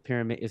Sphinx, the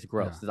pyramid is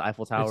gross. Yeah. The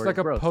Eiffel Tower It's like is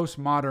a gross.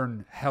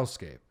 postmodern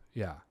hellscape.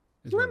 Yeah.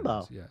 is what it Limbo.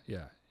 is.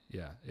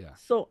 Yeah.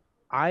 So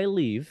I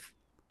leave.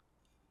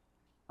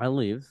 I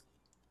leave,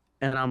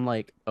 and I'm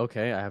like,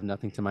 okay, I have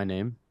nothing to my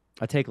name.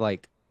 I take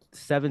like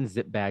 7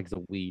 zip bags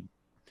of weed,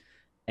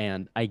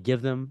 and I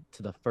give them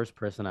to the first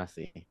person I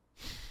see,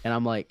 and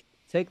I'm like,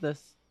 take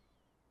this.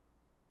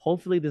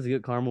 Hopefully, this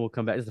good karma will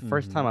come back. It's the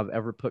first time I've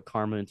ever put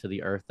karma into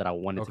the earth that I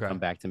wanted to Okay. come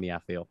back to me. I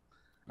feel.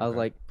 I was Okay.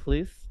 like,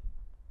 please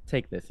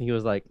take this. And he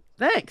was like,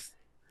 thanks.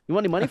 You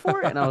want any money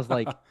for it? And I was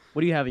like,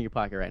 what do you have in your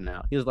pocket right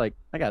now? He was like,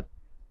 I got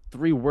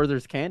 3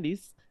 Werther's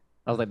candies.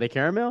 I was like, they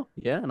caramel?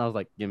 Yeah. And I was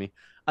like, give me.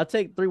 I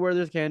take 3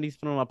 Werther's candies,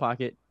 put them in my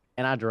pocket,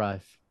 and I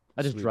drive.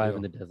 I just Sweet drive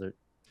in deal. the desert.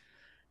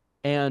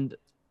 And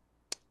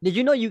did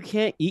you know you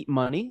can't eat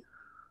money?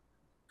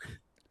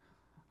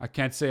 I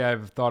can't say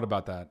I've thought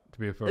about that, to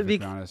be perfectly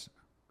Be- honest.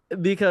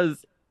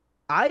 because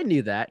I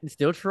knew that and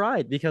still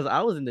tried because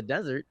I was in the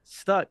desert,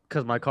 stuck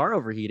because my car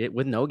overheated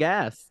with no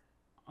gas.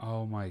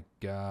 Oh my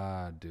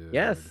God, dude.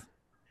 Yes,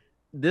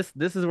 this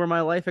is where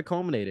my life had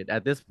culminated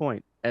at this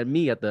point. At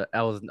me at the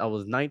I was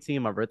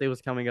 19, my birthday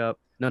was coming up.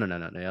 No.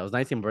 I was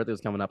 19, my birthday was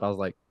coming up. I was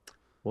like,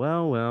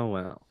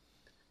 well,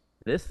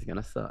 this is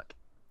gonna suck.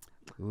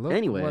 Look what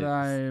Anyways,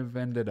 I've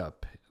ended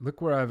up.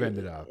 Look where I've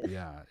ended up.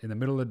 Yeah, in the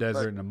middle of the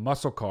desert in a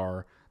muscle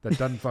car that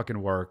doesn't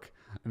fucking work,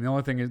 and the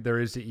only thing there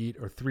is to eat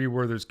are 3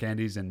 Werther's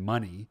candies and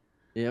money.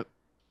 yep.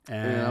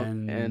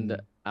 And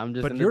And I'm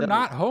just but in the you're desert.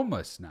 not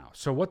homeless now.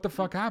 So what the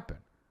fuck happened?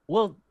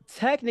 Well,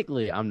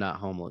 technically, I'm not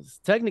homeless.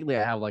 Technically,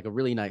 I have like a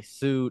really nice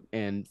suit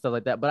and stuff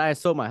like that. But I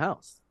sold my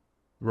house.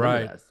 Remember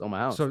Right. that? I sold my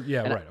house. So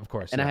yeah, And right. Of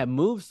course. I Yeah. had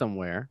moved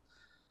somewhere,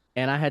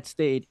 and I had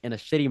stayed in a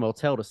shitty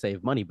motel to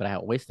save money, but I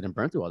had wasted and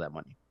burned through all that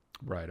money.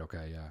 Right.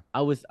 Okay. Yeah.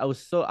 I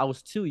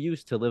was too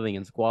used to living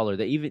in squalor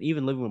that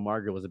even living with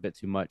Margaret was a bit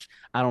too much.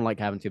 I don't like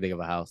having too big of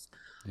a house.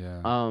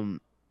 Yeah. Um,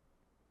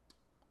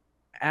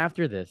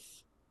 After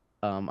this,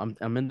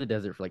 I'm in the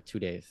desert for like 2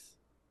 days,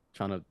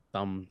 trying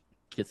to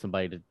get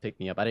somebody to pick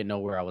me up. I didn't know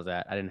where I was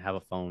at. I didn't have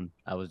a phone.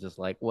 I was just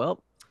like,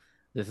 well,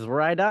 this is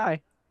where I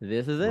die.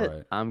 This is it.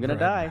 Right. I'm gonna Right.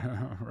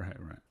 die. Right.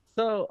 Right.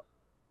 So,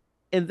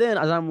 and then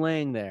as I'm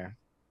laying there,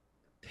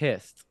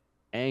 pissed,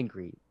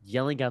 angry,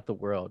 yelling at the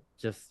world,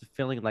 just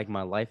feeling like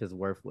my life is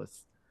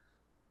worthless.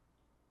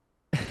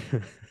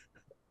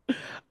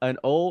 An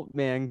old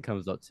man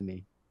comes up to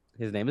me.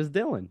 His name is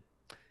Dylan.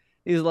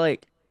 He's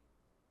like,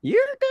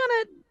 "You're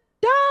gonna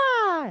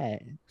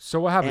die." So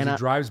what happens? And He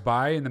drives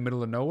by in the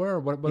middle of nowhere? Or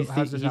what?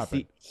 How does this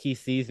happen? he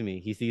sees me.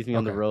 He sees me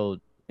on the Okay.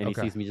 road, and he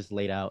Okay. sees me just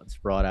laid out,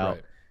 sprawled out.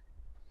 Right.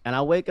 And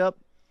I wake up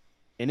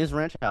in his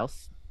ranch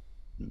house,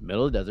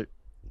 middle of the desert.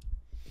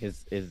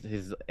 His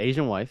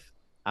Asian wife.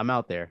 I'm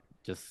out there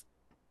just,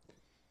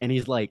 and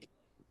he's like,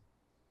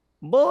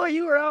 "Boy,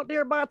 you were out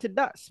there about to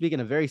die." Speaking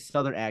a very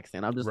southern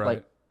accent. I'm just like,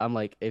 Right. I'm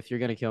like, if you're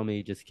gonna kill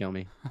me, just kill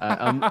me.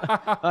 I'm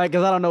like,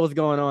 cause I don't know what's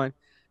going on.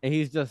 And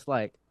he's just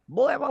like,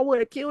 "Boy, if I would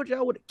have killed you,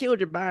 I would have killed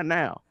you by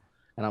now."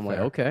 And I'm like,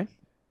 Fair. okay.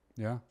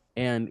 Yeah.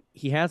 And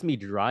he has me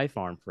dry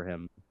farm for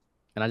him,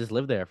 and I just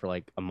lived there for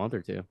like a month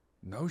or two.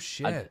 No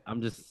shit.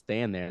 I'm just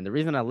staying there, and the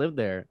reason I live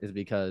there is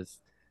because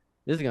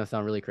this is gonna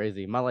sound really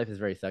crazy. My life is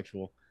very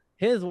sexual.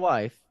 His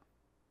wife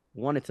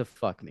wanted to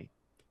fuck me,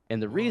 and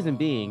the reason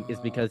being is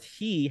because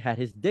he had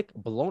his dick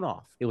blown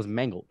off. It was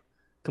mangled,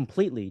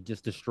 completely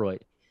just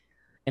destroyed.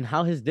 And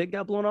how his dick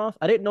got blown off,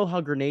 I didn't know how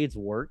grenades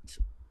worked.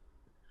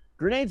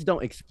 Grenades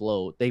don't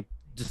explode; they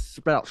just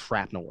spread out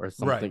shrapnel or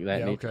something Right. like that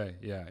Yeah. nature. Okay.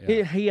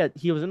 Yeah. Yeah.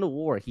 He was in the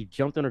war. He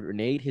jumped on a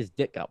grenade. His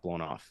dick got blown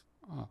off.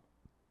 Oh,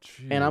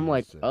 And I'm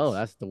like, oh, Jesus.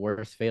 that's the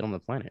worst fate on the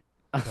planet.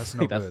 I was That's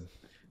like, no good.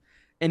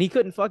 And he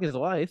couldn't fuck his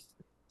wife.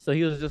 So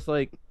he was just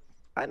like,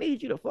 I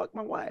need you to fuck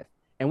my wife.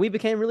 And we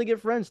became really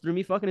good friends through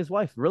me fucking his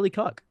wife. Really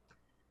cuck.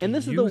 And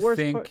this is the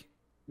worst part.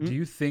 Do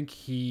you think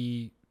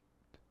he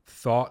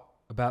thought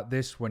about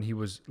this when he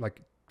was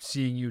like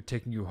seeing you,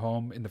 taking you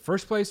home in the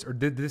first place, or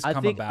did this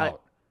come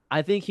about?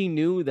 I think he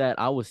knew that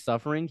I was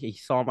suffering. He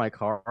saw my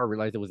car,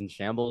 realized it was in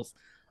shambles,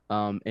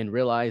 and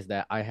realized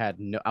that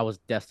I was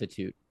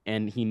destitute.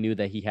 And he knew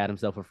that he had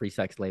himself a free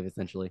sex slave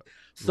essentially.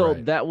 So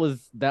Right. that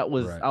was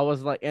Right. I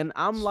was like, and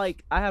I'm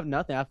like, I have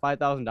nothing. I have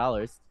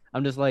 $5,000.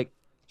 I'm just like,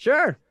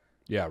 sure.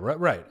 Yeah. Right.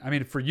 Right. I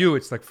mean, for you,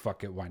 it's like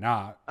fuck it. Why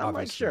not? I'm like,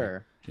 Obviously.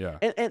 sure. Yeah.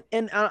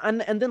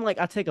 And then like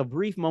I take a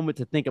brief moment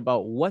to think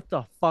about what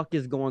the fuck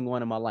is going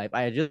on in my life.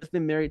 I had just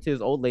been married to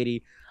this old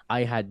lady.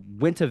 I had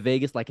went to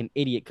Vegas like an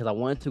idiot because I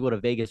wanted to go to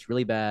Vegas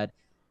really bad.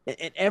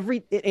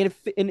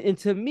 And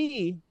to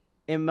me,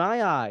 in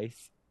my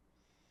eyes,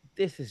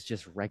 this is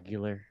just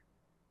regular.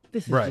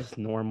 This is Right. just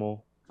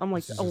normal. I'm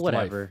like, This is oh, just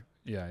whatever.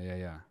 Yeah.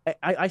 Yeah. Yeah.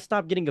 I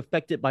stopped getting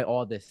affected by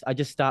all this. I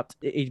just stopped.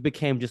 It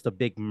became just a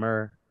big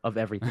myrrh of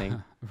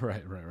everything.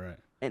 Right. Right. Right.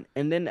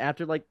 And then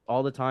after like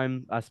all the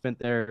time I spent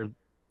there,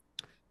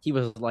 he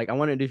was like, I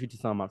want to introduce you to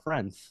some of my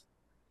friends.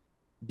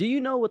 Do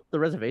you know what the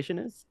reservation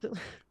is?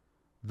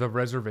 The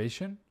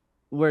reservation.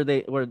 where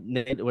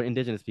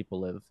indigenous people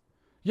live.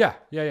 Yeah.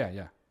 Yeah. Yeah.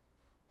 Yeah.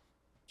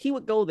 He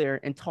would go there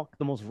and talk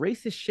the most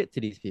racist shit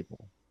to these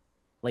people,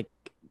 like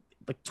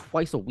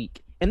twice a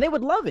week, and they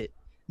would love it.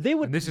 They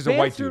would. And this is a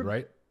white dude,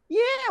 right? Yeah,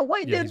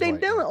 white. Yeah, they he's they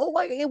white, they yeah. oh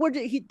white.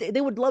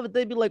 They would love it.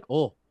 They'd be like,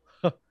 oh,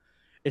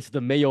 It's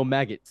the mayo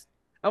maggots.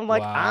 I'm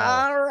like,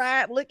 Wow. all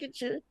right, look at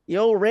you,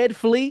 yo, red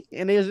flea.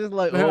 And it was just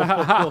like,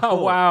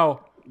 oh,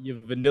 Wow. you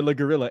vanilla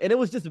gorilla. And it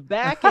was just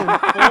back and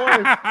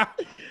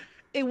forth.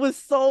 It was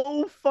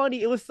so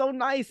funny. It was so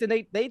nice. And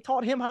they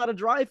taught him how to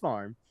dry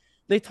farm.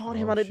 They taught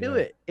him Oh how to do shit.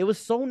 it. It was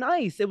so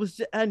nice. It was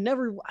just, I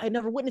never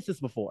witnessed this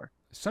before.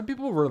 Some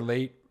people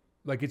relate,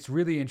 like it's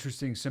really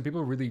interesting. Some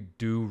people really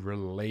do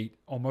relate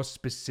almost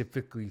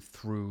specifically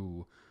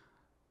through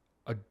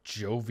a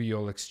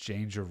jovial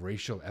exchange of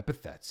racial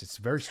epithets. It's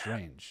very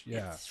strange.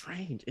 Yeah. It's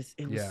strange.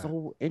 It was Yeah.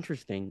 so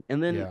interesting.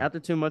 And then Yeah. after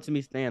 2 months of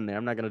me staying there,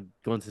 I'm not gonna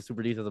go into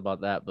super details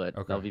about that, but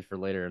that'll Okay. be for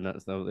later. And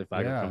that's so if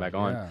I can come Yeah. back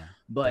on. Yeah.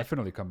 But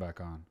Definitely come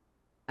back on.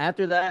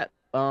 after that,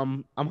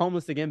 I'm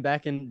homeless again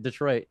back in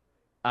Detroit.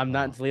 I'm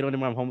not in Oh. Toledo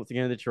anymore. I'm homeless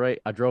again in Detroit.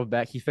 I drove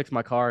back. He fixed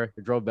my car.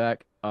 I drove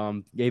back.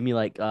 Gave me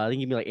like I think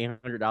he gave me like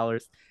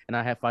 $800, and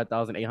I had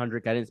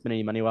 5,800. I didn't spend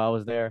any money while I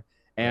was there,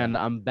 Yeah. and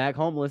I'm back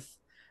homeless.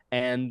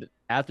 And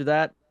after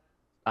that,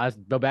 I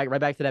go back right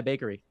back to that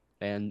bakery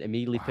and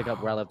immediately pick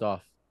up where I left Wow.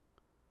 off.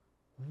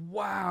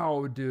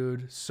 Wow,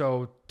 dude.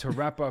 So to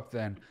wrap up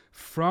then,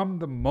 from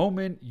the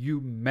moment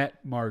you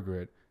met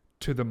Margaret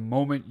to the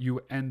moment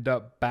you end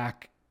up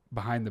back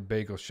behind the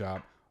bagel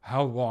shop,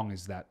 how long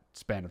is that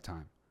span of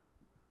time?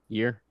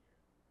 Year,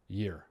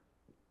 Year.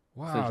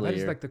 Wow, essentially that a is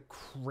year. like the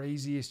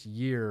craziest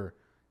year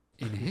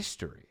in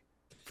history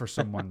for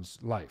someone's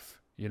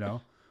life, you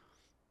know?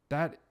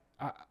 That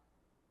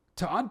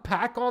to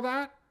unpack all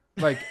that,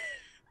 like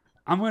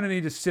I'm going to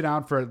need to sit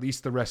down for at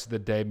least the rest of the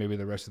day, maybe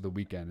the rest of the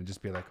weekend and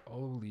just be like,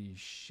 "Holy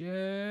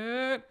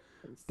shit.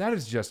 That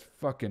is just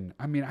fucking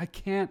I mean, I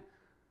can't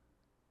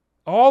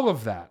all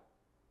of that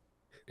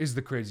is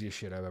the craziest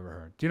shit I've ever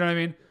heard. Do you know what I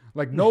mean?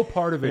 Like no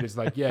part of it is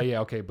like, yeah, yeah,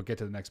 okay, but get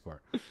to the next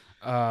part.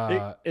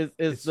 It's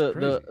It's crazy.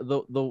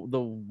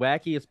 the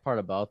wackiest part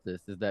about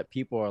this is that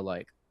people are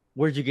like,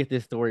 "Where'd you get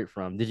this story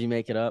from? Did you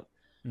make it up?"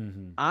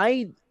 Mhm.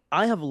 I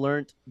I have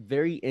learned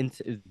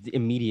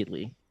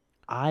immediately.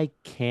 I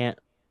can't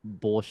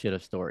bullshit a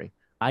story.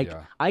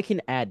 Yeah. I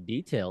can add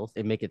details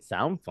and make it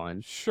sound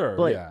fun, Sure,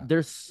 but yeah.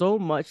 there's so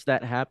much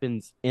that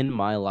happens in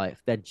my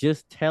life that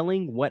just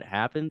telling what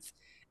happens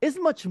is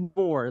much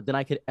more than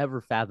I could ever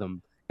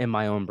fathom in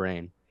my own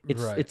brain.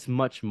 Right. It's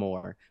much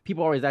more.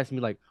 People always ask me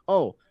like,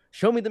 "Oh,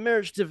 show me the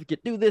marriage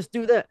certificate, do this,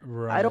 do that."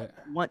 I don't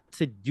Right. want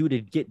to you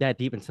to get that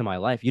deep into my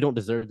life. You don't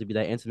deserve to be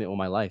that intimate with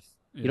my life.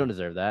 You Yeah. don't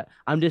deserve that.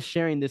 I'm just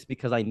sharing this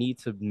because I need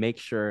to make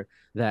sure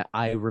that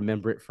I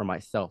remember it for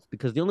myself.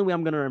 Because the only way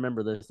I'm going to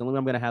remember this, the only way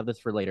I'm going to have this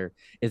for later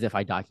is if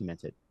I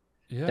document it.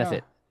 That's Yeah.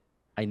 it.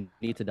 I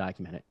need to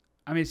document it.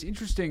 I mean, it's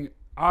interesting.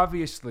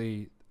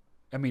 Obviously,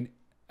 I mean,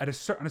 on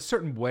a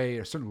certain way,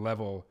 a certain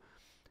level,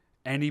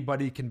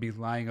 anybody can be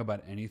lying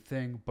about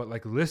anything. But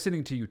like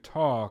listening to you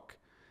talk,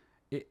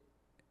 it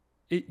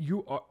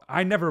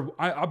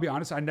I'll be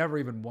honest, I never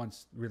even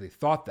once really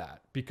thought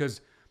that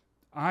because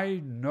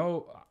I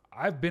know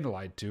I've been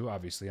lied to.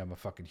 Obviously, I'm a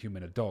fucking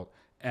human adult,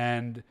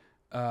 and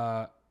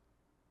uh,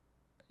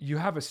 you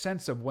have a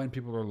sense of when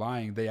people are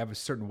lying. They have a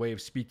certain way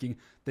of speaking.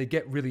 They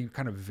get really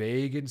kind of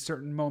vague in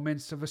certain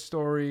moments of a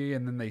story,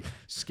 and then they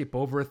skip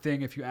over a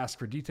thing if you ask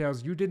for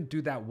details. You didn't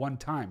do that one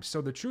time.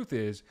 So the truth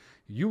is,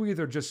 you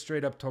either just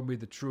straight up told me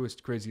the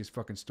truest, craziest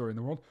fucking story in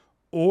the world,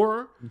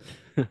 or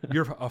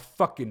you're a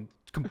fucking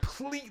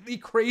completely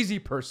crazy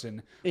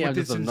person Yeah, with I'm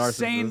just this a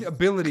insane narcissist.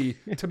 ability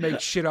to make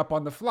shit up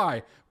on the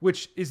fly,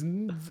 which is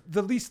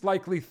the least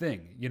likely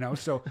thing, you know?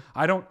 So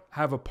I don't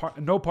have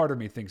no part of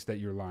me thinks that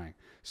you're lying.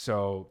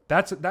 So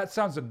that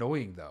sounds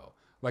annoying though.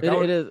 Like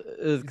It is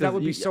that because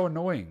would be so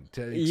annoying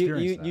to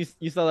experience that.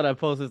 you saw that I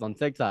posted this on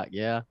TikTok,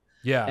 yeah,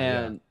 Yeah,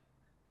 yeah. and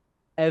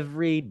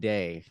every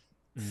day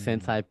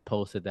since Mm. I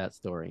posted that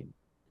story,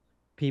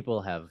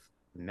 people have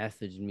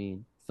messaged me.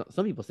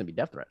 Some people send me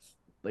death threats.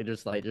 They're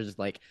just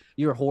like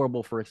you're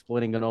horrible for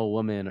exploiting an old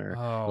woman,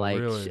 Oh,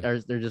 really? or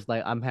they're just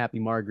like I'm happy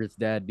Margaret's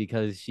dead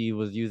because she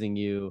was using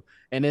you,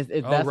 and Oh,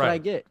 that's what I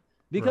right. get Right.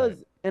 because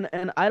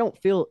and I don't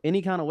feel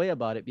any kind of way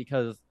about it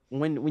because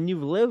when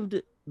you've lived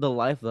the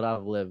life that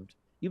I've lived,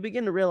 you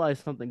begin to realize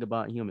something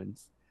about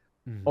humans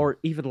Hmm. or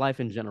even life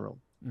in general.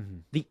 Hmm.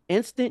 The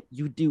instant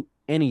you do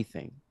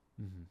anything,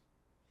 Hmm.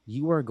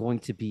 you are going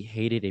to be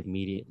hated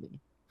immediately.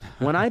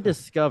 When I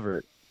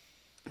discovered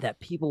that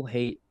people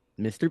hate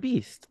Mr.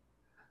 Beast,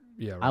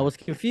 Yeah, I right. was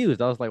confused.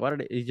 I was like, why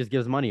did he just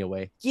gives money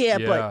away? Yeah,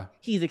 but Yeah.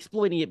 he's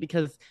exploiting it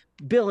because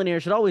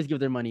billionaires should always give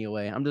their money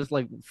away. I'm just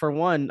like, for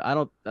one, I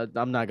don't,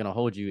 I'm not gonna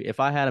hold you. If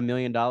I had $1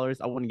 million,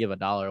 I wouldn't give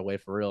 $1 away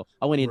for real.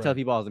 I wouldn't even tell Right.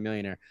 people I was a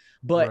millionaire.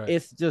 But Right.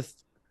 it's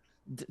just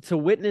to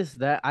witness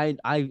that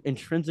I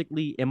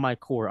intrinsically in my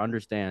core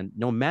understand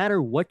no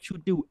matter what you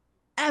do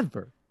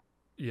ever,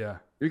 Yeah.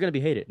 you're gonna be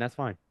hated, and that's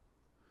fine.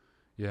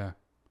 Yeah.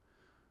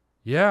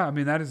 Yeah, I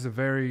mean that is a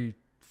very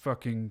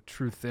fucking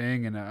true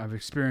thing, and I've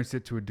experienced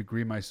it to a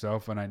degree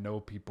myself, and I know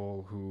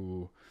people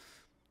who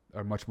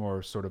are much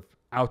more sort of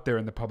out there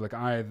in the public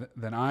eye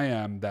than I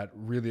am that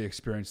really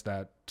experienced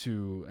that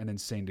to an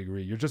insane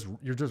degree. You're just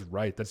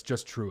right. That's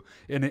just true.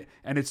 And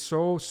it's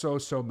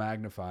so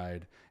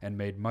magnified and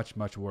made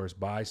much worse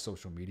by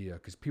social media,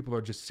 because people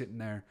are just sitting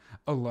there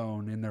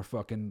alone in their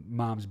fucking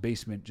mom's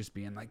basement just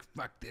being like,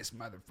 fuck this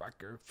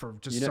motherfucker, for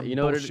just some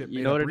bullshit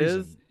you know what it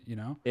is? You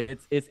know?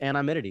 It's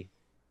anonymity.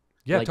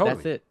 Yeah, like, totally.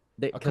 That's it.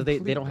 Because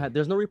they don't have,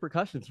 there's no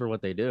repercussions for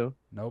what they do.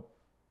 Nope.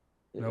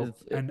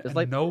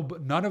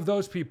 None of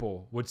those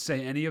people would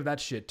say any of that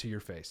shit to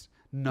your face.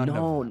 None of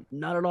them.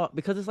 Not at all.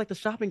 Because it's like the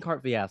shopping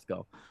cart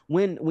fiasco.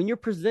 When you're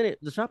presented,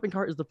 the shopping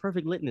cart is the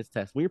perfect litmus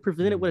test. When you're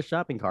presented with a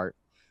shopping cart,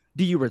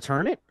 do you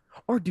return it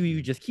or do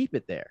you just keep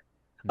it there?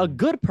 A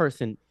good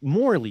person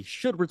morally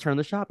should return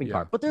the shopping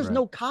cart, but there's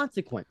no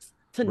consequence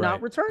to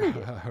not returning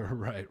it.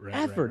 Right.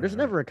 Ever. There's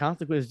never a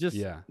consequence. Just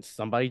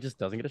somebody just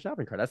doesn't get a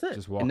shopping cart. That's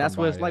it. And that's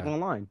what it's like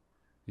online.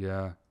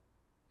 Yeah.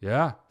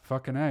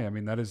 Fucking A. I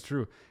mean, that is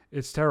true.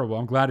 It's terrible.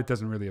 I'm glad it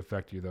doesn't really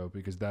affect you though,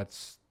 because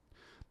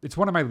it's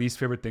one of my least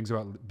favorite things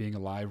about being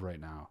alive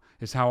right now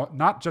is how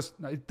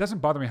it doesn't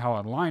bother me how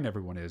online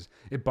everyone is.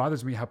 It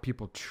bothers me how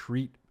people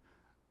treat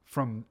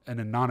from an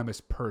anonymous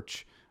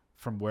perch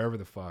from wherever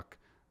the fuck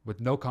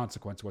with no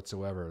consequence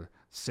whatsoever.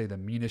 Say the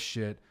meanest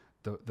shit,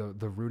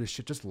 the rudest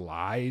shit, just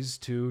lies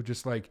too.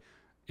 Just like,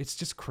 it's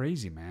just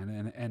crazy,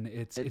 man. And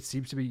it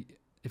seems to be,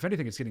 if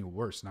anything, it's getting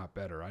worse, not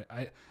better.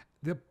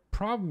 The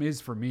problem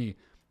is for me,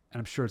 and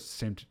I'm sure it's the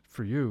same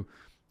for you,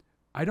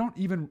 I don't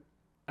even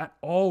at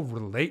all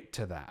relate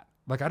to that.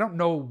 Like, I don't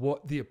know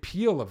what the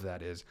appeal of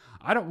that is.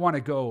 I don't want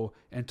to go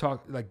and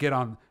talk, like, get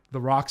on The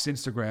Rock's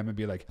Instagram and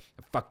be like,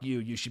 fuck you,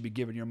 you should be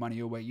giving your money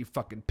away, you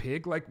fucking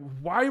pig. Like,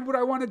 why would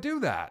I want to do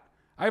that?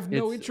 I have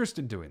no interest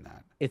in doing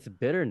that. It's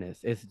bitterness.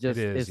 It's just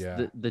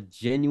the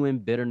genuine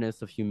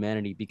bitterness of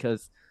humanity,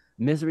 because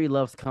misery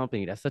loves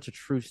company. That's such a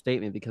true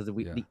statement, because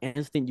the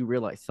instant you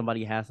realize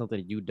somebody has something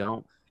that you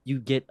don't, you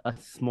get a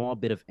small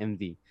bit of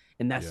envy.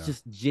 And that's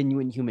just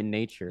genuine human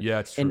nature. Yeah,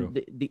 it's true.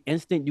 And the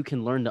instant you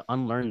can learn to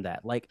unlearn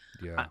that, like,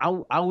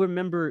 I'll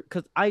remember,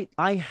 because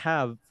I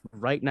have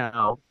right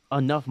now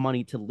enough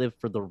money to live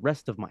for the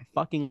rest of my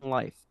fucking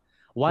life.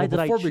 Why did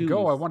I choose? Before we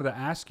go, I wanted to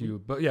ask you,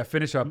 but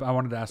finish up. I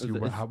wanted to ask you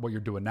what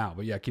you're doing now,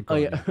 but keep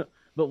going.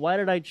 But why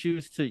did I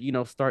choose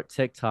to, start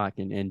TikTok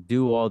and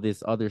do all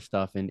this other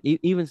stuff, and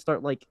even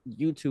start like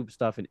YouTube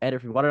stuff and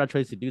editing? Why did I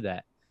choose to do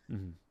that?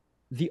 Mm-hmm.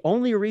 The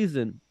only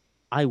reason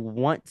I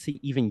want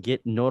to even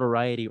get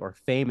notoriety or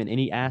fame in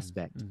any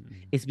aspect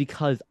is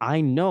because I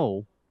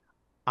know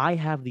I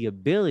have the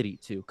ability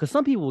to, because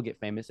some people will get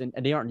famous and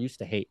they aren't used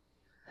to hate.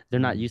 They're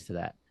not used to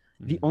that.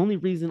 The only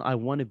reason I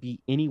want to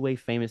be any way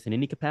famous in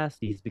any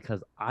capacity is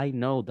because I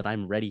know that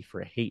I'm ready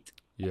for hate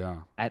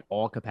at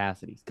all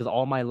capacities. Because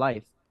all my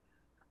life,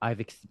 I've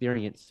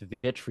experienced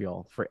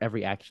vitriol for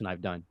every action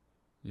I've done.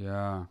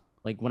 Yeah.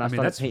 Like when I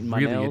started painting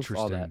my nails,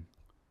 all that.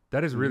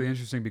 That is really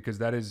interesting, because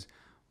that is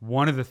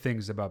one of the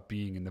things about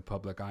being in the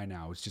public eye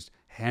now, is just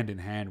hand in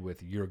hand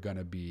with, you're going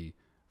to be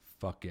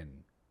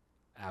fucking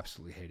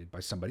absolutely hated by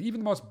somebody. Even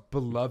the most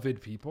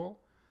beloved people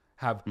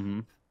have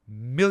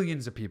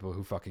millions of people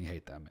who fucking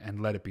hate them,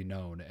 and let it be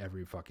known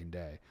every fucking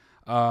day.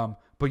 But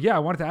I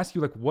wanted to ask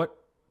you, like,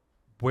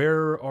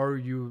 where are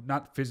you,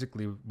 not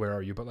physically where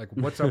are you, but like,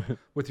 what's up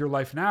with your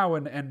life now?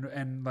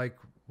 And like,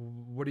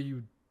 what do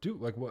you do?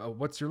 Like,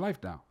 what's your life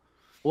now?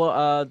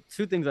 Well,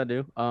 two things I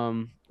do.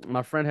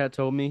 My friend had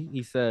told me,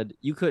 he said,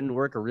 you couldn't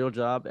work a real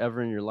job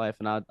ever in your life.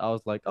 And I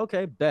was like,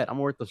 okay, bet. I'm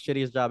gonna work the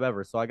shittiest job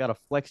ever. So I got a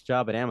flex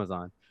job at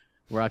Amazon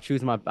where I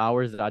choose my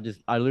hours.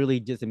 I literally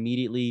just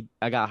immediately,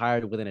 I got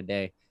hired within a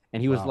day.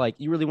 And he was like,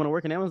 you really want to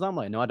work in Amazon? I'm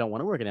like, no, I don't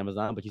want to work in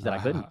Amazon, but you said I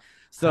couldn't.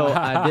 So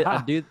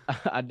I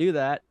do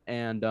that.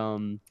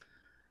 And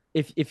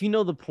if you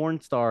know the porn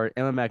star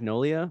Emma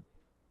Magnolia,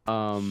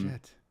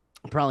 Shit.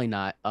 Probably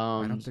not.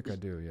 I don't think I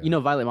do. Yeah. You know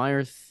Violet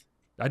Myers?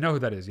 I know who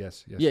that is.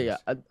 Yes. Yeah.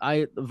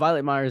 I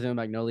Violet Myers and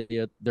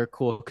Magnolia, they're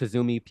cool.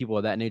 Kazumi, people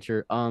of that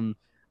nature.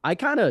 I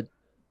kind of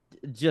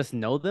just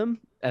know them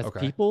as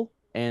people,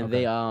 and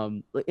they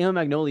Emma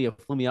Magnolia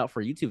flew me out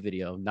for a YouTube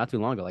video not too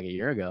long ago, like a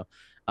year ago.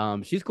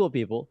 She's cool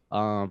people.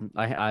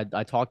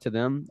 I talk to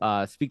them.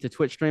 Speak to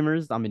Twitch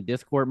streamers. I'm in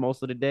Discord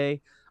most of the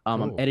day.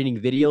 Cool. I'm editing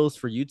videos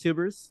for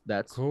YouTubers.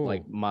 That's cool.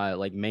 like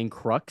my main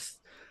crux.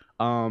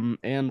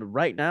 And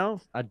right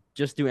now I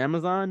just do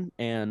Amazon,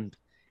 and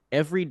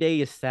every day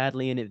is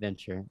sadly an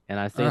adventure, and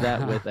I say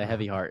that with a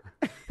heavy heart.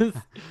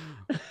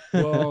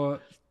 Well,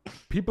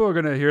 people are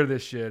gonna hear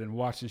this shit and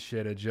watch this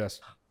shit, and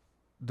just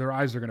their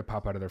eyes are gonna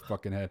pop out of their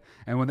fucking head.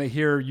 And when they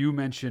hear you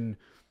mention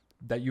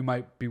that you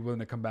might be willing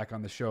to come back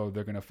on the show,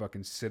 they're gonna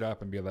fucking sit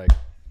up and be like,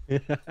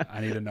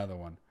 I need another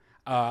one.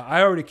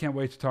 I already can't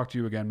wait to talk to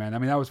you again, man. I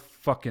mean, that was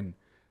fucking.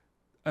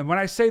 And when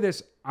I say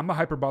this, I'm a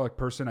hyperbolic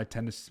person. I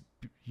tend to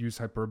use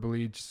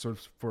hyperbole just sort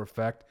of for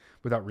effect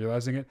without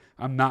realizing it.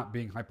 I'm not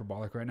being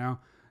hyperbolic right now.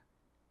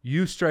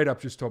 You straight up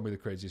just told me the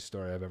craziest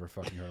story I've ever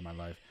fucking heard in my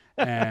life.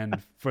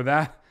 And for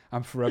that,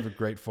 I'm forever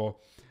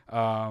grateful.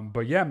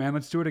 But yeah, man,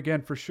 let's do it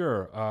again for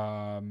sure.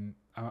 I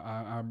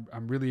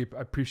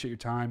appreciate your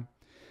time.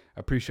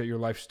 appreciate your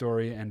life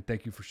story, and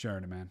thank you for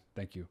sharing it, man.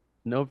 Thank you.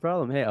 No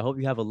problem. Hey, I hope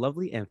you have a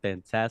lovely and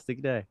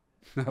fantastic day.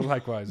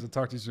 Likewise. I'll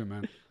talk to you soon,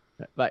 man.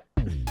 Bye.